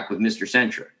Future Shock with Mr.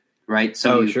 Centra, right?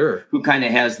 So who kind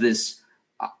of has this,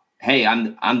 hey,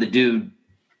 I'm the dude.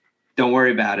 Don't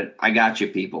worry about it. I got you,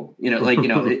 people. You know, like, you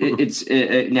know,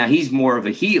 now he's more of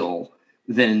a heel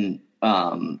than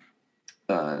Pardon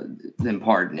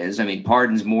is. I mean,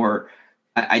 Pardon's more,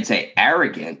 I'd say,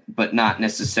 arrogant, but not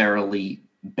necessarily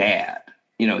bad.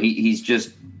 You know, he's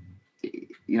just,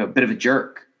 you know, a bit of a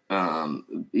jerk.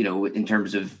 You know, in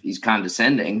terms of he's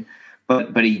condescending,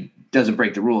 but he doesn't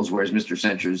break the rules. Whereas Mr.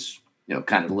 Centra's, you know,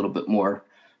 kind of a little bit more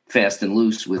fast and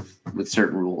loose with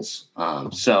certain rules.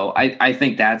 So I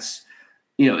think that's,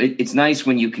 you know, it's nice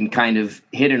when you can kind of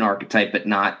hit an archetype, but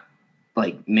not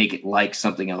like make it like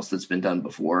something else that's been done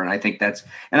before. And I think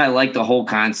and I like the whole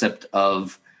concept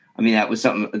of, I mean, that was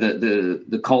something,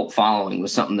 the cult following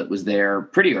was something that was there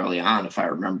pretty early on, if I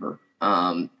remember.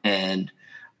 And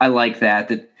I like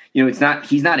that, you know,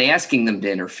 he's not asking them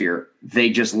to interfere. They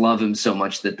just love him so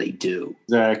much that they do.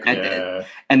 Exactly.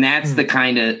 And that's the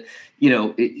kind of, you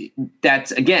know,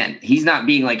 that's, again, he's not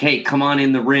being like, hey, come on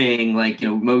in the ring, like, you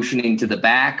know, motioning to the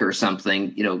back or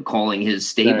something, you know, calling his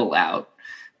stable out.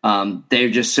 They're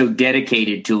just so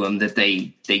dedicated to him that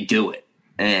they do it.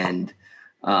 And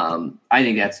I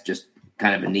think that's just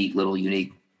kind of a neat little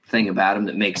unique thing about him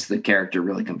that makes the character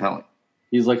really compelling.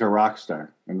 He's like a rock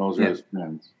star, and those are his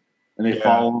friends. And they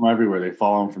follow him everywhere. They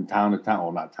follow him from town to town.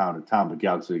 Well, not town to town, but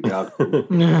galaxy to galaxy.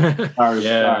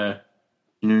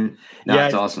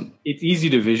 It's awesome. It's easy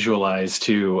to visualize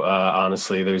too.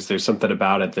 Honestly, there's something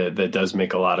about it that does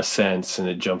make a lot of sense, and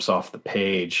it jumps off the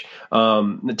page.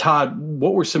 Todd,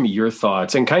 what were some of your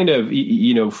thoughts, and kind of,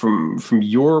 you know, from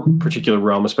your particular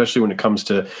realm, especially when it comes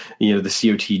to, you know, the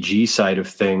COTG side of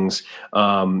things?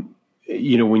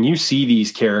 You know, when you see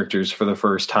these characters for the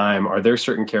first time, are there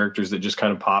certain characters that just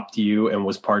kind of pop to you, and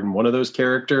was Pardon one of those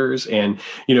characters? And,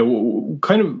 you know,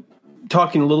 kind of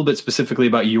talking a little bit specifically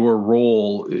about your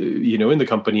role, you know, in the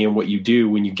company and what you do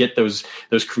when you get those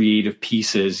creative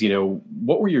pieces, you know,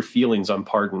 what were your feelings on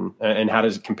Pardon, and how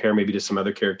does it compare maybe to some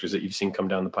other characters that you've seen come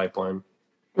down the pipeline?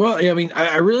 Well, yeah, I mean,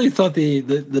 I really thought the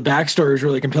backstory was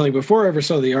really compelling. Before I ever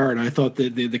saw the art, I thought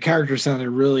that the character sounded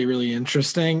really, really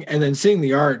interesting. And then seeing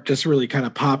the art just really kind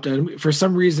of popped. And for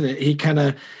some reason, he kind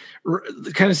of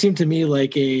seemed to me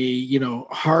like a, you know,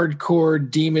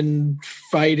 hardcore demon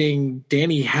fighting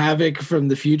Danny Havoc from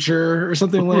the future or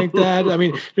something like that. I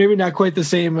mean, maybe not quite the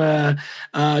same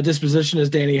disposition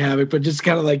as Danny Havoc, but just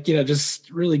kind of like, you know,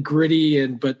 just really gritty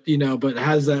but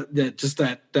has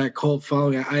that cult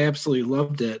following. I absolutely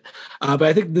loved it. But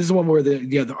I think this is one where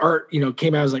the art, you know,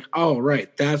 came out. I was like, oh, right.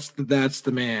 That's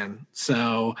the man.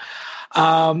 So,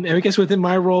 and I guess within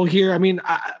my role here, I mean,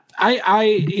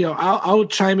 I'll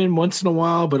chime in once in a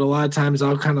while, but a lot of times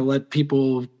I'll kind of let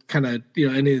people kind of, you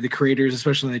know, any of the creators,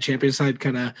 especially on the champion side,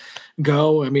 kind of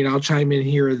go. I mean, I'll chime in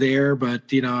here or there,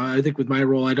 but, you know, I think with my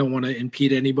role, I don't want to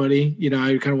impede anybody. You know,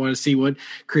 I kind of want to see what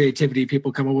creativity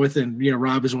people come up with. And, you know,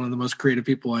 Rob is one of the most creative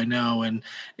people I know. And,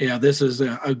 you know, this is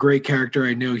a great character.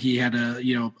 I know he had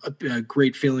a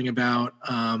great feeling about,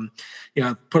 you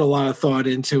know, put a lot of thought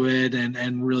into it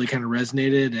and really kind of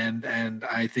resonated. And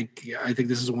I think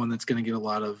this is one that's going to get a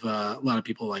lot of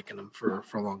people liking him for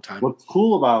a long time. What's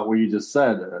cool about what you just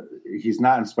said, he's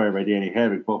not inspired by Danny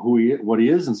Havoc, but what he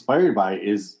is inspired by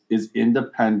is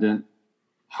independent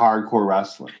hardcore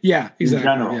wrestling. Yeah,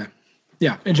 exactly. In general.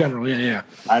 Yeah, in general. Yeah.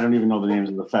 I don't even know the names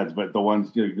of the feds, but the ones,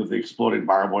 you know, the exploding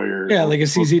barbed wire. Yeah, like a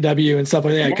CZW and stuff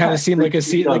like that. It kind of seemed like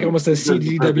almost a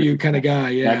CZW kind of guy.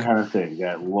 Yeah, that kind of thing.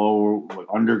 That low,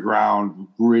 underground,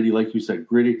 gritty, like you said,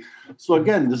 gritty. So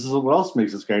again, this is what else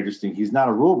makes this guy interesting. He's not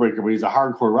a rule breaker, but he's a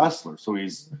hardcore wrestler. So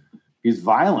he's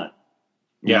violent.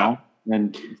 You know?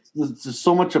 And there's just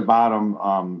so much about him.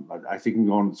 I think can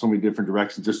go in so many different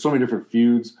directions. There's so many different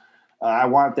feuds. I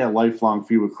want that lifelong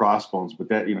feud with Crossbones, but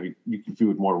that, you can feud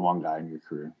with more than one guy in your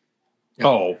career.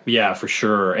 Oh yeah, for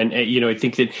sure. And I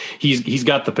think that he's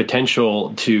got the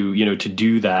potential to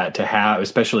do that, to have,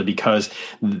 especially because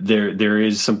there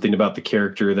is something about the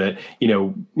character that,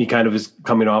 he kind of is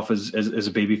coming off as a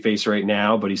baby face right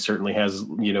now, but he certainly has,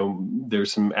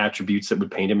 there's some attributes that would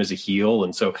paint him as a heel.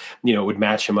 And so, it would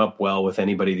match him up well with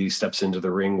anybody that he steps into the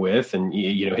ring with. And,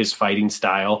 his fighting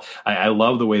style, I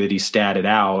love the way that he statted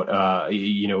out,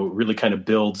 really kind of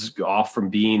builds off from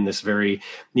being this very,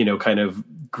 kind of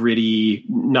gritty,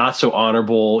 not so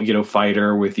honorable,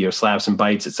 fighter with, slaps and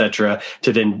bites, etc.,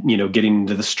 to then, getting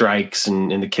into the strikes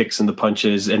and the kicks and the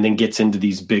punches, and then gets into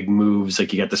these big moves.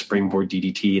 Like you got the springboard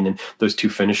DDT and then those two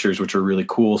finishers, which are really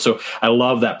cool. So I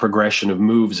love that progression of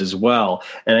moves as well.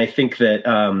 And I think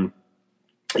that,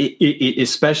 it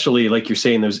especially like you're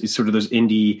saying, those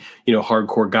indie,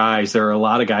 hardcore guys. There are a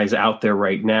lot of guys out there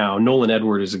right now. Nolan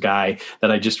Edward is a guy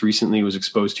that I just recently was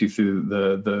exposed to through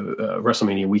the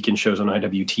WrestleMania weekend shows on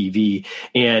IWTV.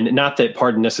 And not that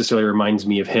Pardon necessarily reminds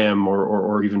me of him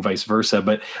or even vice versa,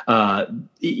 but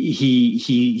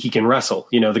he can wrestle.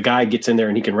 The guy gets in there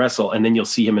and he can wrestle, and then you'll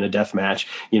see him in a death match,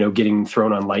 getting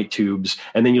thrown on light tubes,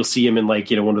 and then you'll see him in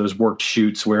one of those worked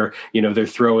shoots where they're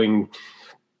throwing,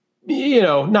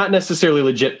 not necessarily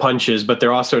legit punches, but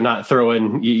they're also not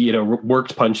throwing,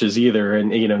 worked punches either,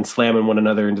 and slamming one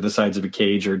another into the sides of a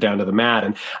cage or down to the mat.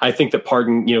 And I think that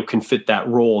Pardon, can fit that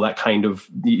role, that kind of,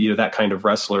 that kind of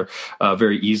wrestler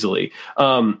very easily.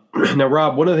 Now,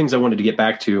 Rob, one of the things I wanted to get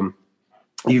back to,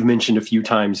 you've mentioned a few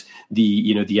times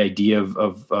the idea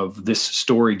of this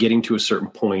story getting to a certain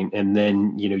point, and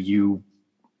then, you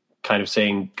kind of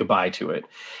saying goodbye to it.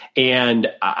 And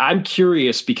I'm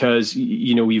curious because,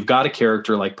 you've got a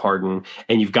character like Pardon,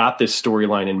 and you've got this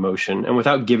storyline in motion, and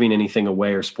without giving anything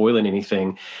away or spoiling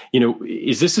anything,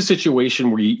 is this a situation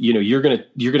where you're going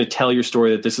to tell your story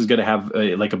that this is going to have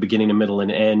a beginning, a middle,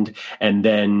 and end, and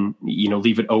then,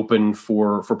 leave it open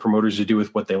for promoters to do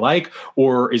with what they like?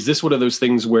 Or is this one of those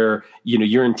things where,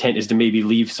 your intent is to maybe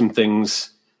leave some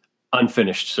things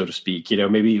unfinished, so to speak,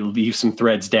 maybe leave some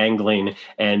threads dangling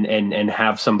and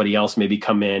have somebody else maybe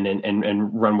come in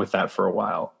and run with that for a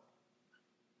while?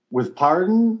 With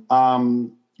Pardon,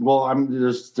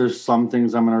 there's some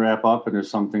things I'm going to wrap up, and there's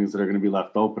some things that are going to be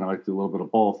left open. I like to do a little bit of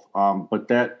both. But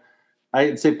that,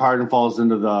 I'd say Pardon falls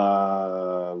into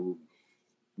the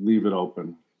leave it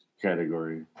open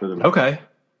category for the Okay.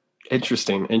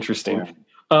 Interesting. Yeah.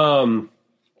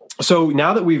 So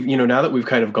now that we've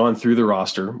kind of gone through the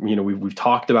roster, we've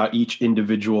talked about each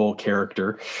individual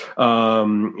character,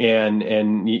 and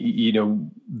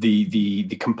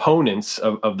the components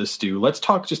of the stew. Let's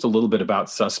talk just a little bit about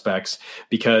Suspects,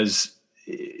 because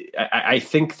I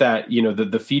think that,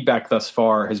 the feedback thus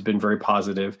far has been very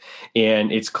positive,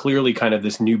 and it's clearly kind of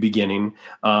this new beginning.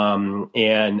 And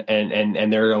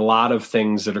there are a lot of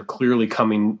things that are clearly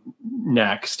coming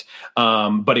next.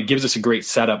 But it gives us a great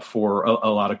setup for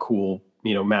a lot of cool,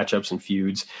 matchups and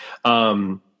feuds.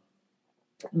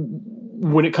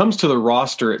 When it comes to the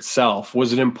roster itself,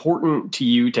 was it important to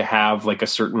you to have a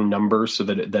certain number so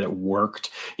that it worked?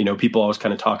 People always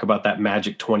kind of talk about that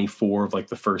magic 24 of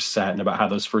the first set, and about how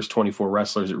those first 24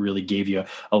 wrestlers, it really gave you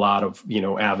a lot of,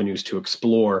 avenues to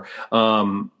explore.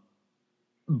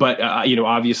 But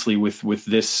obviously with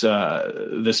this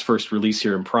first release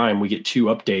here in Prime, we get 2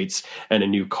 updates and a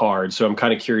new card. So I'm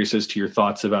kind of curious as to your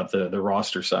thoughts about the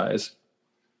roster size.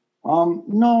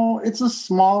 No, it's a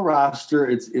small roster.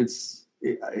 It's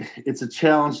a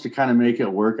challenge to kind of make it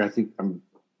work. I think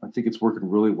it's working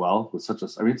really well with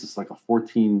it's just like a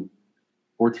 14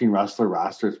 wrestler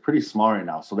roster. It's pretty small right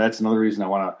now. So that's another reason I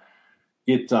want to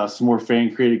get some more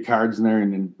fan created cards in there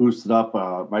and then boost it up.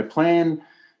 My plan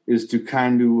is to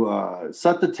kind of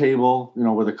set the table,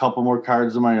 with a couple more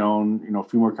cards of my own, a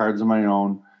few more cards of my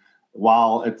own,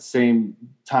 while at the same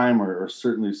time or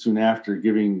certainly soon after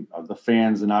giving the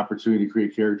fans an opportunity to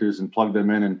create characters and plug them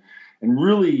in and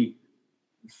really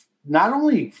not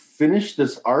only finish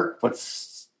this arc, but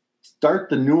start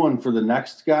the new one for the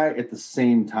next guy at the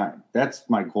same time. That's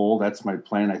my goal. That's my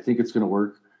plan. I think it's going to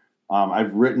work.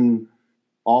 I've written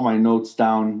all my notes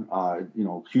down.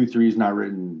 Q3 is not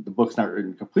written. The book's not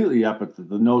written completely yet, but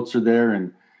the notes are there.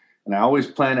 And I always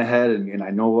plan ahead, and I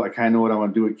kind of know what I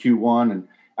want to do at Q1. And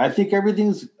I think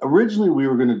everything's originally we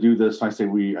were going to do this. And I say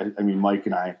we, I mean, Mike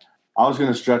and I was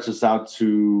going to stretch this out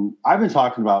to, I've been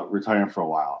talking about retiring for a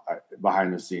while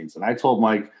behind the scenes. And I told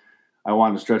Mike I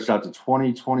wanted to stretch it out to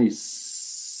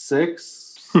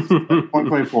 2026,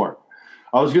 2024.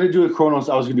 I was going to do a Chronos.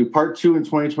 I was going to do part 2 in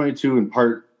 2022 and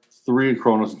part 3 of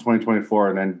Chronos in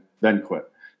 2024, and then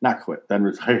quit. Not quit, then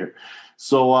retire.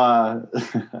 So,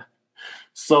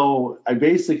 so I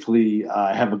basically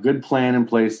have a good plan in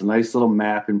place, a nice little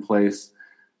map in place.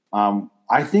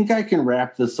 I think I can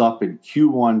wrap this up in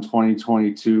Q1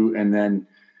 2022, and then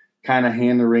kind of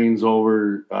hand the reins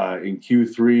over in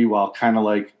Q3 while kind of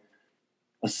like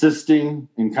assisting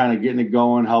and kind of getting it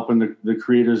going, helping the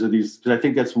creators of these, because I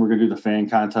think that's when we're going to do the fan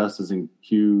contest is in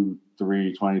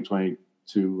Q3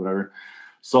 2022, whatever.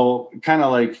 So kind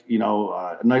of like,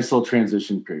 a nice little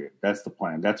transition period. That's the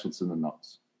plan. That's what's in the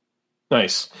notes.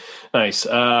 Nice. I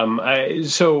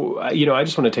just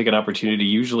want to take an opportunity.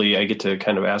 Usually I get to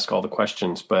kind of ask all the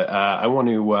questions, but I want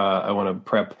to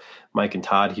prep Mike and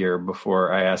Todd here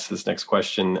before I ask this next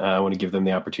question. I want to give them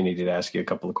the opportunity to ask you a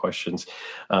couple of questions,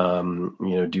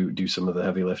 do some of the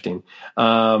heavy lifting.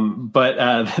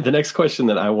 But the next question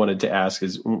that I wanted to ask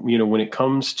is, when it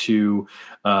comes to,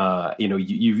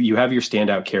 you have your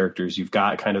standout characters, you've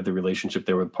got kind of the relationship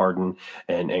there with Pardon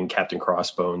and Captain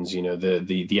Crossbones,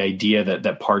 the idea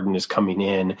that Pardon is coming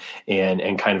in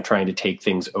and kind of trying to take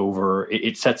things over.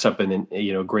 It sets up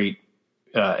a great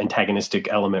antagonistic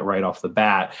element right off the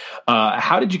bat.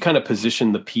 How did you kind of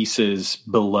position the pieces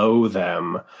below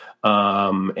them?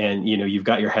 And you've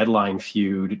got your headline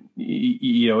feud,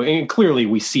 and clearly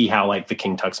we see how like the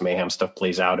King Tux Mayhem stuff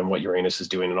plays out and what Uranus is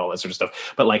doing and all that sort of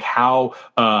stuff. But like, how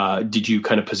did you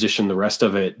kind of position the rest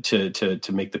of it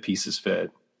to make the pieces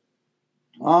fit?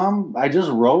 I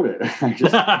just wrote it. I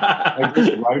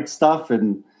just write stuff,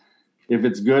 and if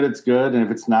it's good, it's good, and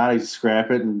if it's not, I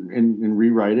scrap it and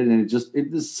rewrite it. And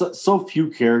it's so few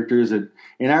characters, and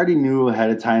I already knew ahead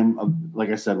of time, like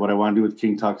I said, what I want to do with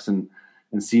King Tux and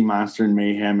Sea Monster and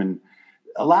Mayhem, and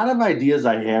a lot of ideas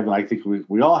I have, and I think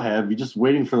we all have. You're just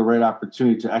waiting for the right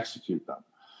opportunity to execute them.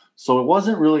 So it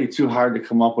wasn't really too hard to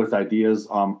come up with ideas.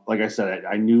 Like I said,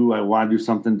 I knew I wanted to do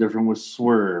something different with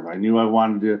Swerve. I knew I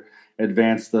wanted to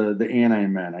advance the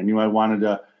Anti-Men. I knew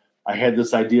I had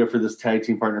this idea for this tag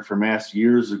team partner for Mass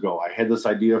years ago. I had this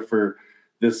idea for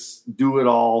this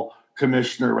do-it-all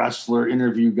commissioner, wrestler,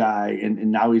 interview guy,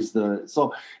 and now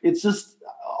so it's just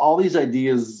all these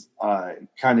ideas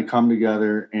kind of come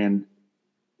together, and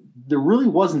there really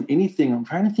wasn't anything. I'm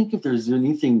trying to think if there's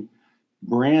anything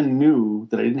brand new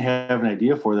that I didn't have an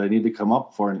idea for that I need to come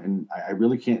up for, and I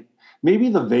really can't. Maybe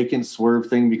the vacant Swerve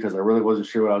thing, because I really wasn't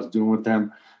sure what I was doing with them.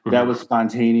 Mm-hmm. That was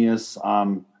spontaneous.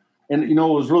 And what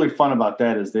was really fun about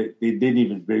that is they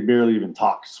barely even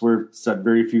talk. Swerve said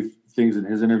very few things in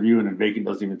his interview, and then Vacant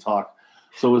doesn't even talk.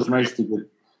 So it was nice to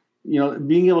get,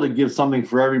 being able to give something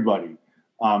for everybody,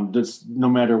 just no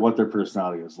matter what their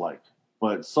personality is like.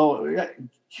 But so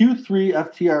Q3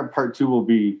 FTR Part 2 will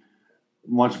be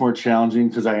much more challenging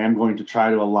because I am going to try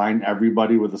to align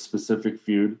everybody with a specific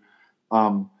feud.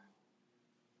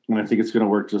 And I think it's going to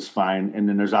work just fine. And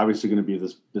then there's obviously going to be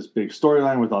this big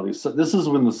storyline with all these. This is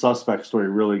when the suspect story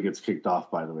really gets kicked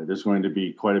off, by the way. There's going to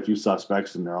be quite a few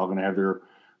suspects, and they're all going to have their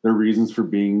reasons for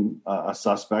being a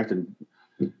suspect. And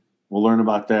we'll learn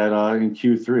about that in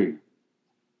Q3.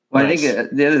 Well, nice. I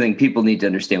think the other thing people need to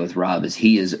understand with Rob is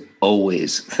he is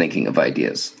always thinking of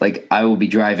ideas. Like, I will be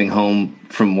driving home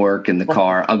from work in the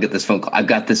car. I'll get this phone call. I've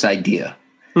got this idea.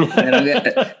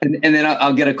 and then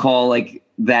I'll get a call like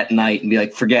that night and be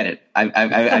like, forget it. I'm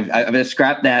going to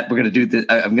scrap that. We're going to do this.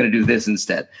 I'm going to do this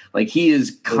instead. Like, he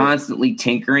is constantly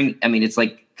tinkering. I mean, it's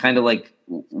like kind of like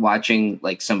watching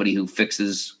like somebody who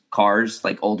fixes cars,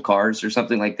 like old cars or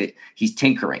something like that. He's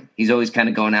tinkering. He's always kind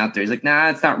of going out there. He's like, nah,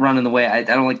 it's not running the way. I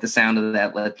don't like the sound of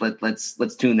that.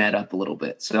 Let's tune that up a little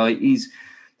bit. So he's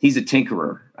a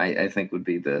tinkerer, I think would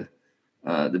be the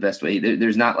best way.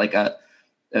 There's not like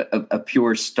a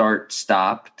pure start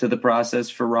stop to the process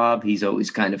for Rob. He's always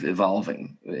kind of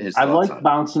evolving his I like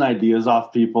bouncing ideas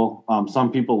off people. Some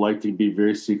people like to be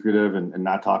very secretive and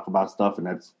not talk about stuff, and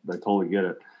I totally get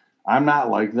it. I'm not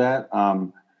like that.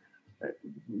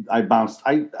 I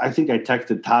think I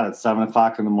texted Todd at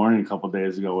 7:00 in the morning a couple of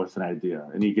days ago with an idea,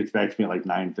 and he gets back to me at like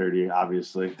 9:30,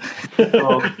 obviously.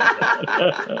 So,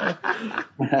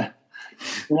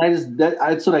 and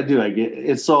that's what I do. I get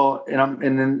it. So, and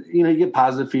then you get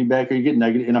positive feedback or you get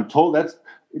negative, and I'm told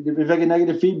if I get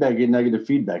negative feedback, get negative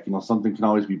feedback. Something can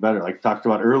always be better. Like talked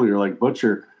about earlier, like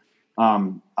Butcher,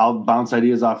 I'll bounce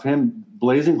ideas off him.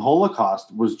 Blazing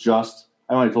Holocaust was just.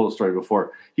 I already told the story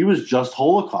before. He was just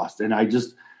Holocaust, and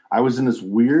I was in this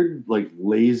weird, like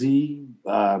lazy.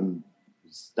 I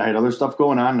had other stuff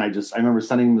going on, and I remember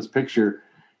sending him this picture.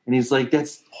 And he's like,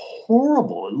 that's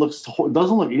horrible. It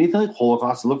doesn't look anything like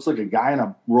Holocaust. It looks like a guy in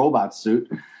a robot suit.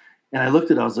 And I looked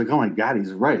at it. I was like, oh, my God,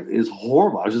 he's right. It's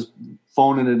horrible. I was just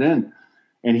phoning it in.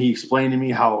 And he explained to me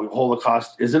how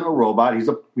Holocaust isn't a robot. He's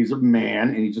a man,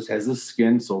 and he just has this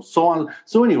skin. So on.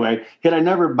 So anyway, had I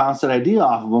never bounced that idea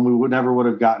off of him, we would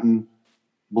have gotten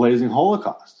Blazing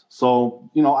Holocaust. So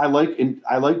I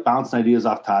like bouncing ideas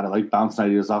off Todd. I like bouncing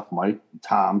ideas off Mike,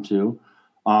 Tom too.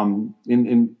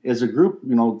 And as a group,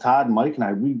 Todd, Mike,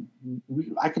 and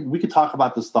we could talk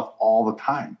about this stuff all the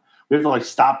time. We have to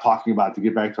stop talking about it to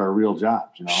get back to our real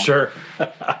jobs. Sure.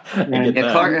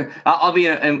 Clark, I'll be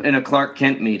in a Clark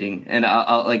Kent meeting, and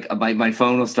I'll my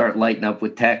phone will start lighting up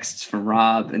with texts from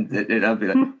Rob, and I'll be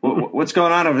like, "What's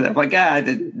going on over there?" I'm like,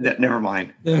 never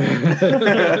mind.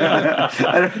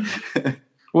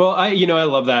 Well, I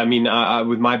love that. I mean,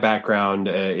 with my background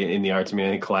in the arts, I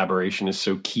think collaboration is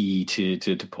so key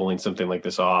to pulling something like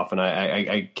this off. And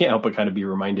I can't help but kind of be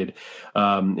reminded,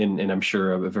 and I'm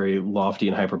sure of a very lofty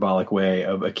and hyperbolic way,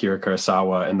 of Akira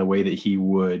Kurosawa and the way that he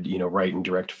would, write and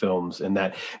direct films. And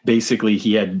that basically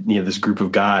he had, this group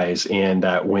of guys, and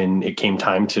that when it came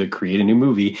time to create a new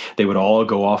movie, they would all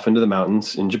go off into the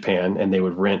mountains in Japan, and they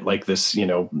would rent this,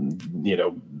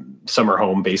 summer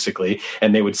home basically,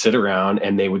 and they would sit around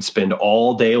and they would spend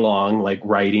all day long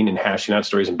writing and hashing out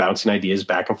stories and bouncing ideas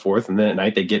back and forth, and then at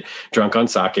night they'd get drunk on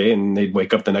sake and they'd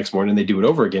wake up the next morning and they'd do it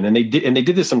over again. And they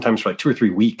did this sometimes for 2 or 3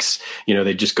 weeks.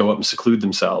 They'd just go up and seclude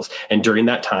themselves, and during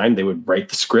that time they would write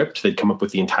the script. They'd come up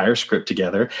with the entire script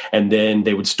together, and then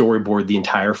they would storyboard the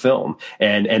entire film,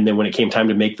 and then when it came time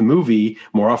to make the movie,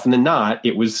 more often than not,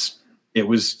 it was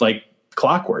like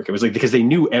clockwork. It was because they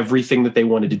knew everything that they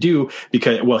wanted to do,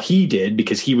 because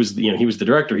he was the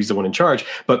director, he's the one in charge,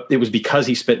 but it was because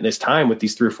he spent this time with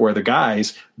these 3 or 4 other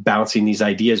guys bouncing these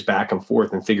ideas back and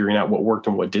forth and figuring out what worked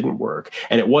and what didn't work.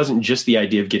 And it wasn't just the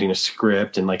idea of getting a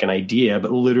script and an idea,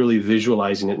 but literally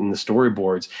visualizing it in the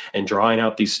storyboards and drawing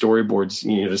out these storyboards,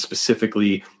 to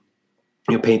specifically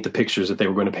paint the pictures that they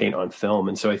were going to paint on film.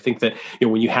 And so I think that,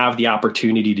 when you have the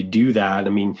opportunity to do that,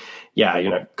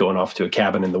 you're not going off to a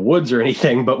cabin in the woods or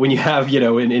anything, but when you have,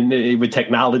 with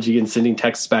technology and sending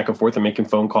texts back and forth and making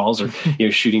phone calls or,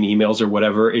 shooting emails or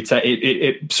whatever,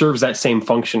 it serves that same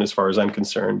function as far as I'm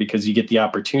concerned, because you get the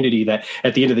opportunity that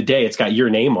at the end of the day, it's got your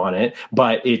name on it,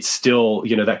 but it's still,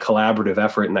 that collaborative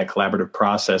effort and that collaborative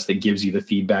process that gives you the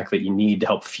feedback that you need to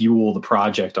help fuel the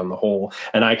project on the whole.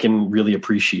 And I can really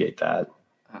appreciate that.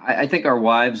 I think our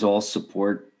wives all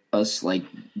support us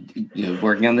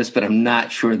working on this, but I'm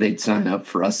not sure they'd sign up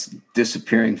for us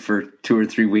disappearing for 2 or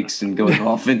 3 weeks and going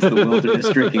off into the wilderness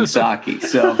drinking sake.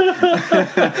 So,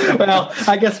 well,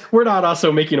 I guess we're not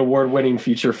also making award-winning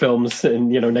feature films in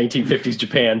 1950s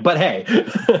Japan, but hey,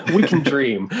 we can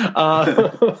dream.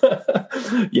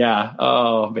 Yeah.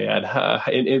 Oh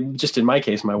man. Just in my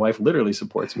case, my wife literally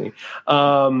supports me.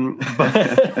 So I'm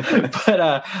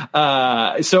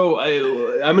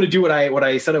going to do what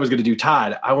I said I was going to do.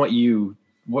 Todd, I want you.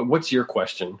 What's your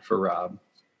question for Rob?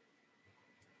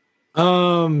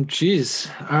 Geez.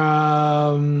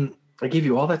 I gave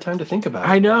you all that time to think about it.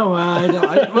 I know.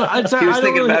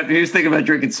 He was thinking about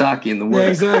drinking sake in the work. Yeah,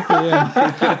 exactly.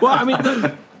 Yeah.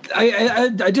 Well, I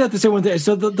do have to say one thing.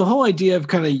 So the whole idea of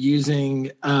kind of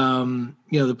using,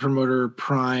 the promoter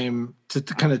Prime to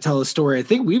kind of tell a story. I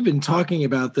think we've been talking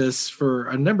about this for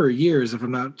a number of years, if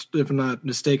I'm not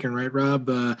mistaken, right, Rob?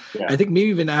 Yeah. I think maybe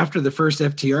even after the first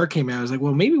FTR came out, I was like,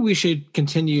 well, maybe we should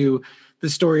continue the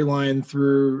storyline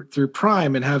through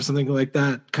Prime and have something like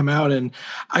that come out. And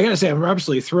I gotta say, I'm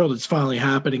absolutely thrilled it's finally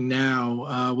happening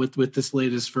now with this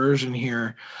latest version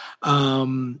here. I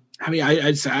don't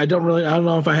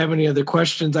know if I have any other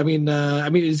questions.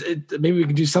 Maybe we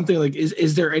can do something like,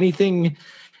 is there any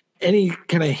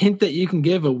kind of hint that you can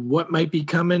give of what might be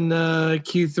coming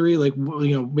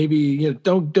Q3? Maybe,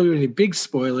 don't do any big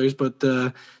spoilers, but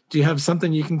do you have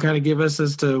something you can kind of give us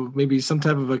as to maybe some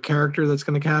type of a character that's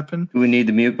going to happen? Do we need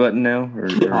the mute button now?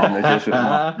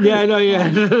 Yeah, I know.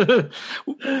 Yeah.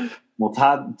 Well,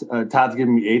 Todd's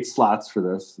giving me 8 slots for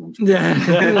this. Yeah.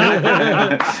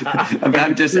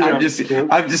 I'm just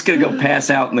gonna go pass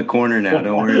out in the corner now.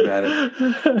 Don't worry about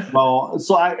it. Well,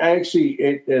 so I actually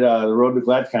at the Road to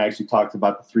GladCon, I actually talked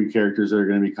about the 3 characters that are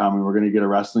going to be coming. We're going to get a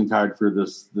wrestling card for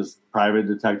this private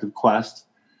detective quest.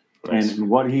 Nice. And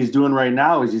what he's doing right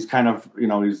now is he's kind of,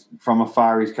 he's from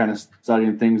afar, he's kind of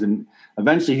studying things, and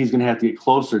eventually he's going to have to get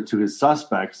closer to his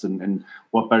suspects, and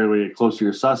what better way to get closer to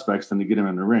your suspects than to get him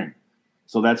in the ring?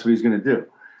 So that's what he's going to do.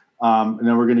 And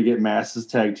then we're going to get Mass's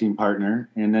tag team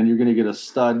partner, and then you're going to get a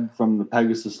stud from the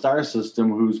Pegasus Star System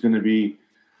who's going to be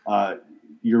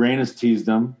Uranus teased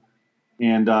him,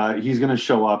 and he's going to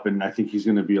show up, and I think he's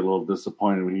going to be a little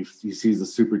disappointed when he sees the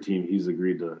super team he's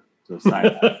agreed to to sign.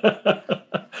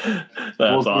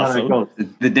 That's awesome.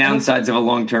 The downsides of a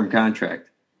long-term contract.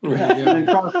 Yeah. And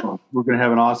Crossbones. We're going to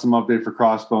have an awesome update for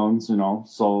Crossbones,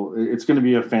 so it's going to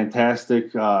be a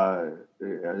fantastic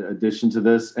addition to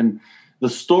this. And the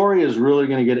story is really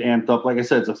going to get amped up. Like I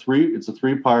said, it's a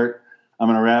three-part. I'm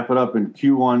going to wrap it up in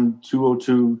Q1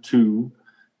 2022,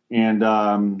 and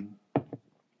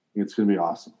it's going to be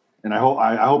awesome. And I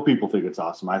hope people think it's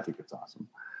awesome. I think it's awesome.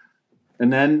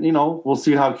 And then, we'll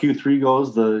see how Q3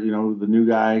 goes. The new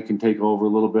guy can take over a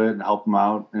little bit and help him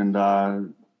out and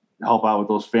help out with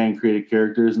those fan created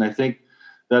characters. And I think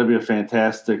that'll be a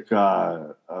fantastic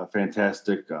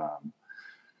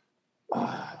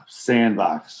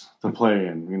sandbox to play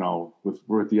in,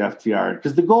 with the FTR.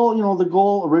 Because the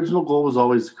original goal was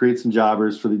always to create some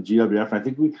jobbers for the GWF. And I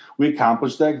think we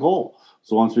accomplished that goal.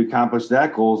 So once we accomplished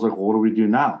that goal, it's like, well, what do we do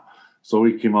now? So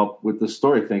we came up with this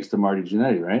story thanks to Marty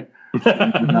Jannetty, right?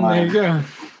 There you go.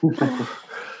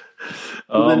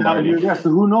 So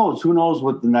who knows? Who knows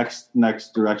what the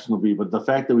next direction will be? But the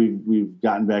fact that we've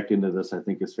gotten back into this, I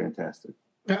think, is fantastic.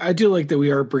 I do like that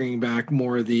we are bringing back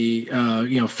more of the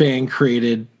fan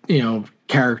created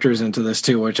characters into this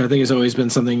too, which I think has always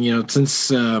been something since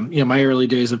my early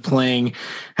days of playing,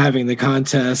 having the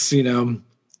contests.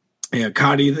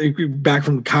 Cody, back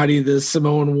from Cody the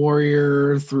Samoan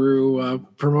Warrior through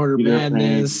Promoter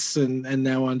Madness and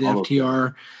now on to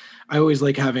FTR. I always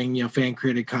like having fan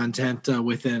created content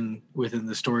within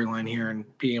the storyline here, and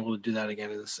being able to do that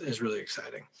again is really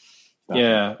exciting.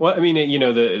 Yeah, well, I mean,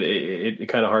 it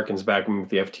kind of harkens back with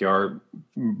the FTR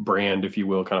brand, if you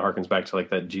will, kind of harkens back to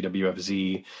like that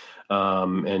GWFZ,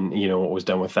 and what was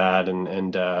done with that,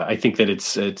 and I think that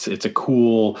it's a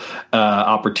cool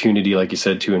opportunity, like you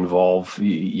said, to involve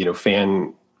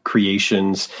fan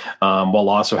creations while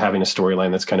also having a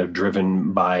storyline that's kind of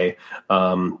driven by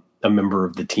a member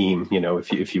of the team,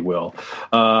 if you will.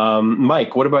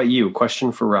 Mike, what about you?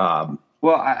 Question for Rob.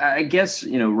 Well, I guess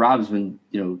Rob's been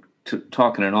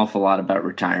talking an awful lot about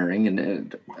retiring,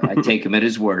 and I take him at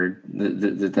his word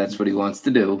that that's what he wants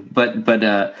to do. But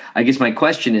I guess my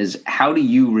question is, how do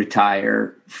you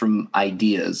retire from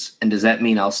ideas? And does that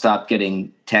mean I'll stop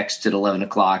getting texts at 11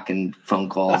 o'clock and phone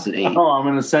calls at 8? Oh, I'm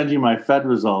going to send you my Fed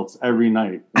results every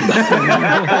night.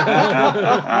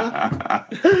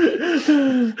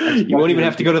 You won't even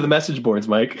have to go to the message boards,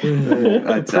 Mike.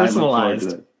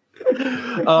 Personalized.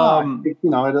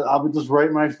 I would just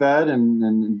write my Fed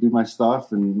and do my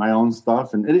stuff and my own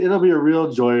stuff, and it'll be a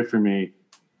real joy for me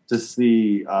to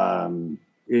see to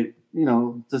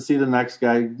see the next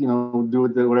guy do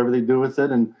with it, whatever they do with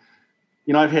it. And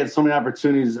I've had so many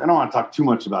opportunities. I don't want to talk too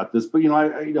much about this, but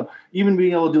I even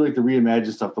being able to do like the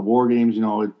reimagined stuff, the war games,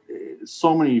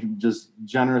 so many just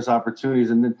generous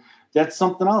opportunities, and then that's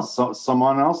something else. So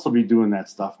someone else will be doing that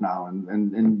stuff now,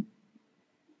 and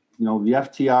the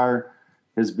FTR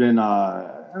has been,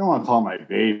 I don't want to call it my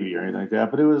baby or anything like that,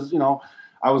 but it was,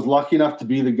 I was lucky enough to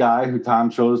be the guy who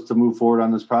Tom chose to move forward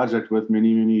on this project with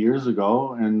many, many years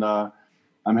ago. And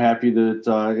I'm happy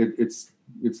that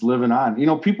it's living on.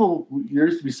 There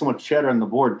used to be so much chatter on the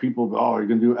board. People go, oh, you're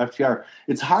going to do FTR.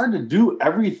 It's hard to do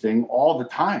everything all the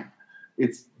time.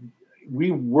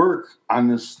 We work on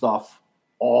this stuff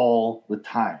all the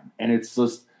time. And it's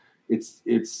just,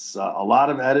 it's a lot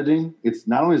of editing. It's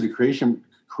not only is the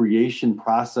creation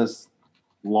process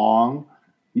long,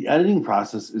 the editing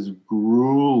process is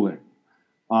grueling,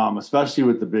 especially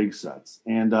with the big sets.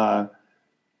 And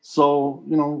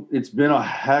so it's been a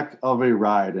heck of a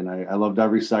ride, and I loved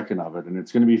every second of it. And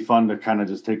it's going to be fun to kind of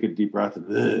just take a deep breath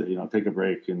and take a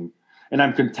break. And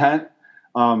I'm content.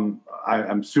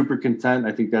 I'm super content.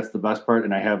 I think that's the best part.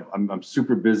 And I'm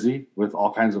super busy with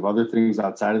all kinds of other things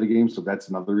outside of the game. So that's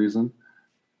another reason.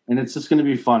 And it's just going to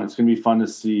be fun. It's going to be fun to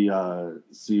see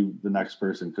the next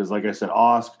person. Cause like I said,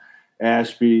 Osk,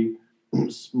 Ashby,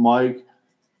 Mike,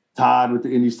 Todd with the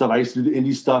indie stuff. I used to do the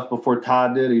indie stuff before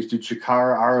Todd did. I used to do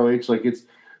Chikara, ROH. Like it's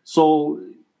so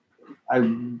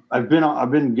I've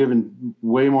been given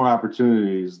way more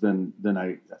opportunities than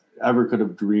I ever could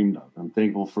have dreamed of. I'm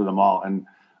thankful for them all. And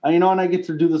I get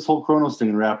to do this whole Chronos thing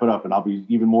and wrap it up, and I'll be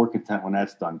even more content when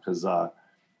that's done, because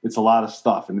it's a lot of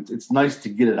stuff, and it's nice to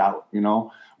get it out.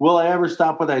 Will I ever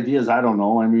stop with ideas? I don't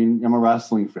know. I mean, I'm a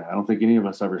wrestling fan. I don't think any of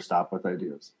us ever stop with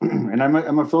ideas. And I'm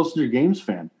a Filster Games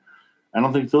fan. I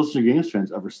don't think Filster Games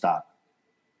fans ever stop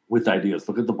with ideas.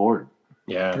 Look at the board.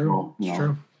 Yeah, true.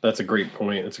 True. That's a great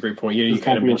point. You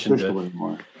kind of mentioned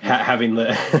having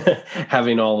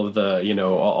having all of the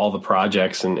all the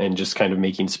projects and just kind of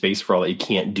making space for all that. You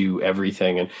can't do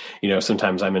everything, and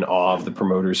sometimes I'm in awe of the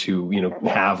promoters who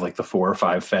have like the 4 or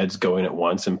 5 feds going at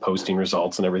once and posting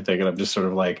results and everything, and I'm just sort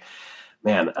of like,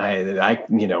 man,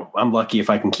 I'm lucky if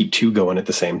I can keep 2 going at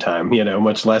the same time,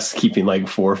 much less keeping like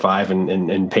 4 or 5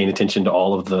 and paying attention to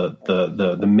all of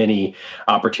the many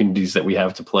opportunities that we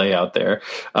have to play out there.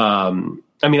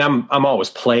 I mean, I'm always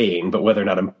playing, but whether or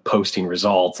not I'm posting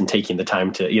results and taking the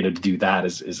time to, to do that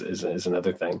is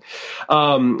another thing.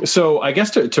 So I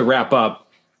guess to wrap up,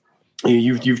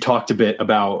 you've talked a bit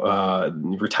about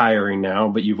retiring now,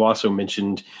 but you've also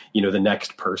mentioned, the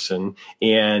next person.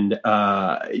 And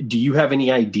do you have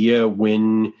any idea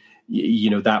when,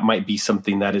 that might be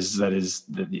something that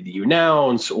you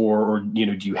announce, or do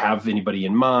you have anybody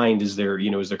in mind? Is there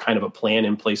kind of a plan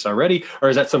in place already? Or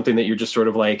is that something that you're just sort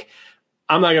of like,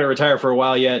 I'm not going to retire for a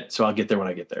while yet, so I'll get there when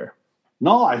I get there?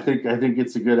 No, I think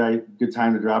it's a good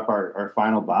time to drop our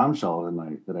final bombshell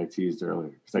that I teased earlier,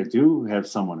 because I do have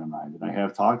someone in mind, and I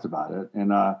have talked about it,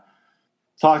 and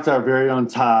talked to our very own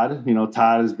Todd.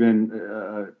 Todd has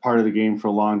been part of the game for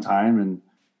a long time, and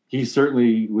he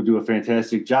certainly would do a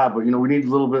fantastic job. But we need a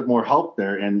little bit more help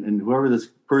there, and whoever this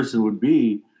person would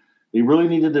be, they really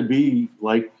needed to be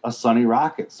like a Sonny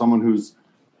Rocket, someone who's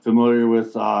familiar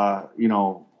with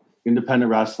independent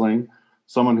wrestling,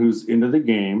 someone who's into the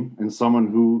game, and someone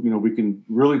who, we can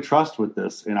really trust with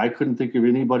this. And I couldn't think of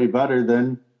anybody better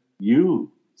than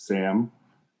you, Sam.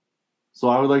 So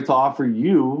I would like to offer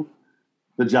you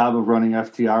the job of running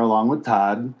FTR along with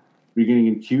Todd, beginning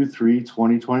in Q3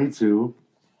 2022,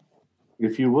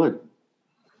 if you would.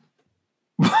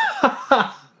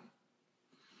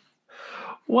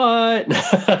 What?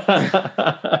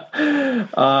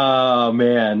 Oh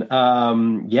man.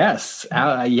 Yes.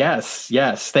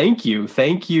 Yes. Thank you.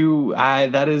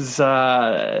 That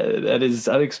is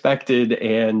unexpected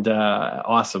and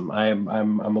awesome. I'm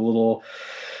a little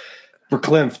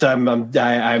verklempt.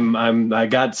 I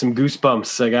got some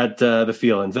goosebumps. I got the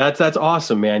feelings. That's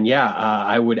awesome, man. Yeah.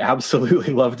 I would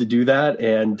absolutely love to do that.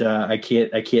 And I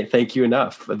can't thank you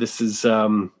enough. This is,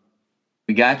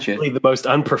 we got you. The most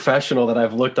unprofessional that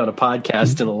I've looked on a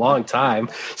podcast in a long time.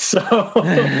 So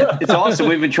it's awesome.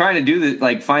 We've been trying to do this,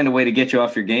 like find a way to get you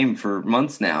off your game for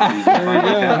months now.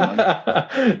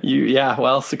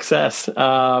 Well, success.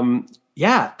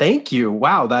 Thank you.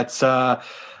 Wow. That's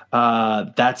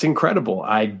incredible.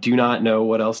 I do not know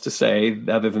what else to say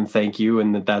other than thank you.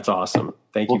 And that's awesome.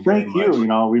 Thank you. Thank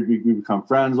you. We've become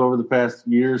friends over the past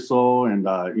year or so, and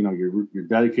you're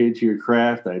dedicated to your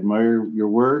craft. I admire your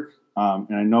work.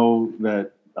 And I know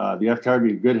that the FTR would be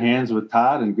in good hands with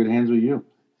Todd and good hands with you.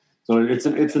 So it's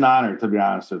an honor, to be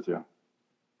honest with you.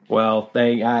 Well,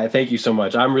 thank you so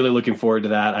much. I'm really looking forward to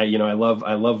that. I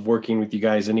love working with you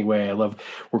guys anyway. I love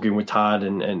working with Todd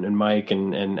and Mike,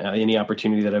 and any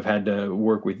opportunity that I've had to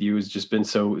work with you has just been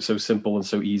so simple and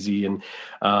so easy. And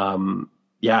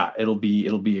it'll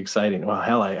be exciting. Well,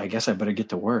 hell, I guess I better get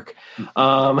to work.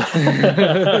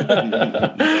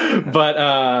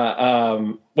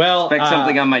 Well, expect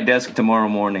something on my desk tomorrow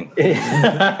morning.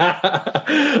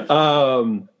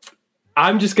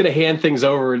 I'm just going to hand things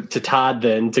over to Todd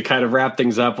then to kind of wrap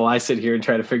things up while I sit here and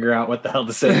try to figure out what the hell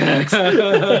to say next.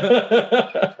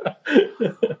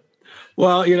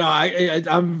 Well,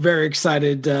 I'm very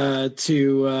excited I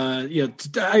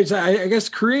guess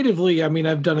creatively, I mean,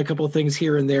 I've done a couple of things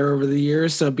here and there over the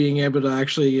years. So being able to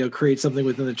actually create something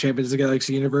within the Champions of the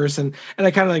Galaxy universe. And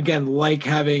I kind of, again, like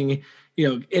having,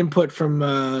 input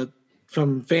from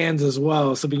fans as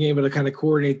well. So being able to kind of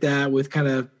coordinate that with kind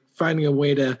of finding a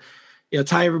way to,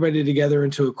 tie everybody together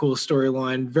into a cool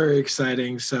storyline. Very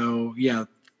exciting. So yeah,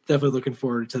 definitely looking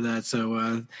forward to that.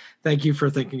 So thank you for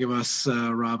thinking of us,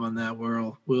 Rob, on that.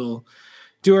 We'll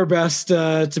do our best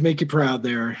to make you proud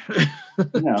there.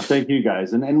 Thank you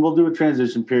guys. And we'll do a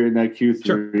transition period in that Q3.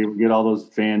 Sure. We'll get all those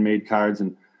fan made cards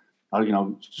and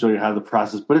I'll show you how the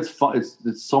process, but it's fun.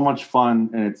 It's so much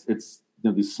fun. And it's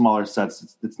these smaller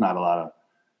sets. It's not a lot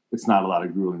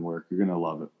of grueling work. You're going to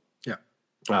love it.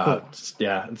 Cool.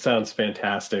 It sounds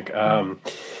fantastic.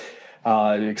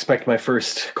 I expect my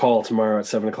first call tomorrow at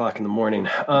 7:00 in the morning.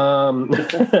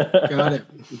 Got it.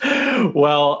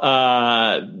 Well,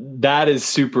 that is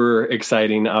super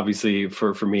exciting, obviously,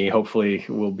 for me. Hopefully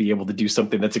we'll be able to do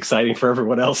something that's exciting for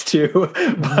everyone else too.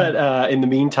 But in the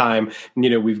meantime,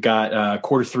 we've got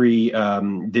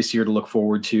Q3 this year to look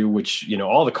forward to, which,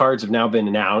 all the cards have now been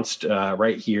announced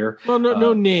right here. Well,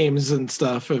 no names and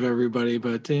stuff of everybody,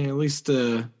 but at least,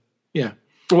 yeah.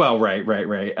 Well, right.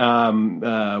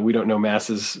 We don't know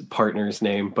Mass's partner's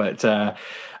name, but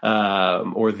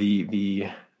or the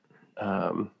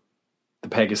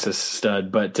Pegasus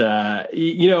stud. But,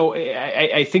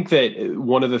 I think that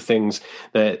one of the things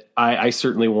that I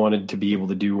certainly wanted to be able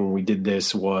to do when we did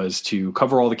this was to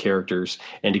cover all the characters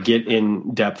and to get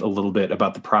in depth a little bit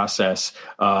about the process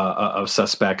of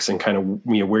Suspects and kind of,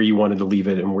 where you wanted to leave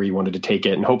it and where you wanted to take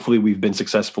it. And hopefully we've been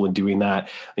successful in doing that.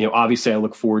 Obviously I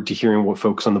look forward to hearing what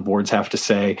folks on the boards have to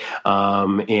say,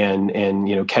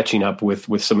 and catching up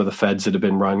with some of the feds that have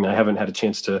been run. I haven't had a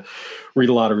chance to read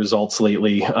a lot of results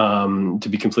lately, to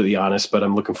be completely honest, but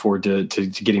I'm looking forward to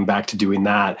getting back to doing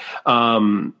that.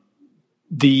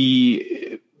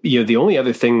 The only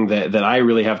other thing that I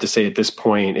really have to say at this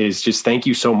point is just thank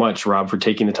you so much, Rob, for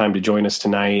taking the time to join us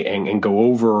tonight and go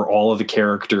over all of the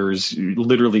characters,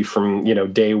 literally from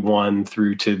day one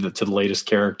through to the latest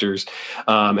characters,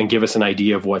 and give us an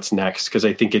idea of what's next, because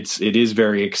I think it is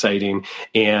very exciting.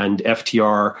 And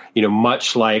FTR,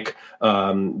 much like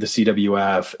the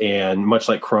CWF and much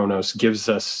like Kronos, gives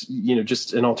us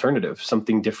just an alternative,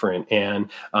 something different. And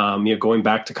going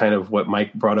back to kind of what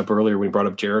Mike brought up earlier when he brought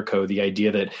up Jericho, the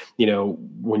idea that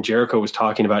when Jericho was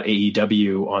talking about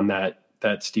AEW on that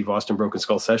Steve Austin Broken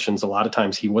Skull Sessions, a lot of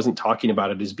times he wasn't talking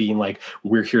about it as being like,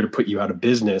 we're here to put you out of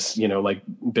business, like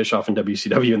Bischoff and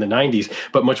WCW in the 90s,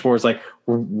 but much more is like,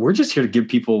 we're just here to give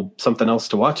people something else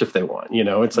to watch if they want.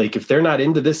 It's like, if they're not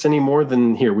into this anymore,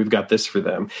 then here, we've got this for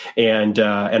them. And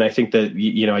I think that,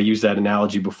 I used that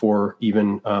analogy before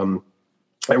even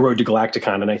I Road to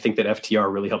Galacticon, and I think that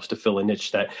FTR really helps to fill a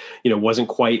niche that, wasn't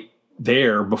quite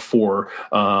there before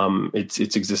its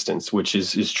existence, which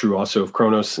is true also of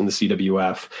Kronos and the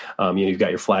CWF. You've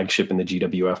got your flagship in the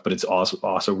GWF, but it's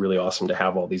also really awesome to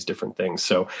have all these different things.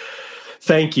 So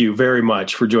thank you very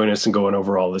much for joining us and going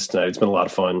over all this tonight. It's been a lot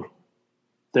of fun.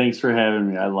 Thanks for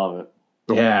having me. I love it.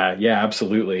 Yeah,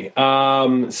 absolutely.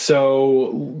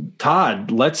 So Todd,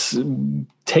 let's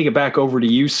take it back over to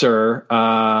you, sir.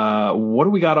 What do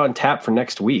we got on tap for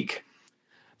next week?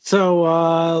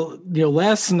 So,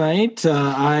 last night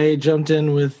I jumped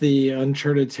in with the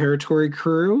Uncharted Territory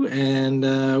crew,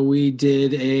 and we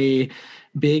did a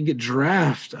big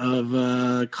draft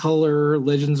of color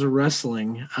Legends of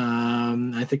Wrestling.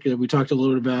 I think we talked a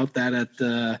little bit about that at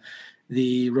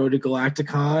the Road to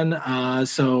Galacticon.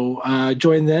 So I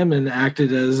joined them and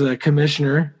acted as a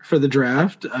commissioner for the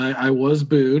draft. I was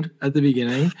booed at the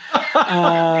beginning.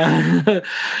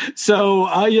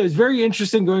 It's very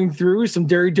interesting going through some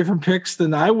very different picks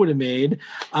than I would have made.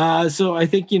 So I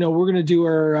think, we're going to do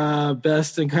our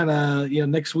best and kind of,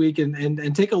 next week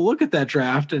and take a look at that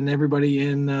draft and everybody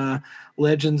in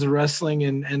Legends of Wrestling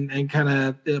and kind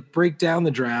of break down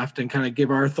the draft and kind of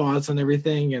give our thoughts on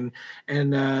everything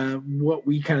and what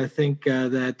we kind of think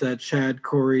that Chad,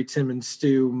 Corey, Tim, and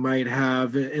Stu might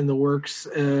have in the works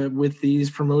with these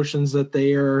promotions that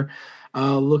they are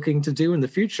looking to do in the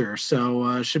future.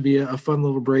 So should be a fun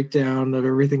little breakdown of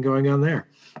everything going on there.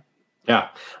 Yeah,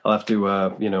 I'll have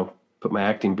to put my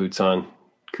acting boots on,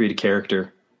 create a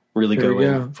character. Really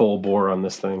go full bore on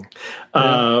this thing.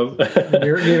 Yeah.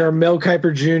 You're Mel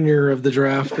Kiper Jr. of the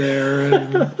draft there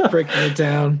and breaking it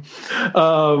down.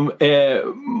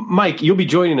 Mike, you'll be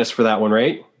joining us for that one,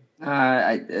 right?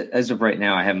 As of right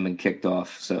now, I haven't been kicked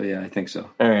off. So, yeah, I think so.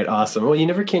 All right, awesome. Well, you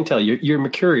never can tell. You're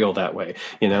mercurial that way.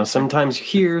 Sometimes you're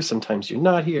here, sometimes you're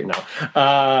not here. No.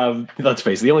 Let's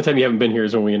face it. The only time you haven't been here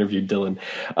is when we interviewed Dylan.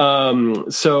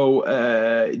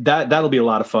 That'll be a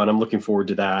lot of fun. I'm looking forward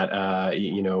to that.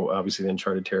 Obviously the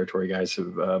Uncharted Territory guys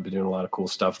have been doing a lot of cool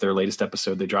stuff. Their latest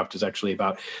episode they dropped was actually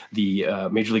about the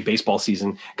Major League Baseball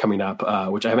season coming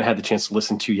up, which I haven't had the chance to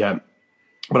listen to yet.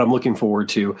 But I'm looking forward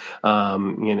to,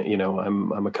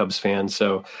 I'm a Cubs fan,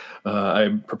 so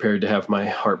I'm prepared to have my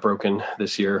heart broken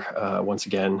this year once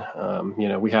again.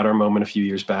 We had our moment a few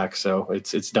years back, so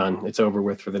it's done. It's over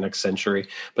with for the next century,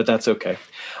 but that's okay.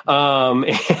 And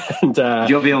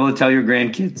you'll be able to tell your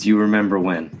grandkids you remember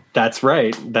when. That's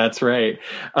right.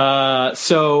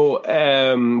 So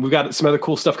we've got some other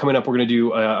cool stuff coming up. We're going to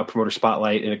do a promoter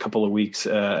spotlight in a couple of weeks,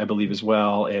 I believe, as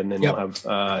well, and then we'll have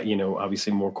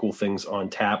obviously more cool things on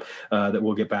tap that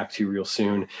we'll get back to real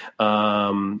soon.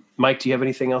 Mike, do you have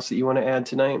anything else that you want to add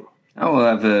tonight? I'll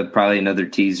have probably another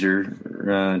teaser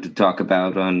to talk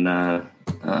about on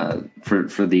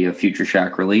for the Future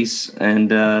Shock release,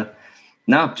 and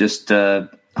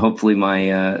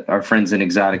hopefully our friends in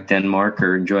exotic Denmark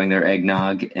are enjoying their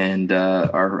eggnog, and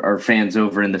our fans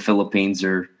over in the Philippines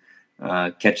are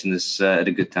catching this at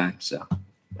a good time. So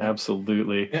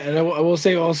Absolutely. And I will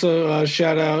say also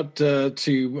shout out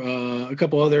to a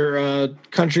couple other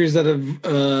countries that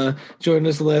have joined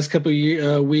us the last couple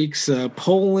of weeks.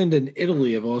 Poland and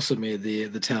Italy have also made the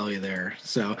tally there.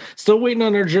 So still waiting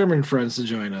on our German friends to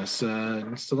join us.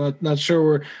 Still not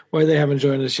sure why they haven't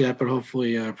joined us yet, but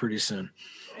hopefully pretty soon.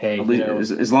 Hey,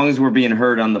 as long as we're being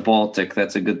heard on the Baltic,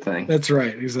 that's a good thing. That's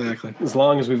right, exactly. As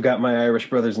long as we've got my Irish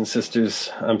brothers and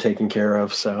sisters, I'm taken care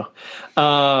of. So,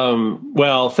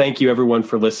 well, thank you everyone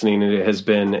for listening. It has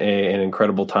been an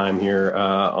incredible time here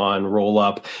on Roll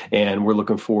Up, and we're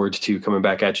looking forward to coming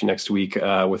back at you next week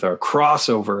with our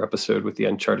crossover episode with the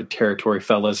Uncharted Territory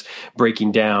fellas,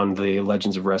 breaking down the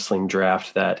Legends of Wrestling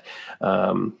draft that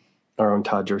our own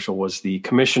Todd Jerschel was the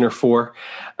commissioner for.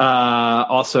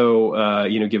 Also,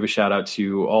 give a shout out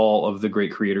to all of the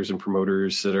great creators and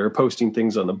promoters that are posting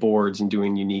things on the boards and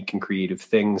doing unique and creative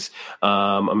things.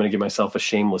 I'm going to give myself a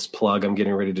shameless plug. I'm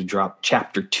getting ready to drop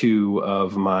chapter 2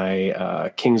 of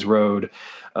my Kings Road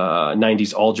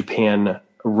 90s All Japan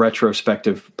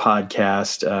retrospective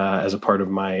podcast as a part of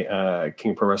my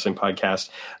King of Pro Wrestling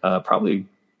podcast, probably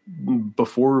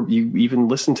before you even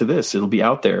listen to this. It'll be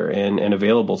out there and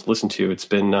available to listen to. It's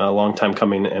been a long time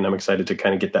coming, and I'm excited to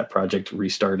kind of get that project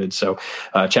restarted. So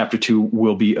chapter 2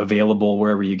 will be available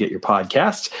wherever you get your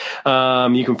podcasts.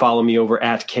 You can follow me over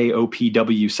at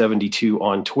KOPW72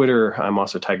 on Twitter. I'm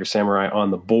also Tiger Samurai on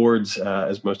the boards,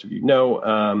 as most of you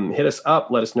know. Hit us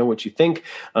up. Let us know what you think.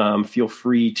 Feel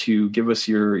free to give us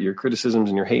your criticisms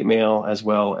and your hate mail, as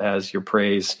well as your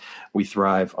praise. We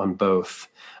thrive on both.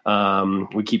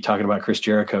 We keep talking about Chris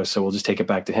Jericho, so we'll just take it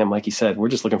back to him. Like he said, we're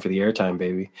just looking for the airtime,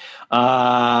 baby.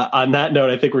 On that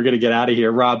note, I think we're going to get out of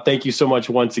here. Rob, thank you so much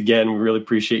once again. We really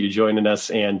appreciate you joining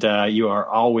us, and you are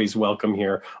always welcome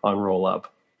here on Roll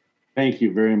Up. Thank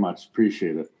you very much.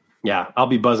 Appreciate it. Yeah, I'll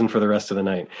be buzzing for the rest of the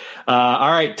night.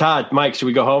 All right, Todd, Mike, should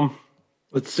we go home?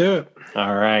 Let's do it.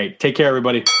 All right. Take care,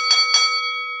 everybody.